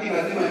 Lakini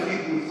lazima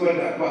jibu swali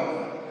la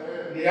kwanza.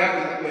 Ni yako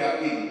itakuwa ya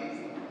pili.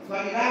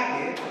 Swali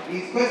lake,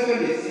 his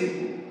question is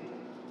simple.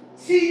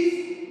 Since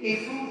it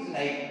sounds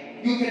like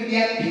you can be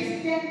a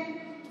Christian,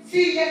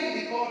 serious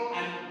with God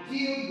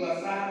until your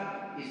son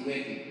is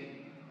waiting.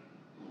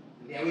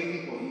 They are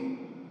waiting for you.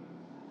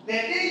 The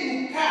day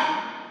you come,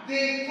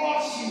 they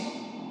force you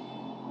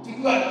to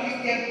do a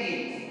Christian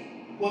things.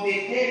 But they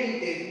tell you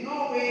there's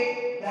no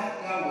way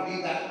that girl will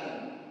leave that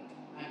home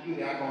until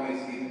the alcohol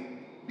is given.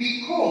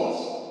 Because,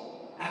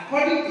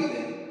 according to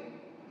them,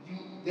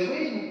 the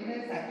way you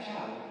bless a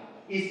child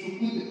is to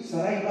put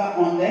saliva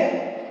on their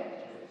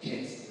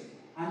chest.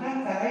 And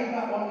that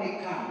saliva only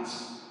comes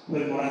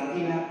when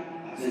Moratina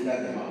has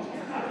entered the mouth.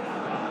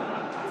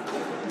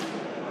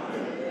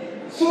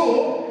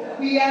 So,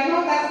 we are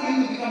not asking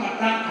you to become a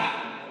drunkard.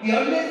 We are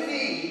only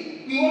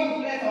saying we want to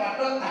bless our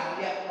daughter,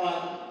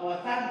 our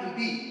son to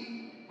be.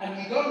 And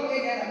we don't know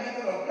any other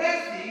method of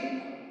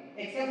blessing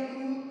except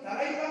through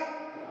saliva.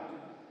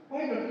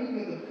 Why don't you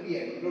make them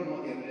clear? You don't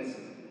know their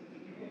blessing.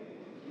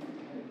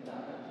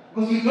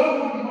 Because you don't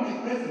want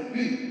demonic presence,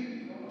 do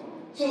you?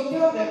 So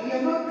tell them, we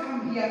have not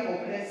come here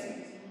for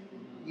blessings.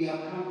 We have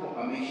come for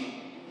permission.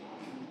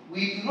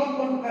 We do not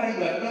want to carry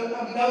your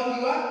daughter without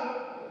your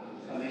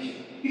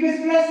permission. If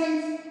it's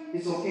blessings,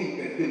 it's okay, you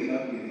can do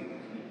without giving.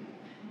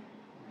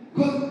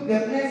 Because the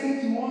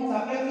blessings you want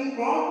are blessings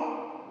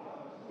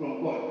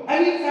from God. I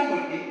mean,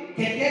 somebody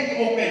can tell you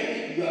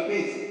openly in your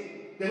face,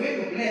 the way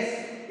to bless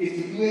is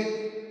to do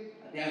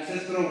it the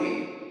ancestral way.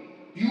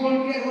 Do you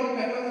want to get your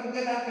daughter to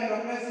get that kind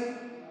of blessing?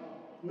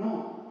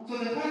 No. So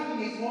the first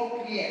thing is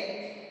more clear.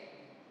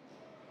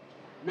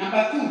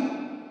 Number two,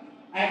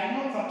 I do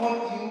not support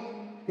you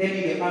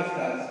telling the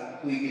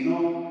pastors to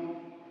ignore.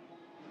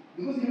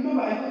 Because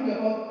remember, I told you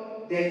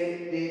about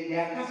there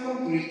are customs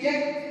to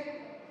reject,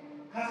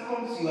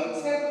 customs you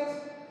accept,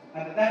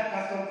 and that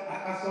customs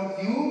are customs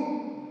you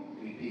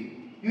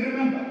repeat. You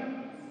remember?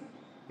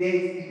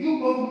 If you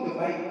go through the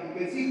Bible, you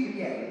can see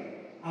clearly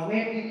a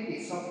wedding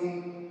is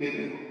something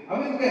biblical.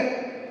 Are we together?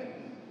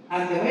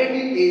 And the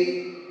wedding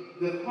is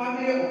the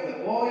family of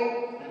the boy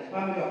and the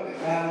family of the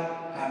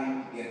girl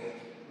coming together.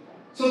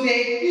 So the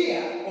idea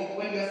of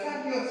when your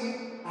son tells you,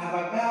 I have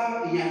a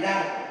girl in your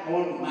dad I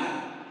want to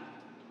marry.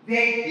 The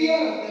idea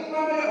of the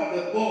family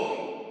of the boy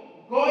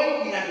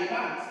going in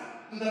advance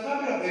to the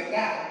family of the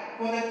girl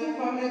for the two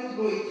families to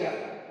know each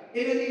other.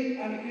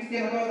 Anything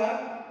Christian about that?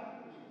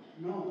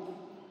 No.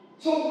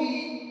 So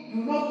we do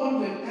not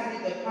want to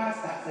encourage the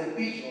pastors and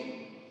bishops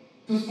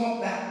to stop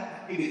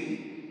that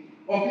activity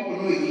or people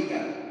knowing each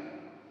other.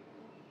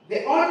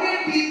 The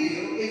only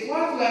detail is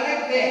once you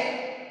arrive there,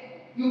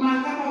 you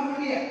must come out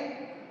clear.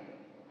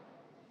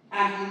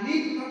 And you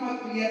need to come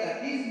out clear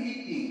that this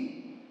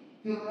meeting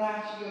to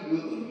rush your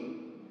youth.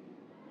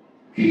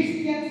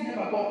 Christians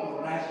never go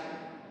for rush.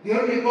 They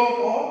only go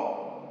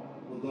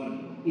for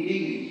Udoni. In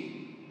English,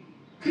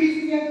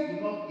 Christians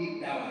do not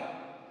give dowry.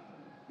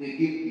 They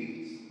give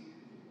gifts.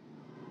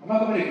 Am I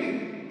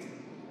correct?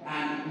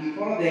 And we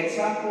follow the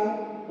example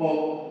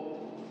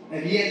of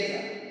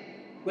Eliezer.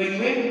 When you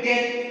went to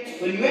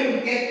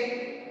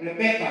get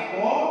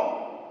Rebecca or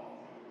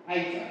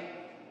Isaac,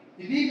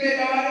 did he pay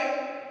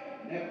dowry?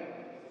 Never.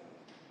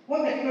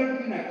 What the difference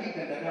between a gift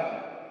and a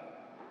dowry?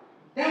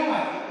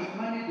 Dowry is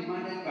money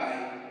demanded by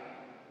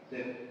the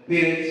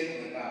parents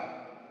of the girl.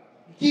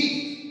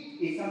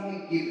 Gift is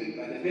something given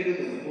by the parents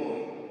of the boy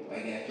by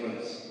their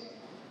choice.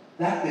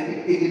 That's the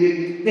gift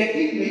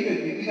may even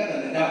be bigger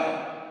than the dowry,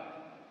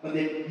 but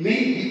the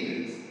main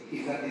difference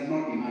is that it's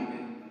not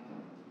demanded.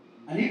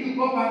 And if you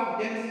go back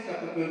to Genesis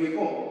chapter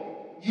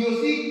 24, you will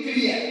see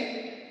clearly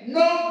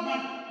no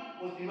money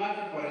was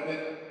demanded for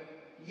Rebecca.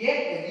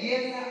 Yet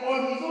Eliezer,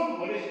 on his own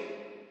volition,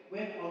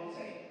 went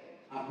outside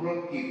and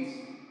brought gifts,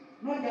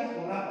 not just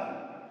for Laban,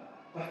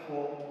 but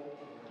for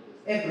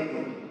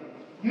everybody.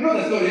 You know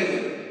the story,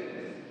 isn't it?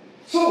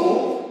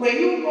 So, when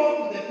you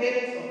go to the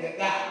parents of the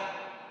girl,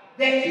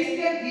 the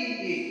Christian thing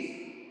is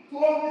to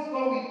always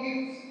go with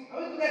gifts.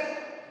 Are we together?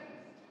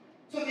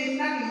 So there's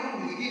nothing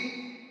wrong with the gift.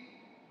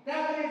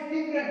 Dowry is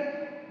different.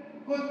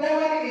 Because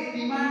dowry is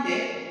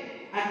demanded,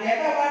 and the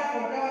other word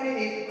for dowry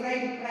is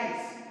bride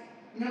price.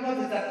 In other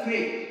words, it's a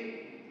trade.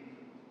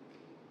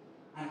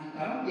 And you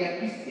cannot be a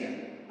Christian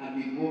and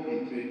be involved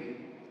in trading.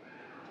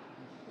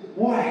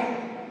 Why?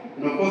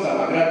 And of course, I'm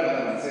a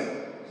grandfather myself,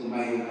 so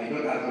my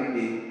daughter has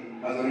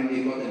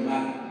already gotten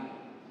married.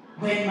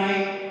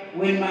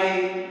 When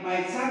my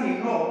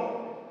son-in-law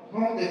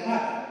brought the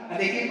father, and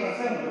they came for a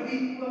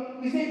sermon,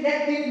 we said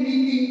that this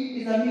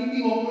meeting is a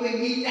meeting of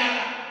knowing each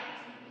other.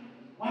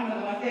 One of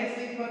the matters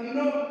said, but you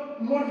know,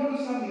 we want to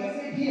do something. I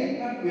said, here, you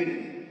can't do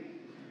anything.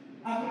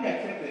 I've already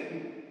accepted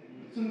you.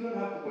 So you don't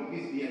have to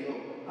convince me at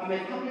all. I'm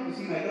happy to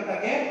see my daughter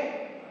get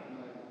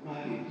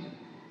married.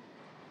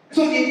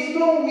 So there's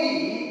no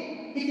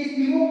way, it is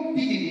below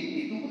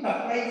dignity to put a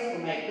price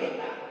on my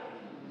daughter.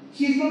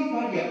 She is not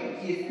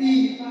valuable, she is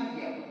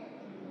invaluable.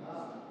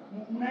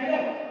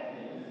 Unaelewa?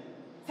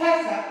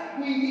 Sasa,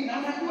 kuingia, na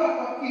unajua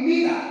kwa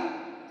kimila,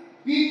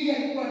 bibi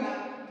alikuwa na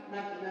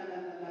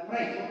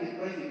price, what is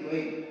price in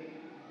Kiswahili?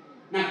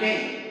 Na bei.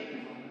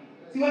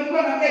 Si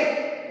walikuwa na bei?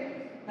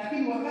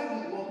 Lakini wakati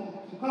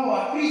tukawa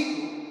wa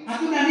Kristo,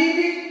 hatuna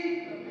nini?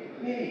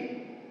 Bei.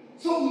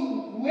 So,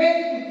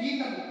 huwezi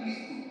kujiita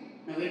Mkristo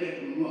na uende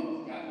kununua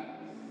msichana.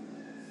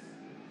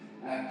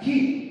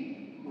 Lakini,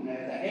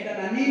 unaweza enda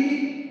na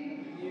nini?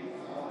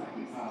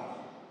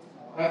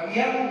 Rafiki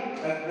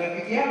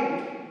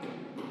yangu,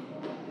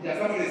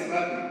 somebody is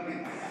laughing.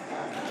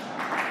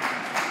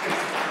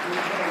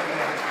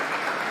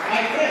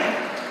 My friend,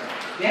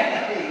 the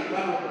other day,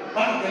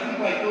 one of the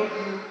people I told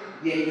you,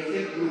 they are in the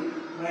same group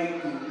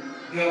trying to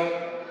help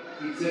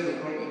in several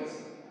programs.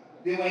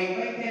 They were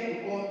invited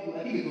to go to,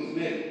 I think it was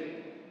Mary.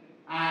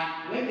 And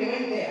when they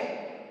went there,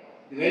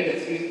 they went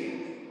as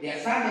Christians. Their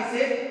son is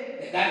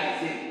saved, the dad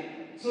is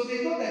saved. So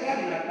they told the dad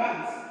in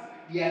advance,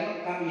 we are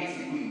not coming as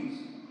Jews.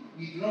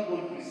 We do not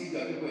want to receive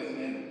your people as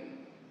men.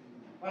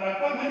 But at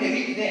first, when they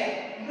reach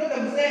there, you know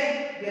them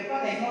say, the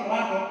father is not one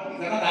doctor, he's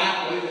another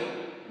uncle, isn't it?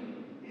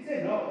 He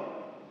said, no.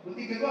 But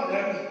if you go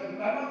there, you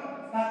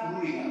cannot start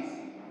ruling us.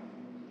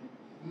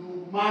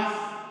 You must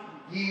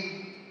give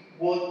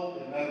what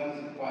the Bible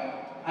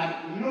requires.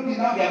 And you know,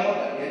 now they are not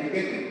that, they are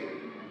educated.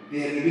 They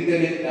have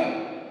written it down.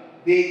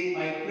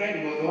 My friend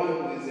was the one who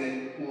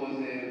was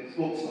a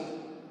spokesman.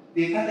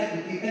 They started to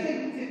give, I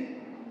said,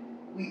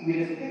 we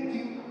respect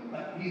you,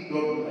 but please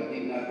don't look at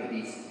giving us the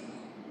list.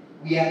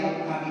 We are not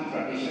having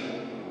tradition.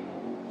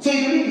 So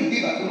you don't need to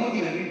give us, we're not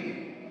even reading.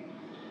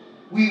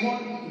 We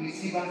want you to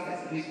receive us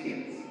as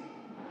Christians.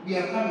 We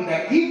have come with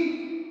a gift.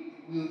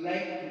 We would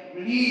like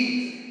to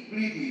please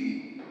plead with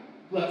you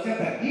to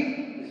accept a gift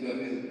as your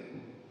visitor.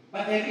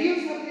 But the real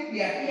subject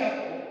we are here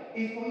for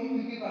is for you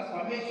to give us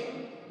permission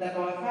that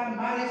our son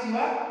marries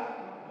your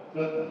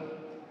daughter.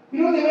 You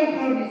know, they went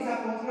round in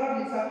circles,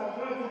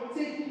 so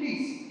say,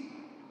 please,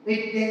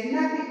 if there's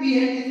nothing we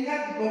have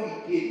discussed before we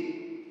came,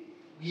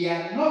 we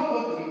are not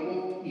going to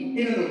remove in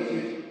any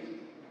negotiation.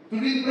 To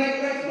this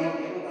breakfast, no,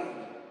 we are not that.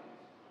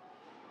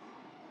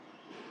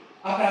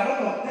 After a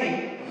lot of time,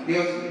 they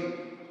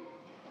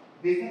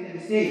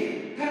started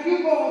saying, can you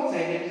go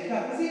outside and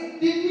discuss? I said,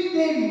 did we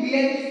tell you we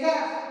had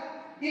discussed?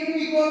 If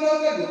we go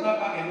outside, we'll come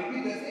back and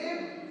repeat the same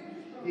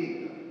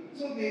thing.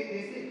 So they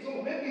said,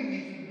 so maybe we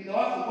should be the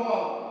ones to go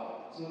out.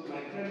 So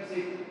my friend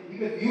said,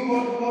 if you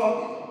want to go out,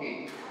 it's okay.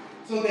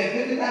 So the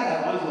visitors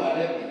are the ones who are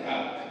left in the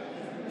house.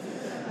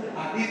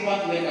 And these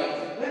ones went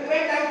outside. When they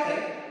went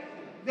outside,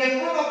 the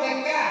front of the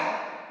car,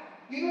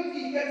 you know,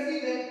 you can see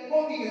the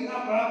whole thing is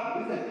now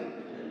broken, isn't it?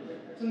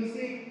 So he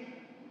said,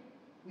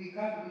 we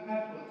can't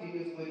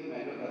continue spoiling my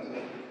daughter's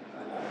wedding.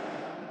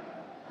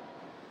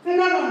 Say,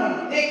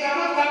 no. They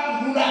cannot come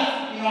to do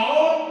that in our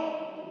own.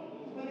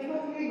 But they're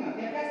not doing that.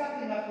 They're just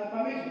asking us for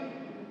permission.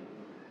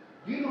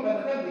 Do you know by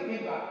the time they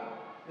came back,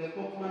 the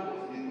spokesman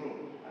was withdrawn.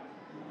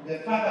 The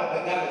father of the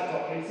girl was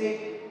talking. He said,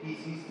 he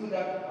stood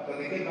up after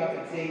they came back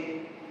and said,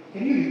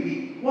 can you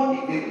repeat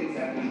what they did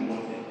exactly you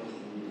wanted?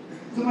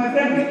 So my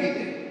friend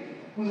repeated,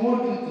 we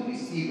want you to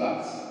receive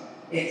us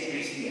as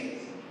Christians.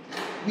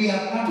 We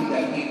have come with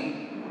a gift.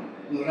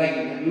 We write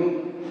in the book.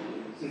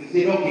 So he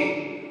said,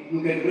 okay,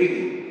 you can read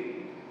it.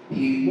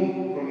 He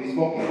removed from his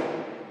pocket.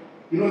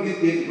 You know, these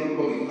days you don't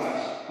go with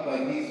cash.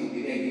 Otherwise, these will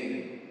be there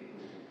given.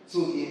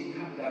 So he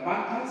had the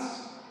bankers.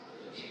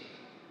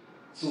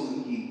 So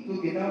he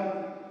took it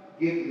out,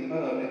 gave to the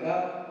father of the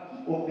girl, he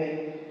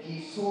opened,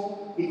 he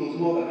saw it was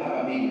more than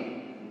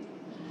 $500,000.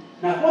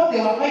 Now, what they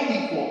were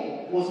fighting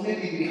for was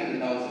maybe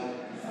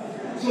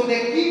 300,000. So the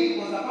gift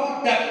was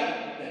about double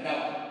the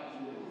dowry.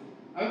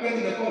 Are you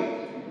getting the point?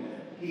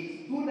 He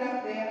stood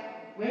up there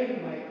when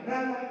my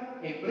brother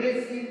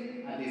embraced him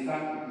and they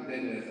sang to the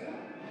dresser.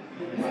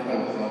 The matter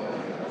was over.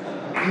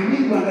 You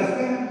need to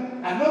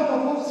understand, a lot of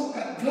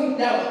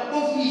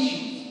those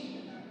issues,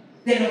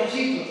 the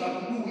negotiations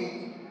have to do with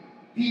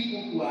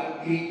people who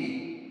are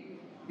greedy.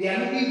 They are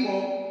looking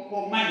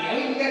for money. Are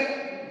you together?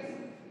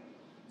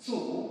 So,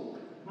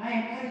 my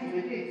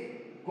encouragement is,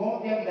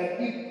 go there with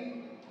a gift.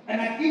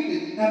 And a gift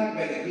is determined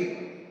by the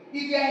giver.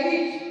 If you are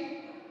rich,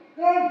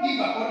 don't give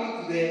according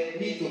to the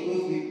needs of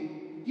those people.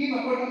 Give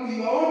according to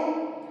your own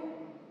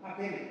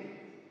ability.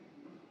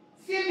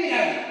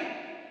 Similarly,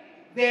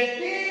 the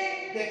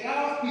day the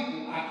girl's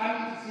people are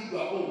coming to see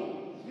your home,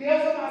 they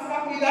also must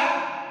come with a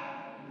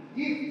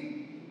gift.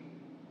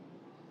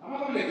 Am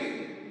I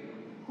communicating?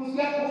 Because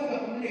we are supposed to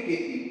communicate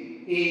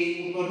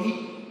is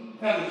unique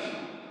fellowship,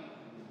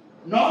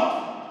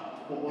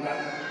 not for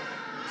morality.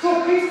 So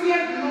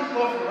Christians do not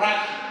go for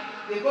ration,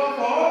 they go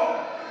for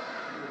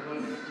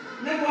money.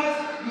 In other words,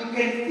 you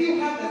can still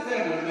have the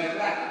ceremony like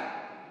that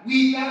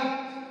without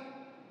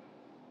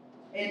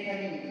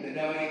entering into the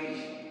dowry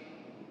issue.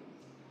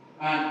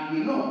 And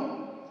you know,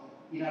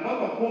 in a lot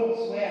of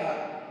homes where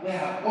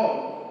I've gone,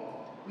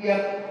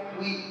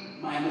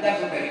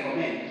 that's what I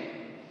recommend.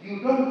 You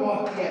don't go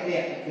up here,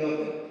 there, to the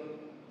other.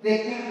 The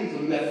girl is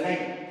on your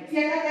side. See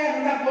another guy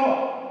on that door.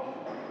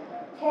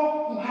 Talk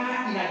to her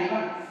in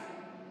advance.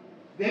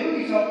 The way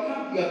we shall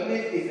come to your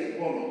place is as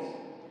follows.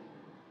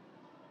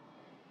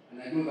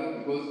 And I know that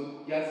because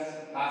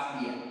just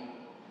last year,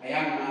 a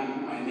young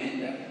man, my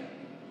mentor,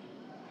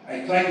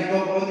 I tried to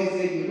talk about this,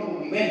 said, you know,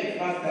 we went the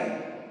first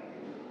time,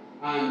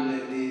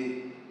 and they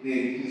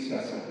refused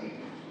us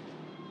completely.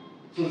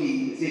 So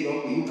he said,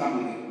 okay, you come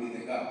with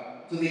the girl.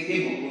 So they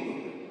came on both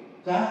of them.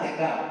 So I asked the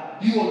girl,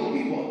 do you want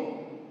to be born?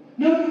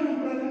 No,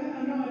 brother,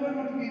 no, I don't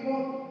want to be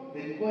born.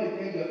 Then go and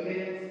tell your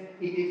parents,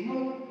 it is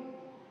not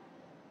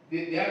the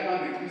young man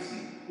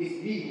refusing,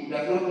 it's me who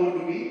does not want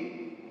to be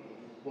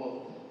born.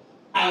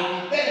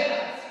 I'll be very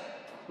fast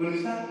when you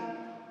start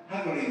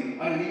haggling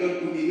 1 million,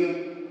 2 million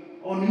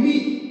on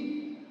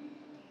me.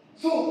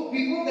 So,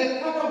 because the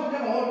father would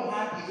never want to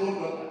have his own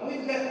daughter, are we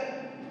together?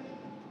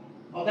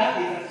 Or that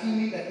is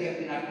assuming that he has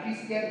been a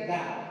Christian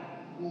girl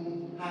who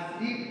has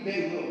lived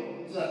very well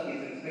so that he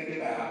is respected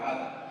by her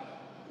father.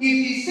 If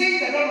he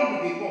says, I don't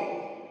want to be born,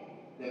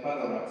 the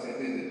father will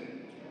accept it.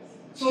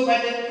 So by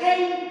the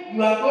time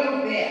you are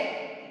going there,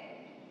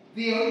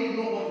 they already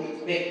know what to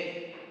expect.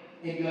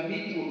 And your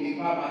meeting will be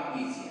far much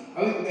easier.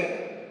 Are we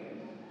together?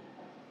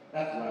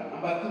 That's one.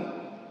 Number two,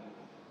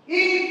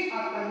 if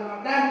after you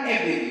have done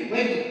everything,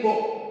 when you go,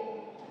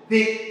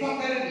 They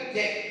totally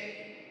reject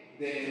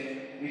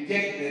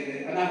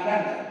and I've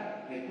done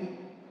that. I took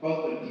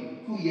about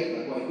 2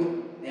 years ago, I took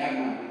the young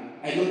man.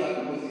 I know that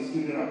because he's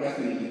student of just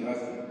in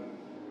university.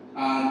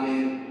 And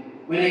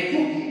when I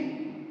took him,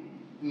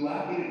 we were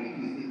happy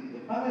with the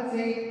father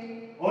said,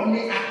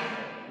 only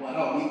after,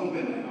 well, we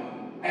open my mouth.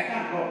 I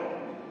can't talk.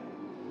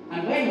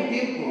 And when you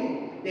came from,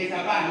 there's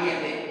a bar here,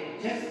 there.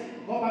 Just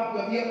go back to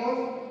your vehicle.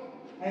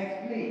 I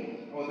explained,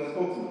 or the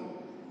spokesman,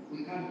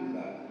 we can't do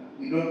that.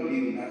 We don't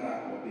believe in that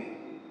act of it.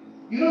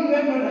 You know,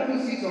 when we were at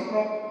 6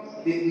 o'clock,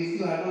 we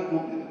still had not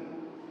moved.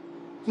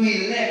 So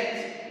he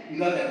left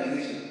without a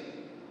decision.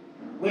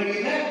 When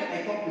we left,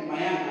 I talked with my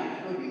young man. I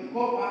told him,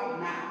 go back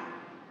now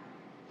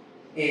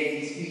as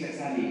his future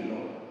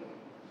son-in-law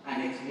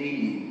and explain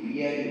you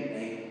really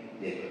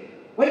like that.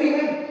 When he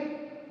went,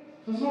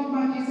 it was not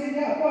much. He said,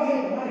 yeah, go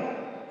ahead, marry her.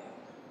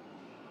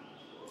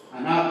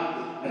 And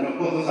now, and of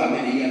course, those are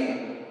many years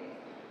ago.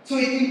 So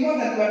it's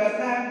important to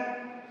understand,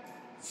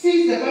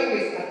 since the Bible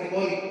is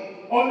categorical,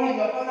 honor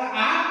your father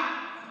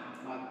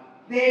and mother.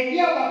 The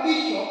idea of a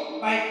bishop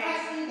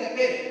bypassing the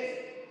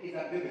parents is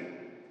a biblical.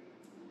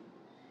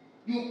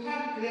 You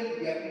can't claim to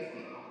be a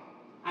Christian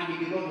and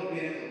ignore the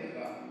parents of the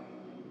God.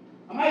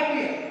 Am I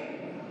clear?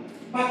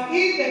 But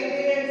if the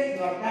parents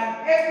have done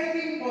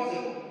everything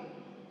possible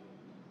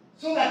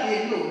so that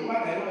they know, in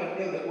fact, I don't want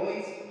to tell the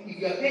boys, if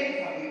your parents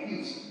have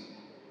refused,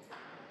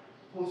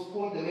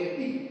 postpone the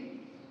wedding.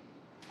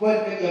 Go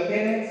and tell your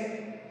parents,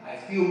 I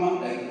still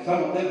want, like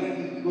some of them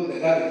refuse because the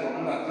girl is from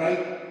another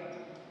tribe,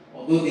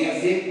 although they are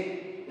saved.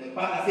 The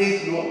father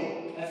says no.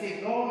 I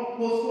say, don't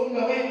postpone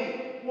your wedding.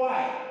 Why?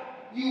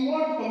 You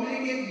want to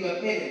communicate to your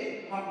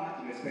parents how much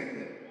you respect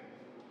them.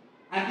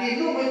 And they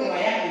know when they were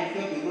young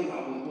themselves, they know how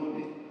to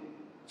postpone it.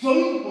 So if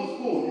you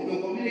postpone, it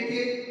will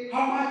communicate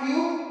how much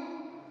you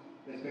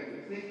respect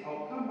them. Say,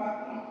 I'll come back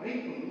and I'm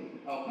praying for you.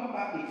 I'll come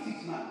back in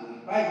 6 months or in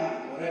 5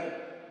 months, whatever.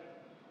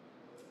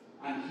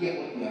 And hear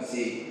what you are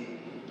saying.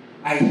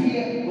 I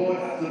hear God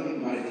has told me to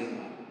marry this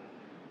man.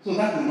 So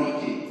that will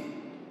not change.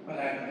 But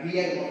I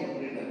really want to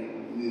pray that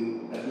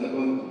we are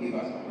going to give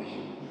us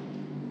permission.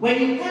 When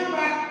you come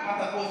back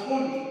after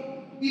postponing,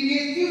 if he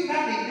is still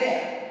standing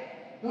there,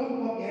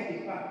 don't go behind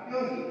his back.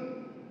 Tell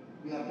him,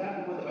 we have done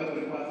what the Bible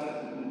requires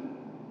us to do.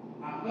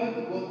 I'm going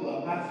to go to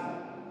a pastor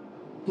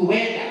to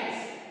wed us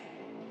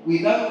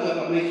without your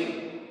permission,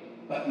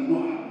 but you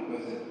know how to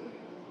present.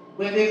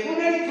 When they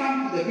finally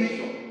come to the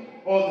bishop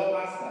or the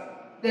pastor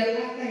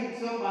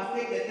himself must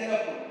take the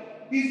telephone.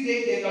 These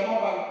days there's a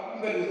mobile,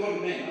 even with old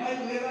men. Am I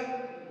together?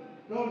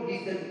 Don't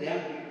listen to the young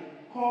people.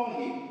 Call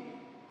him.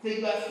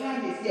 Say, your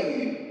son is here with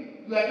you.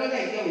 Your daughter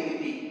is here with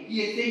me.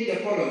 He is saying the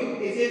following.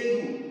 They say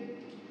true.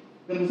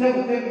 The Messiah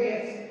will tell you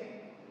yes.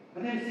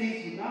 And then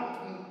says, you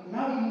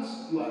now use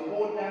your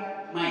older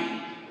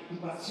mind to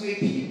persuade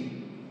him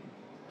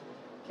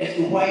as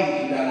to why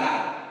he should allow.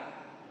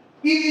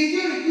 If he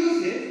still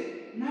refuses,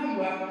 now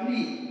you are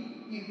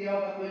clean. If they are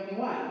over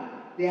 21,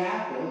 they are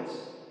adults.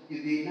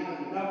 You now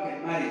can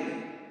marry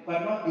them, but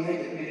not behind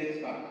the parents'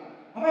 back.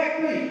 Have I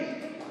explained?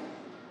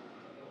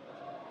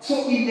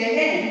 So in the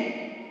end,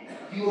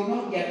 you will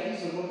not get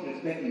this or not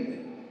respecting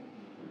them.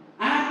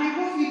 And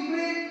because we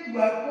pray to a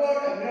God,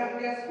 a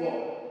miraculous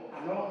God,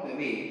 along the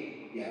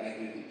way, they are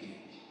likely to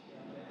change.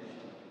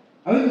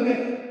 Are we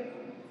together?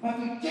 But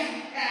to just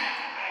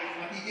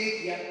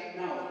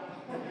now,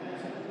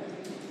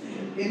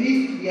 it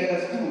needs to be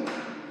understood.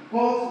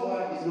 God's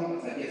word is not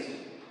a suggestion.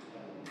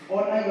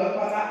 Honor your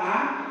father and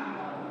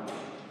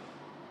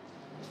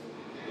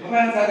have I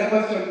answered the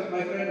question,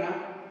 my friend, now?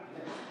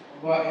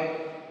 Go ahead.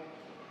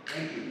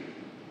 Thank you.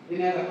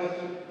 Any other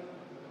question?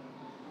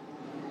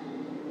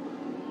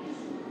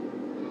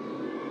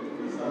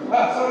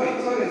 Sorry.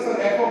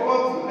 I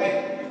forgot to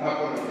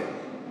apologize.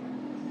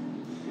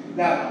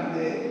 Now,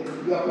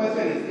 your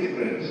question is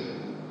different.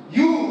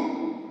 You,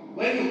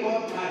 when you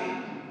got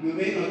married, you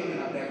may not even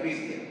have a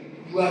Christian.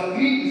 You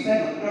agreed to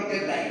sign on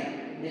dotted line,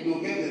 and you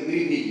get the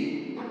 3 million.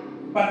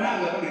 But now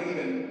you are going to give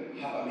them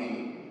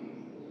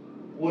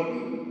 $500,000. What do you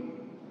do?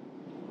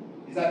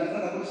 Is that a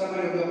good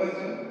summary of your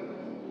question?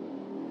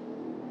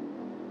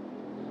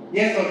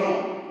 Yes or no?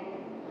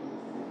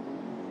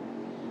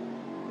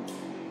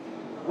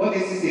 What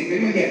is he saying?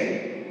 Can you hear me?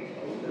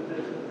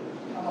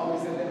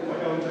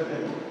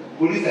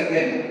 Police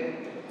attendant.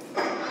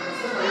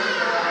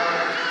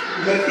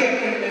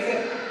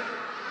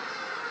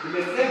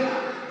 Nimesema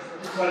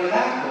swali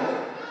lako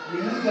ni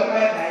mtu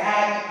ambaye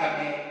tayari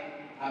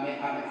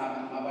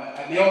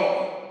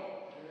ameoa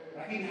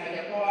lakini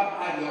hajatoa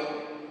mahali yote.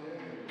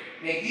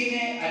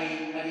 Pengine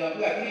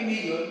aliambiwa 3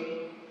 milioni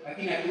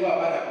lakini akiwa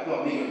baada ya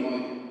kutoa milioni 1.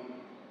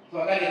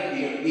 So akali na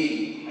milioni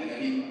 2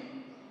 hajalipa.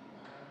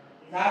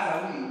 Sasa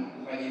huyu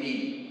ufanye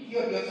nini?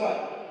 Hiyo ndio swali.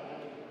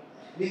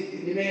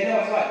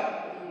 Nimeelewa swali.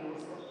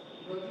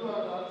 Unajua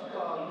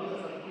katika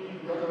miezi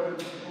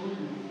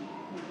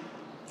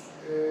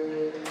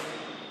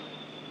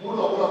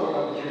muda wa kwa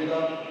kujenga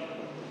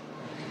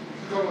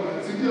kama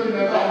ndio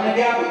inaanza.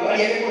 Ndio hapo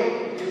alielewa.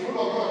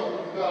 Muda wa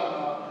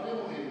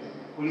kujenga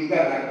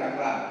kulingana na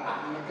klabu.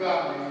 Na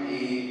klabu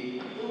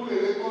ni ule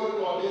rekodi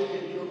wa ligi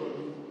kidogo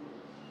tu.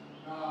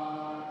 Na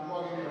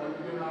mwingine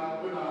anakuja na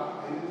kuna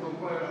hizo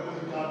kwa na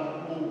kulingana na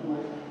Mungu.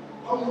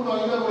 Kama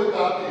unaenda kwa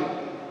hapo.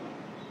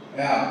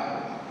 Yeah.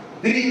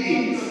 3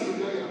 things.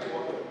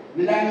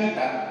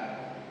 Nilanita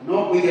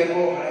no kuja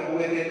kwa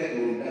harakuweza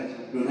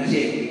dona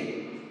sheki.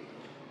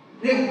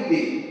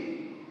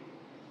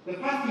 The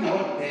first thing I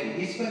want to tell you,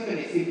 this question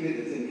is simply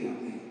the same thing I'm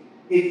saying.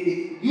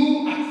 If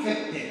you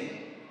accepted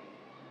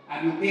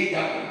and you pay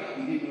down,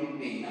 you did not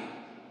pay enough.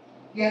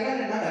 You are at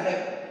another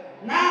level.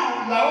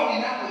 Now you are old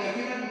enough for your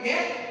children to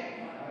get.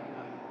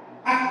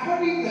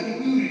 According to the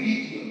Hebrew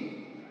religion,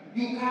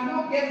 you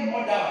cannot get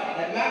more dowry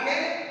than you are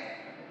getting.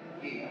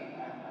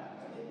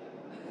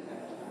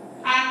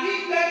 And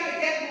if you are to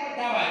get more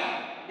dowry,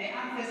 the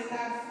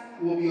ancestors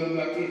will be on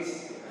your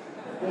case.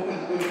 Open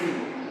the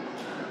door.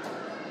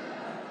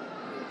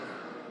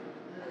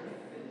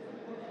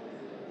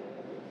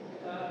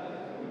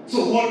 So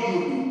what do you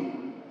do?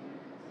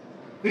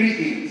 3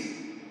 things.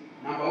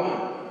 Number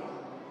 1,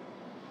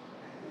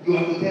 you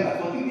have to tell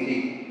us what you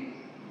believe.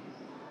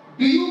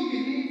 Do you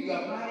believe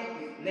your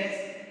marriage is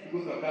blessed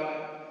because of dowry?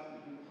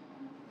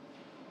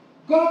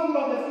 Go through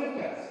all the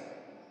scriptures.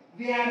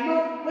 They are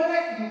not,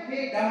 whether you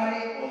pay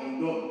dowry or you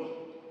don't.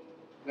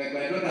 Like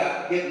my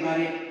daughter get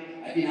married,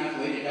 I didn't ask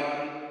for any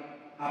dowry.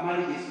 Her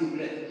marriage is too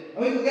blessed.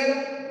 Are we together?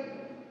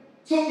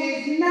 So there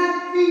is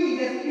nothing in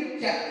the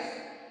scriptures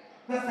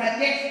that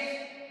suggests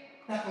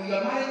that for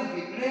your marriage to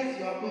be blessed,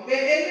 you have to pay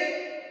anything.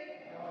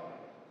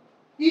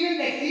 Even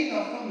the gift I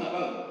was talking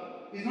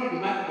about is not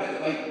demanded by the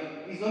Bible.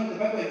 It's not the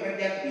Bible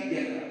encourages to be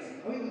generous.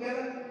 Are we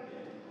together?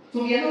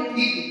 So we are not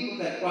giving because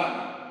that's one.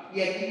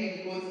 We are giving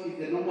because it's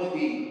the normal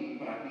thing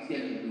for a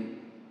Christian to do.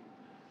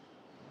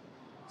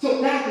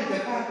 So that is the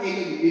first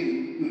area you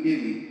deal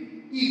with.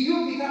 If you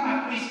become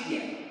a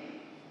Christian,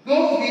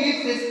 those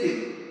belief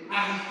systems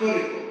are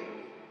historical.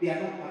 They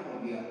are not part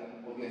of your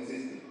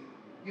system.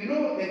 You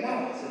know the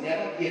Taoists, they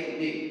are not here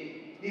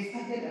today. They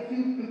started a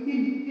few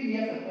 15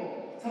 years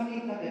ago.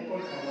 Something started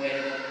called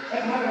Capoeira.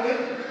 Have you heard of it?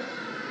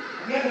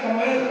 Have you heard of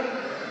Capoeira?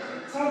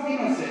 Sounds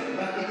innocent,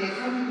 but it has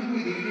something to do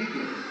with the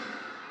religion.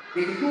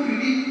 The true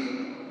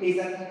religion is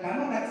that you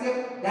cannot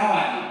accept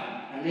dowry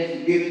unless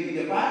you give it in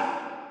the first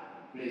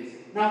place.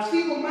 Now,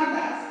 single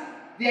mothers,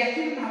 their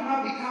children have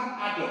now become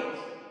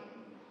adults.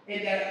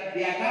 And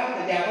they are now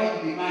that they are going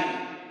to be married.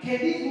 Can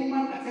this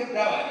woman accept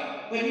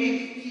dowry when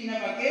she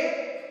never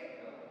gave?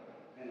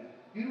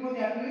 You know what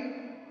they are doing?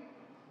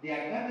 They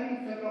are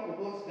gathering several of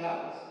those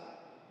girls,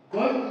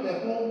 going to the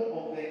home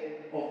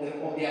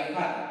of their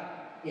father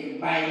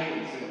and buying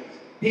themselves,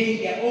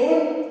 paying their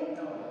own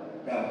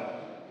dowry.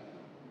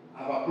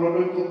 I have a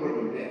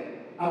problem there.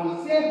 I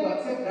would say to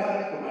accept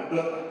dowry from my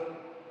daughter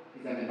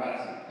is an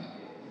embarrassment.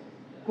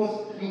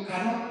 Because you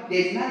cannot,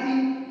 there's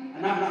nothing,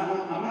 and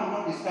I'm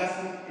not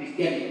discussing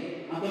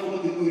Christianity. I'm talking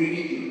about the good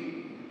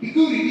religion. The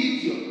good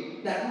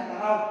religion does not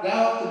allow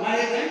girls to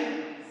marry them.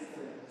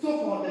 So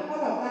for the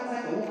father of that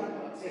side, the woman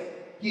to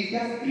accept, he is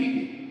just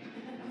greedy.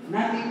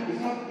 Nothing,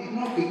 it's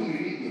not the good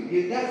religion. He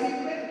is just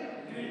simply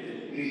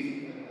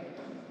greedy.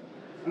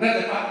 And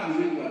that's the part you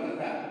need to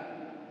understand.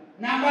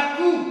 Number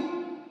 2,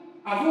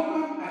 a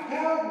woman, a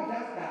girl who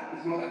does that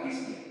is not a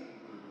Christian.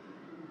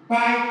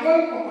 By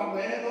going for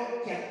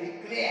Cameredo, she has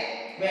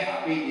declared where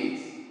her faith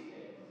is.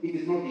 It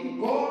is not in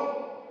God,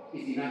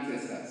 it's in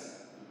ancestors.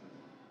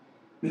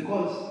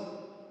 Because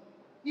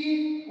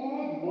if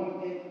all you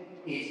wanted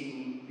is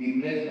to be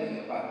blessed by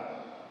your father,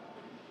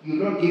 you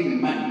don't give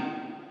him money,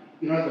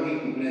 you're not going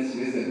to bless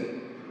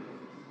wisdom.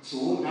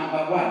 So,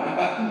 number 1.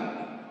 Number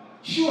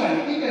 2,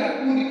 surely, even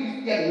a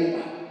good Christian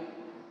woman,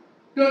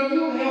 don't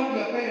you help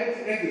your parents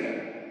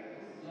regularly?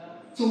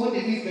 So, what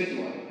is this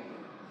spiritual?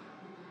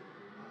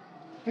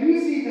 Can you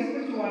see the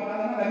spiritual one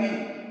has another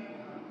meaning?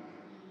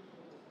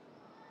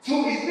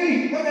 So, it's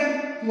very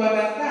important to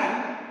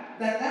understand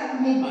that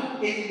that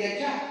woman is in the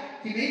church.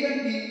 She may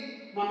even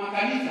be Mama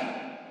Kanisa.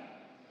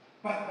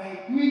 But by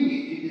doing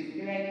it, it is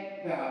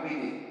declaring her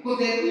faith. Because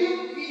the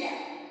real fear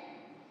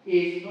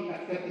is not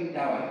accepting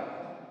dowry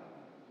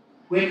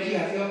when she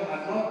herself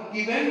has not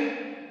given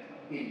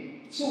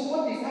in. So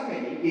what is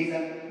happening is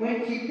that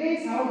when she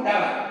pays her own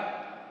dowry,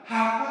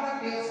 her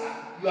father tells her,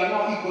 you are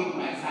now equal to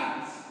my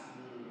sons.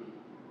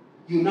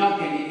 You now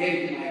can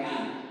inherit my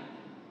land.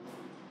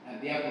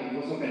 And therefore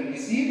you also can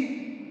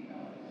receive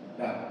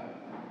dowry.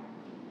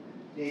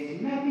 There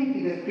is nothing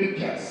in the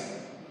scriptures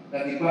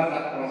that requires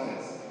that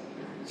process.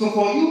 So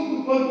for you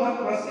to go through that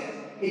process,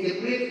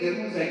 it breaks the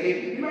rules I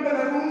gave you. Remember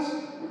the rules?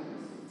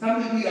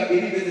 Some people are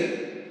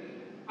believers.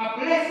 A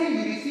blessing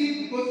you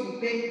receive because you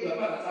paid your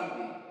father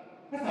something.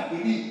 That's a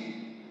belief.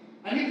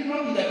 And if it's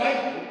not in the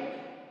Bible,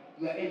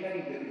 you are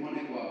entering the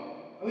demonic world.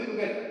 Are we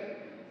together?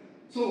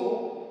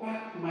 So,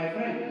 back to my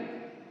friend.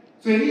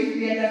 So it needs to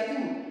be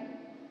understood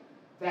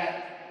that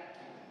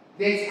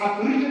there is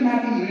absolutely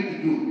nothing you need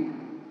to do.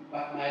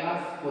 But my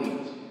last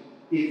point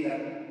is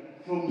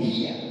that from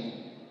here,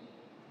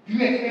 do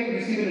you expect to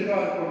receive a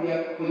dollar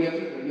from your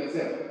children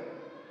yourself?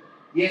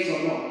 Yes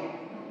or no?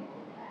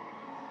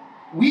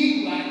 We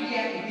who are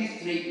here in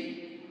this training,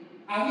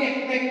 are we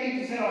expecting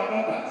to sell our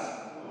daughters?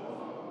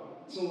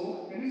 So,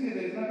 can you say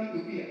there is nothing to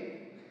fear?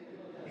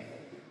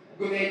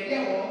 Because the idea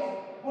was,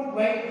 what do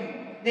I do?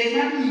 There's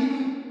nothing you do.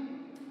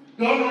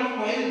 Don't ask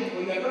for anything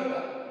for your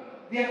daughter.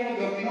 Therefore,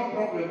 there will be no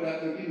problem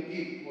that you didn't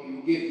give or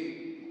you gave.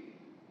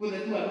 Because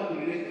the two are not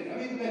related. Are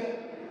we together?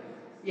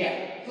 Yeah.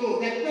 So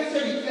the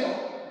question itself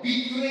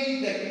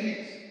betrays the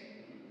beliefs.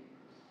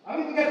 Are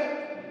we together?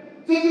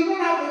 So if you don't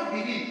have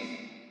those beliefs,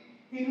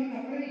 you're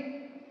not afraid.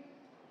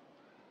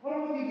 What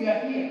about if you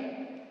are here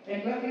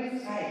and you actually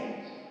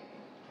signed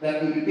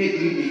that you will pay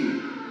 3 billion?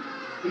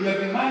 If you have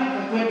been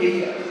married for 20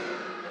 years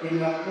and you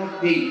have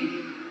not paid,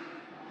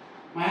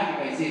 my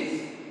advice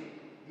is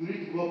you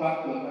need to go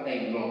back to your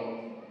father-in-law.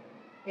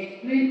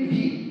 Explain to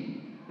him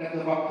that you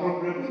have a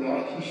problem with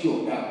the issue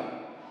of doubt.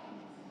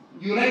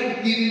 You like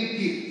to give him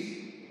gifts,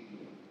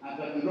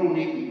 but you don't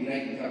need to be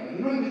like this.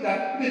 You know,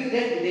 because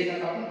there's a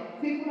couple,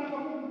 people are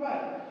couple to buy.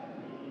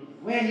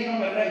 When you know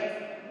the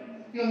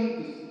right, tell him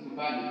to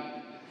buy.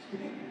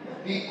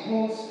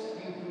 Because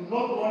you do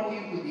not want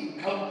him to be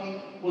counting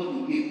what you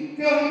give.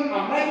 Tell him,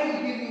 I'm likely to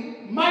give you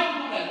much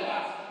more than you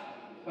ask.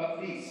 But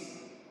please,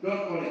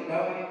 don't call it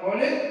dowry,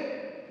 call it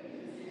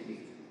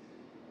gift.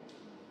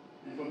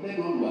 And from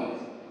then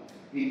onwards,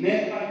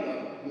 remember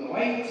your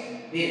wife's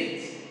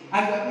parents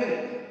and your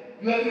parents.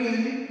 You agree with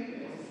me?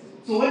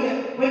 Yes. So when the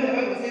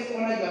Bible says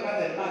honor your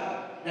father and mother,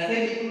 does that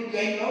include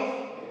your in-laws?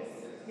 Yes.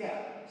 Yeah.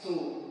 So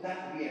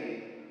that's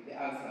really the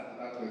answer to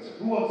that question.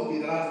 Who wants to be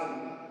the last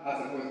to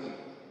ask a question?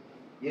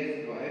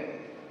 Yes, go ahead.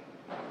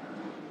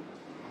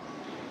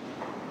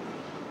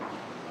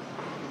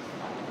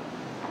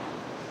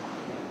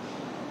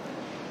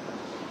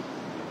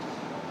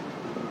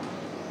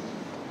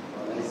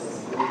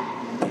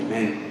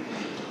 Amen.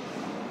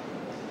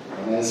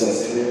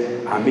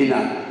 Amina.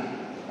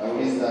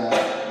 Nauliza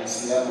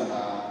kuhusiana na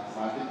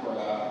maandiko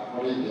ya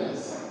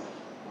Corinthians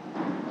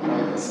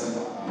ambayo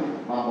inasema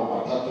mambo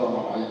matatu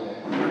ama manne,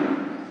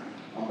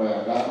 mambo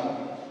ya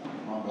damu,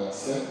 mambo ya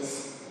sex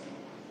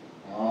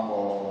na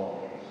mambo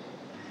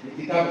ni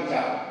kitabu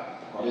cha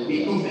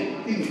mitume.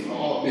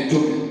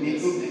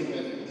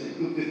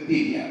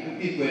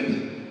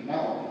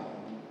 Now,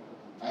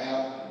 I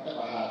have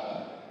never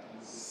heard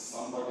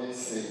somebody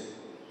say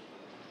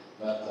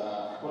that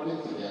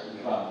according to their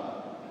Quran,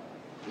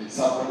 if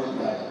somebody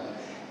died,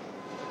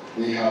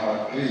 they have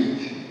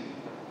agreed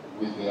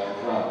with their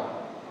crowd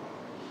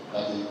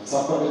that if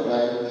somebody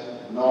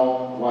died,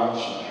 no one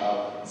should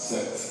have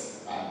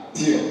sex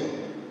until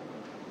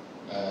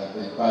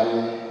they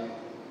bury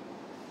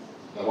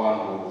the one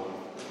who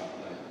had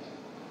died.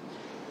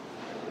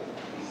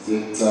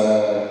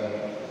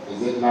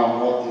 Is it now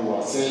what you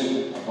were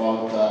saying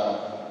about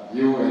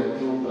you and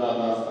two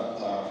brothers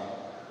that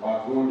were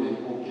good in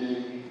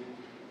cooking,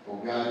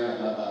 ugali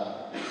and other?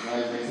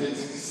 Is it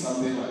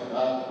something like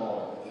that,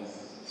 or is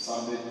it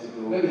something to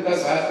do? Let me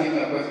just ask you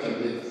a question.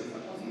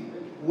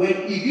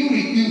 If you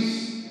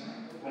refuse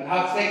and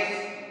have sex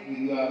with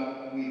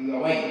your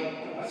wife,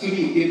 assuming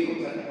you came from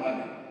such a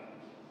family,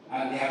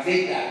 and they have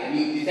said that, and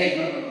you decide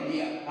not to be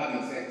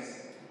having sex,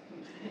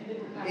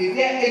 is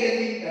there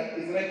anything that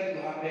is likely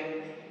to happen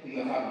to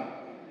your family?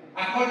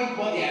 According to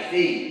what they are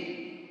saying.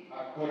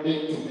 According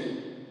to me.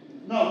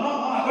 No,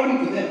 according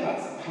to them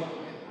first.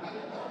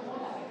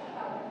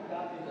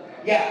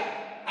 Yeah,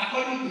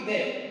 according to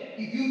them,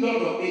 if you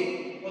don't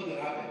obey, what will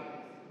happen?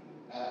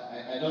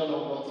 I don't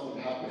know what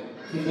will happen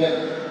to them.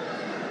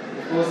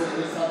 Because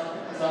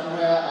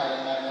somewhere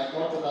I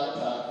got that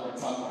from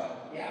somewhere.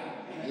 Yeah.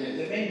 Yes.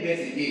 The main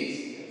message is,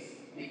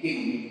 it gave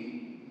me.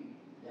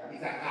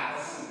 It's a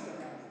curse.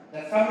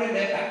 That somebody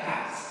left a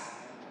curse.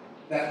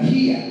 That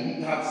here, if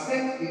you have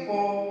sex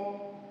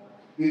before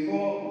the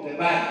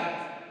body,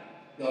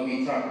 there will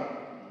be trouble.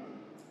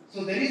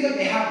 So the reason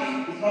they have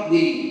it is not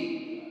willingly.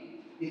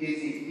 It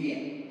is in fear.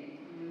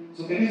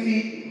 So can you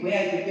see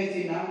where is the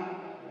person now?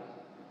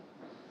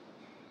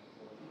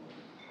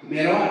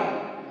 Meron.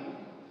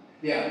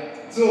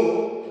 Yeah.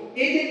 So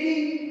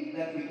anything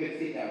that we can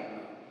say down,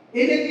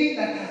 anything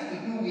that has to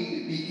do with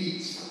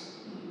beliefs,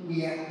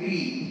 we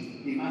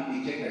agree they must be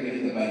checked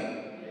against the Bible.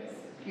 Yes.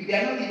 If they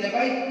are not in the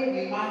Bible,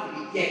 we must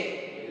be checked.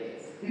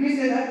 Yes. Did we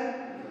say that?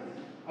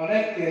 I'd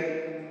like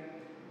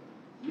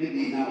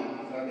maybe now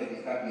start the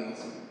discussion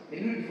also. Can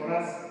you read for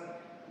us?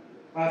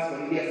 1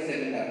 Corinthians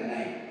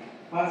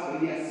 7:39. 1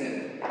 Corinthians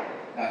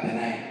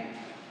 7:39.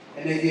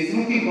 And as he's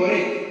looking for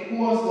it, who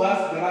wants to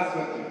ask the last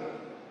question?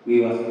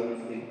 We was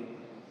asking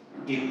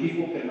if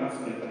people can ask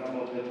me the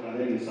number of them and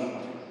then you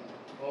summarize.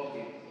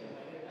 Okay.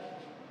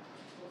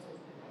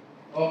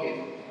 Okay.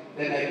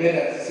 Then I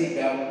better sit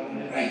down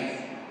and write.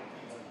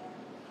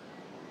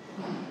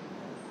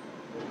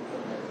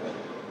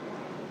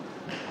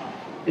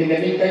 In the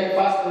meantime,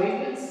 1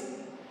 Corinthians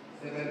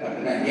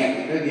 7:39.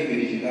 Yeah, let me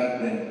finish that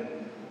then.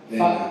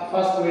 1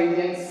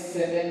 Corinthians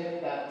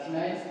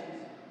 7:39.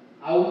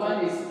 A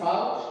woman is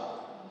bound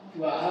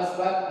to her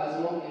husband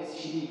as long as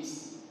she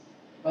lives.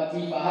 But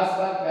if her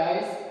husband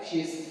dies,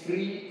 she is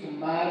free to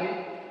marry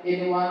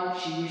anyone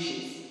she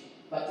wishes.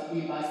 but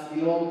he must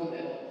belong to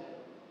the Lord.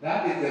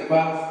 That is the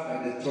verse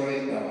that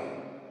destroys dowry.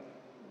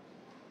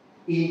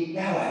 In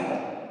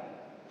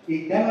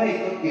dowry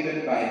is not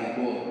given by the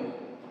God,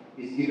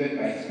 it's given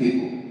by his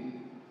people.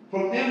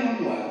 From then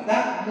onwards,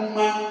 that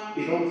woman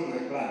belongs to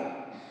the clan.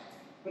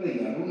 Whether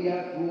you are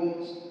Ruya,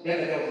 Roots, the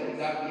other day was in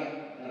Zambia,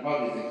 and about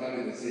is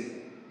exactly the same.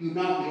 You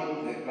now belong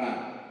to the clan.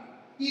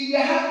 If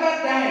your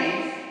husband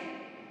dies,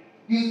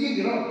 you still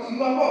belong. So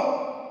you are what?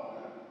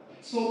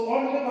 So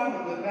only one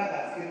of the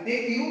brothers can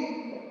take you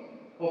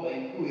over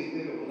and who is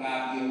going to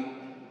love you.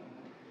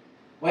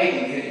 Why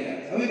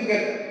inheritance? Are we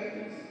together?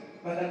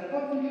 But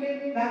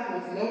unfortunately, that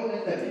was the Old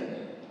Testament.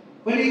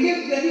 When he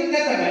came to the New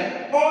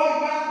Testament, Paul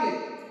reversed it.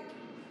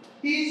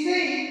 He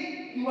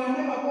said, you are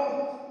never born.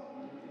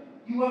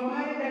 You are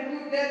married and you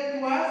dead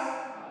to us.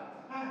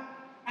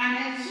 And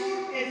as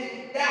soon as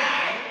you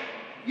die,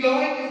 your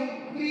wife is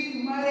free to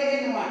marry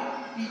anyone.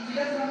 If she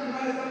doesn't want to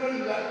marry somebody,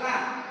 you are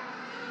glad.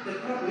 The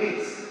trouble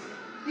is,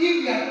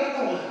 if your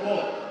daughter was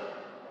born,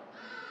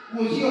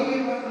 was she okay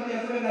for somebody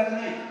as well that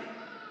night?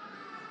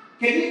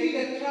 Can you see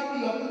the trouble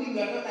you are putting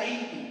your daughter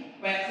into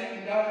by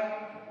accepting dowry?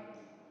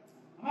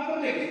 Am I going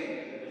to make it?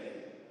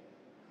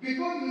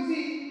 Because you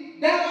see,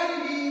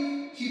 dowry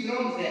means she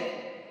belongs there.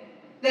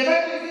 The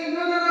Bible is saying,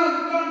 no, you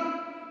don't.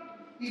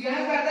 If your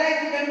husband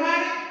dies, you can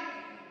marry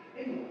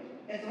anyone.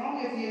 As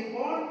long as he is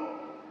born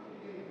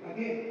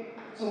again.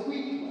 So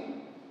which one?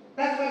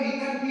 That's why we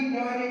can't give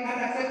dowry,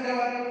 can't accept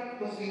dowry,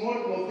 because we want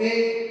to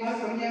obey 1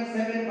 Corinthians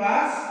 7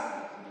 verse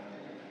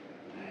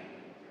 9.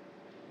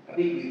 I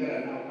think we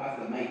better now pass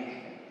the mic.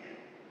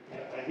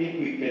 I think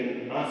we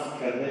can ask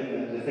them,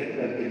 the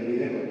secretary can be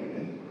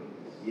recorded.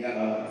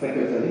 Yeah.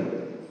 Secretary,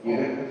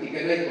 He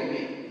can write for me,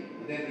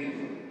 and then read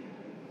for me.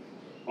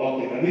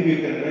 Okay, and maybe you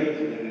can write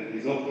it,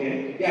 it's okay.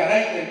 Yeah,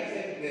 write and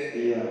send the...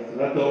 Yeah, so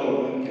that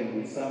all of them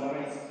can be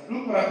summarized.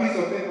 Look for a piece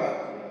of paper.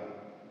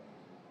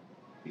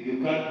 If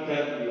you can't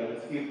tell, you are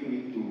still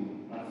free to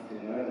ask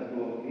unaweza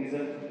kuuliza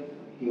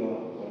ikiwa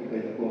katika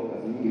itakuwa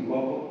kazi nyingi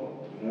kwako,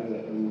 unaweza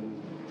tu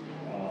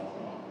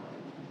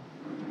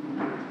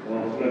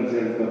kwa mzee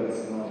alikuwa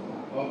amesimama.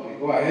 Okay,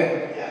 go ahead.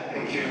 Yeah,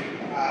 thank you.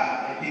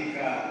 I think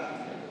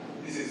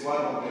this is one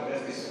of the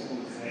best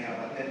schools I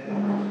have attended,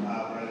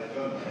 Brother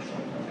John.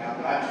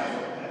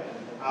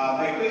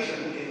 My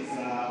question is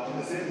on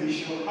the same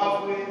issue.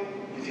 Halfway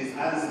it is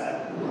answered,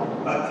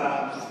 but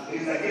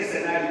there is a case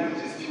scenario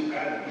which is still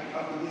current.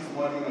 Up this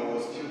morning I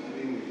was still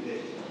dealing with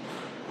it,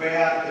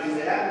 where there is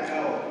a young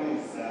girl who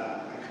is a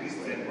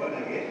Christian, born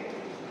again.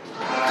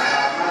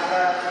 Her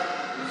mother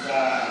is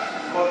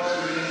not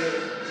really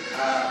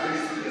very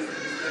serious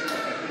Christian,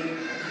 but again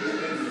a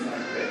Christian in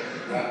some way.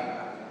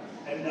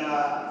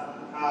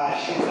 And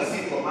she's a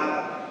single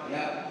mother.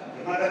 Yeah.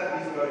 The mother of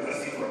this girl is a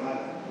single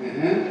mother.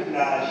 Mm-hmm.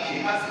 And she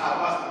has her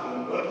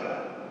firstborn daughter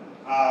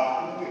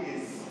who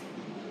is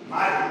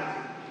married,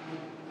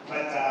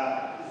 but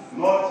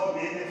not in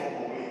any form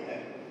of way.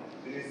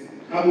 There is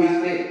Kabwe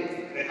State.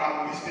 the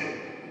Kabwe State,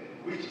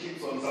 which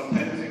keeps on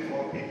sometimes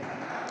involving.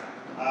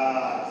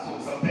 So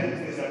sometimes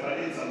they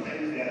separate,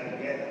 sometimes they are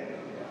together.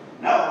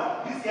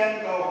 Now, this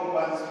young girl who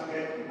wants to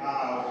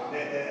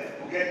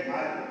get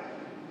married,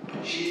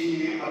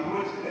 she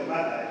approached the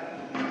mother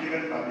and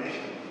given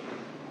permission.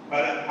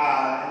 But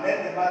and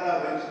then the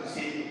mother went to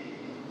see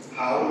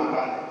her own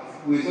parents.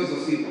 Who is also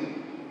single.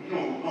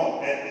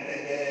 No,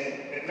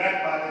 the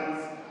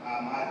grandparents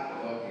are married.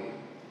 Okay.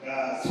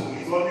 So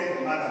it's only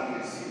the mother who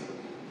is single.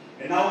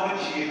 And now when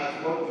she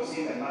has gone to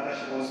see the mother,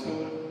 she was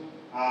told,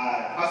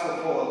 first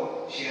of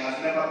all, she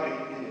has never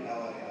paid in the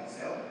dowry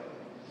herself,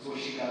 so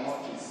she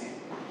cannot receive.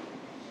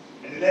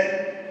 And then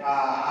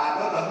her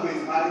daughter who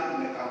is married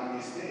in the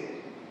Kabwe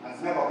State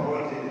has never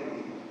brought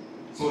anything,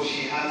 so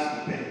she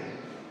has to pay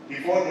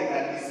before they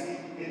can receive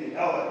any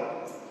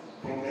dowry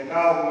from the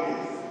girl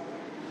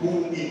who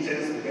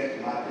intends to get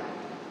married.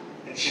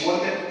 And she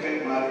wanted to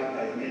get married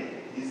by May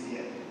this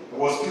year. I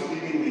was still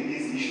dealing with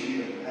this issue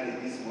even early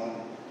this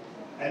morning.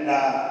 And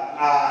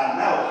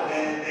now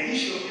the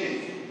issue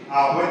is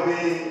when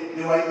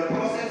they were in the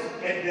process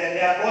and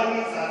their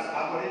bodies have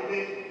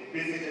already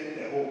visited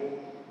the home.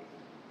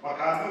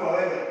 Wakaambiwa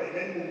wewe,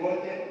 then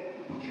mngoje,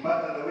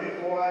 tukipata the way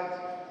forward,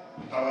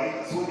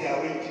 tutawaita. So they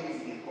are waiting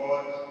in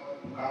court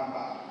to come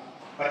back.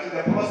 But in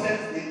the process,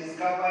 they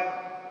discovered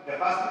the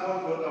firstborn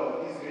daughter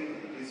of this lady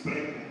is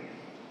pregnant.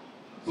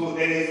 So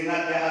there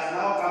has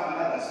now come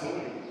another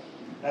story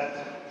that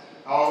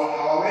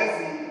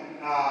hawawezi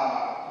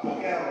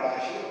pokea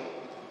rasho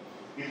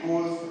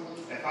because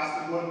the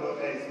firstborn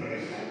daughter is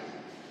pregnant.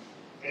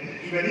 And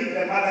even if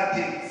the mother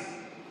thinks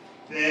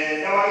the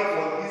dowry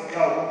for this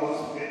girl who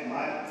wants to get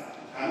married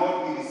cannot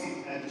be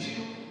received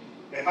until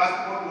the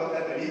firstborn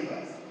daughter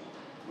delivers,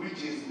 which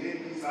is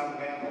maybe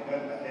somewhere in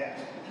November there.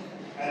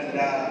 And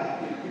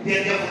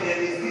therefore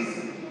there is this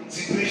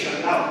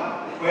situation now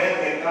where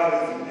the girl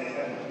is in the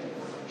heaven.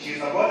 She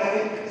is a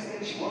born-again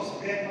Christian, she wants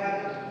to get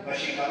married, but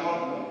she cannot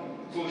move.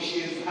 So she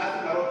is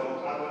having a lot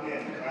of agony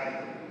and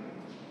crying.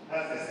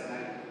 That's the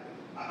scenario.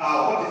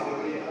 What is the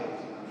way out?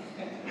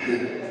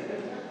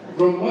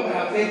 From what I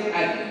have said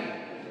earlier,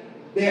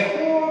 The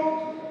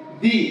whole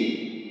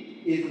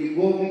thing is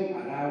revolving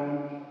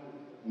around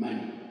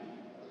money.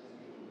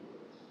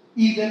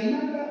 If the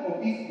mother of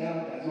this girl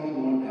does not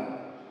want dowry,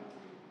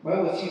 why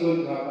was she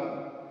going to have her?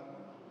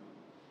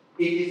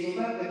 It is so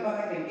that the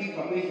father can give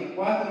permission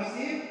for her to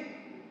receive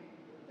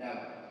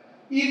dowry.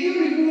 If you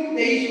remove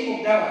the issue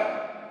of dowry,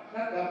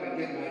 that girl can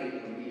get married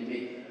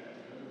immediately.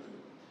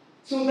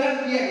 So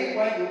that here is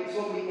why you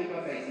so many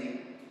emphasizing.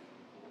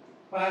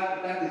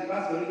 That is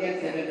 1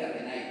 Corinthians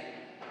 7:9.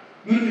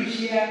 You will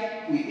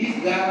share with this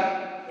girl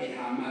and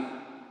her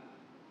mother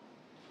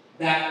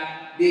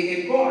that they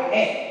can go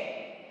ahead,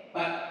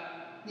 but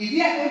if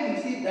they are going to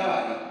receive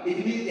dowry, it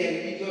means their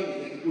religion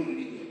is a good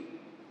religion.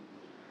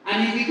 And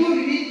if the good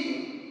religion,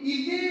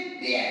 if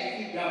they are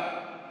receiving dowry,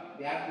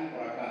 they are asking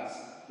for a curse.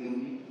 They will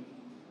need.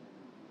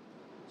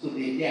 So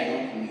they are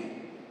not free.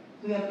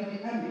 So they have to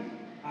determine,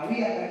 are we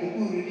at a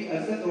good religion,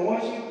 ancestral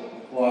worship,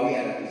 or are we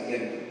at a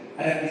Christianity?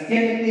 At a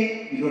Christianity,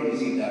 you don't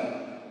receive dowry.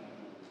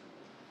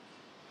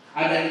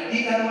 And the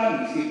other one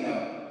receive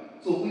dowry.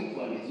 So which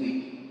one is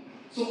which?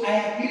 So I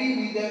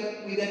agree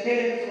with the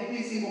parents of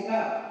this single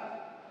girl.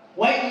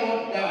 Why do you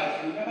want dowry?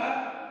 Remember?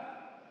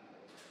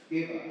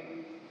 Give her.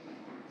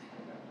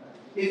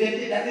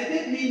 Does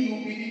it mean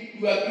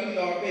you agree with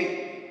our faith?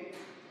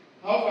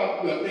 How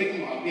come we are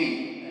breaking our faith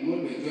and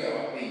want to enjoy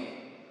our faith?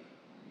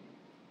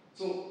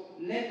 So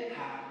let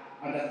her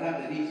understand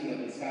the things we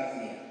have discussed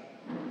here.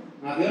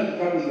 Now the only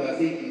trouble you are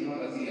saying is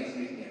not a serious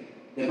Christian.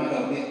 The mother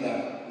of this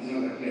girl is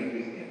not a clear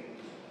Christian.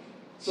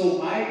 So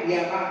we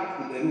are back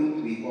to the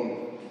route we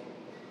follow,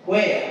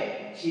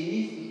 where she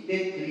needs to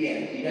state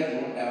clearly she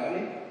doesn't want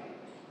dowry.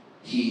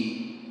 She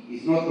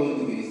is not going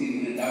to be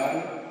receiving a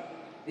dowry.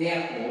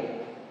 Therefore,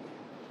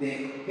 the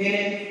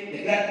parents, the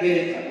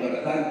grandparents have to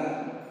understand that.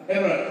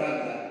 Everyone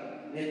understands that.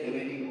 Let the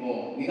wedding go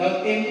on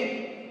without any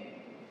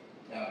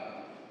dowry.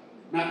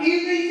 Now, if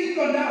they insist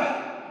on dowry,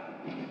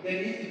 there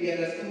needs to be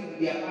understood to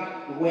be a part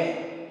to where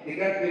the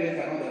grandparents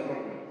are not the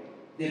problem.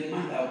 The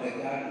mother of the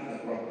girl is the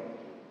problem.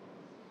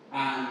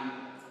 And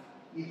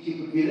if she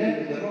could be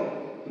led to the Lord,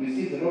 to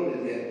receive the Lord as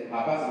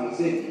her personal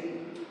Savior,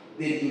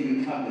 then she will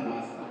become the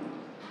master.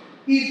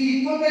 If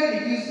he totally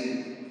refuses,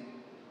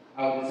 I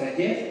would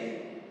suggest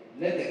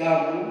let the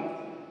girl know,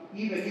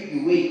 even if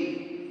you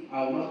wait, I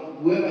will not,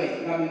 whoever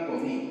is coming for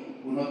me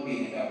will not pay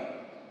the dowry.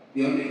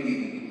 They only give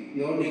you.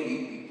 They only give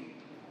you.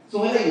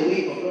 So whether you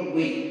wait or don't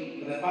wait,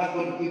 for the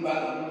passport to give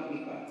back or not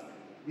give back,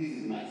 this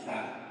is my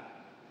stand.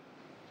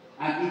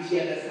 And if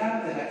she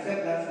understands and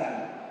accepts that stand,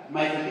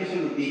 my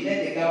suggestion would be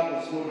let the girl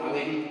postpone her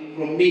wedding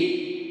from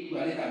me to a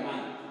later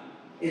man.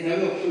 It's a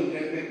way of showing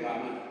respect to her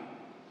man.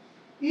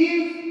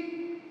 If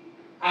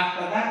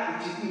after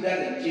that it still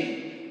doesn't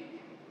change,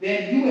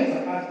 then you as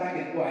a pastor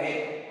can go ahead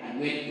and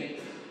wed them.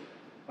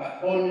 But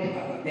only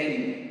after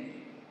telling them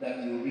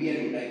that you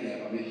really would like their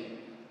permission.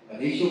 But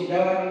the issue of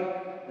dowry,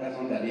 that's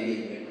not an area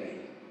of right.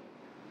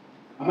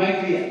 Am I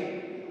clear?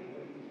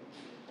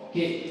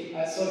 Okay,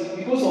 sorry,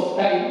 because of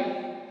time,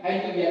 I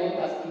think we are not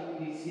asking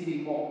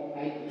receiving more.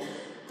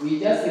 We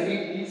just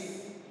read these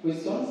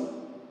questions,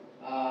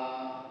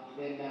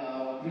 then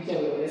our preacher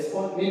will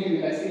respond. Maybe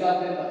we can still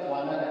have them, but for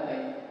another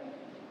time.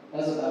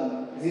 That's what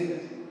is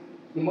it?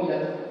 The more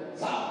that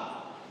sound.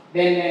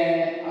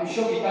 Then I'm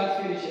sure we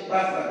can't finish it.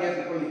 Pastor, just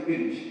before you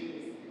finish,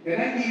 can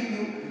I give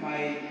you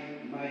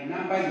my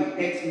number? You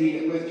text me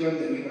the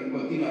questions and we can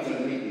continue after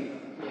the meeting.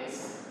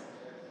 Yes.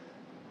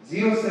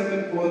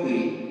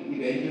 0743, if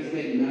you're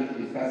interested in us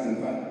discussing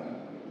further.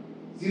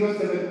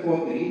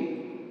 0743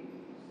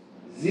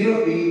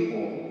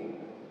 034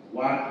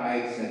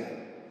 157.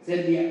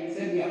 Send me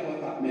a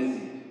WhatsApp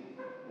message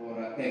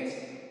or a text.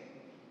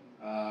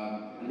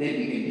 And then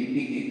we can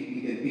pick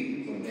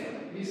it from there.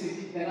 Please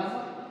repeat the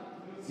number.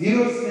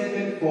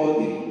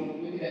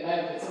 0743. Maybe the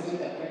time is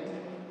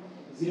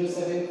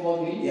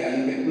 0743. Yeah,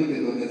 you can put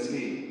it on the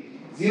screen.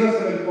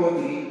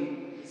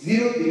 0743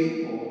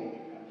 034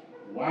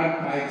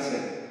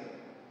 157.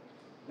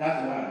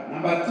 That's one.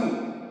 Number two,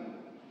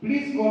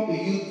 please go to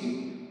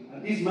YouTube.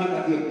 And this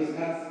matter we have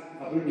discussed,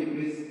 I've already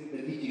placed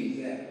the teachings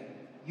there.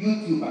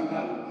 YouTube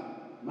account.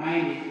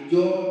 Mine is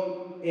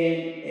John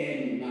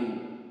N. Nano.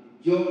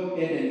 John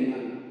N.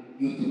 Nano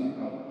YouTube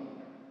account.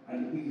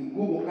 And if you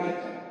Google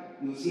culture,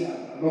 you'll see a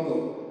lot of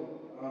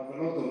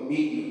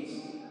videos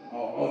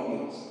or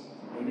audios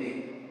on it.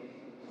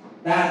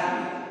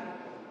 Thirdly,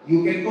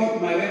 you can go to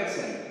my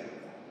website.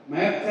 My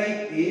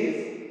website is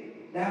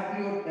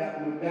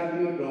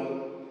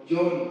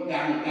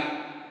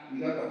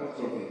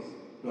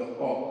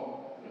www.johnganga.org.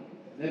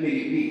 Let me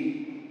repeat.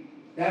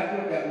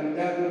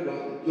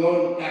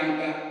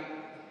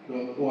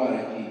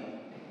 www.johnganga.org.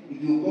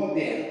 If you go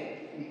there,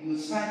 if you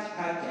search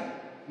culture,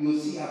 you'll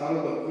see a lot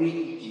of free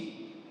teaching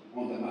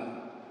on the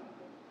matter.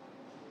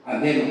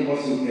 And then, of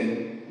course, you can,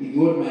 if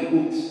you want my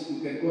books, you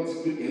can go to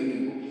Scripture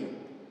Union Bookshop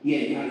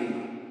here in Harlem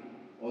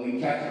or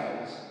in Church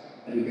House,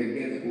 and you can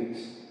get the books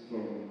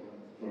from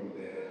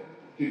the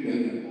Scripture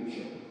Union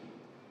Bookshop.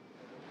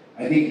 I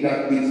think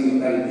that gives you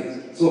clarity.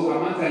 So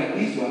I'm answering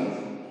these ones,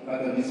 but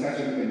the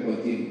discussion can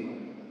continue.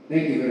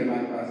 Thank you very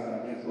much,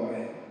 Pastor. Let's go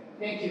ahead.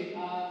 Thank you.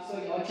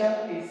 So our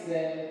channel is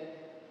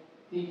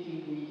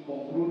thinking we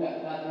conclude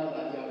at that now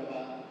that you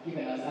have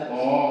given us that.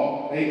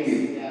 Oh, thank you.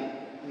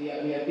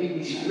 Yeah, we are big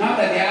this. Now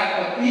that they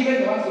are,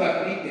 even the ones who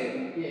are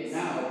printed, Yes.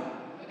 now,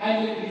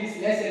 Kindly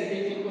please, less than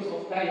 50 because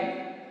of time,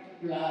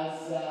 plus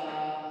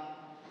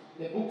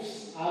the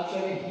books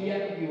actually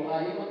here you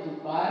are able to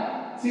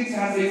buy.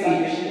 600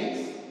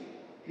 shillings.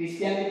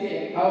 Christianity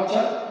and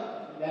culture.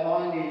 The other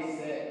one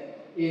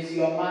is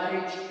your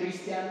marriage,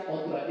 Christian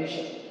or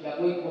tradition. We are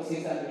going for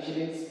 600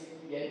 shillings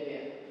to get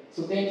there.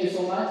 So thank you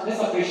so much.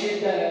 Let's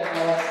appreciate our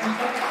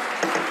speaker.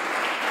 Let's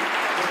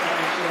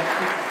appreciate our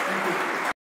speaker. Thank you.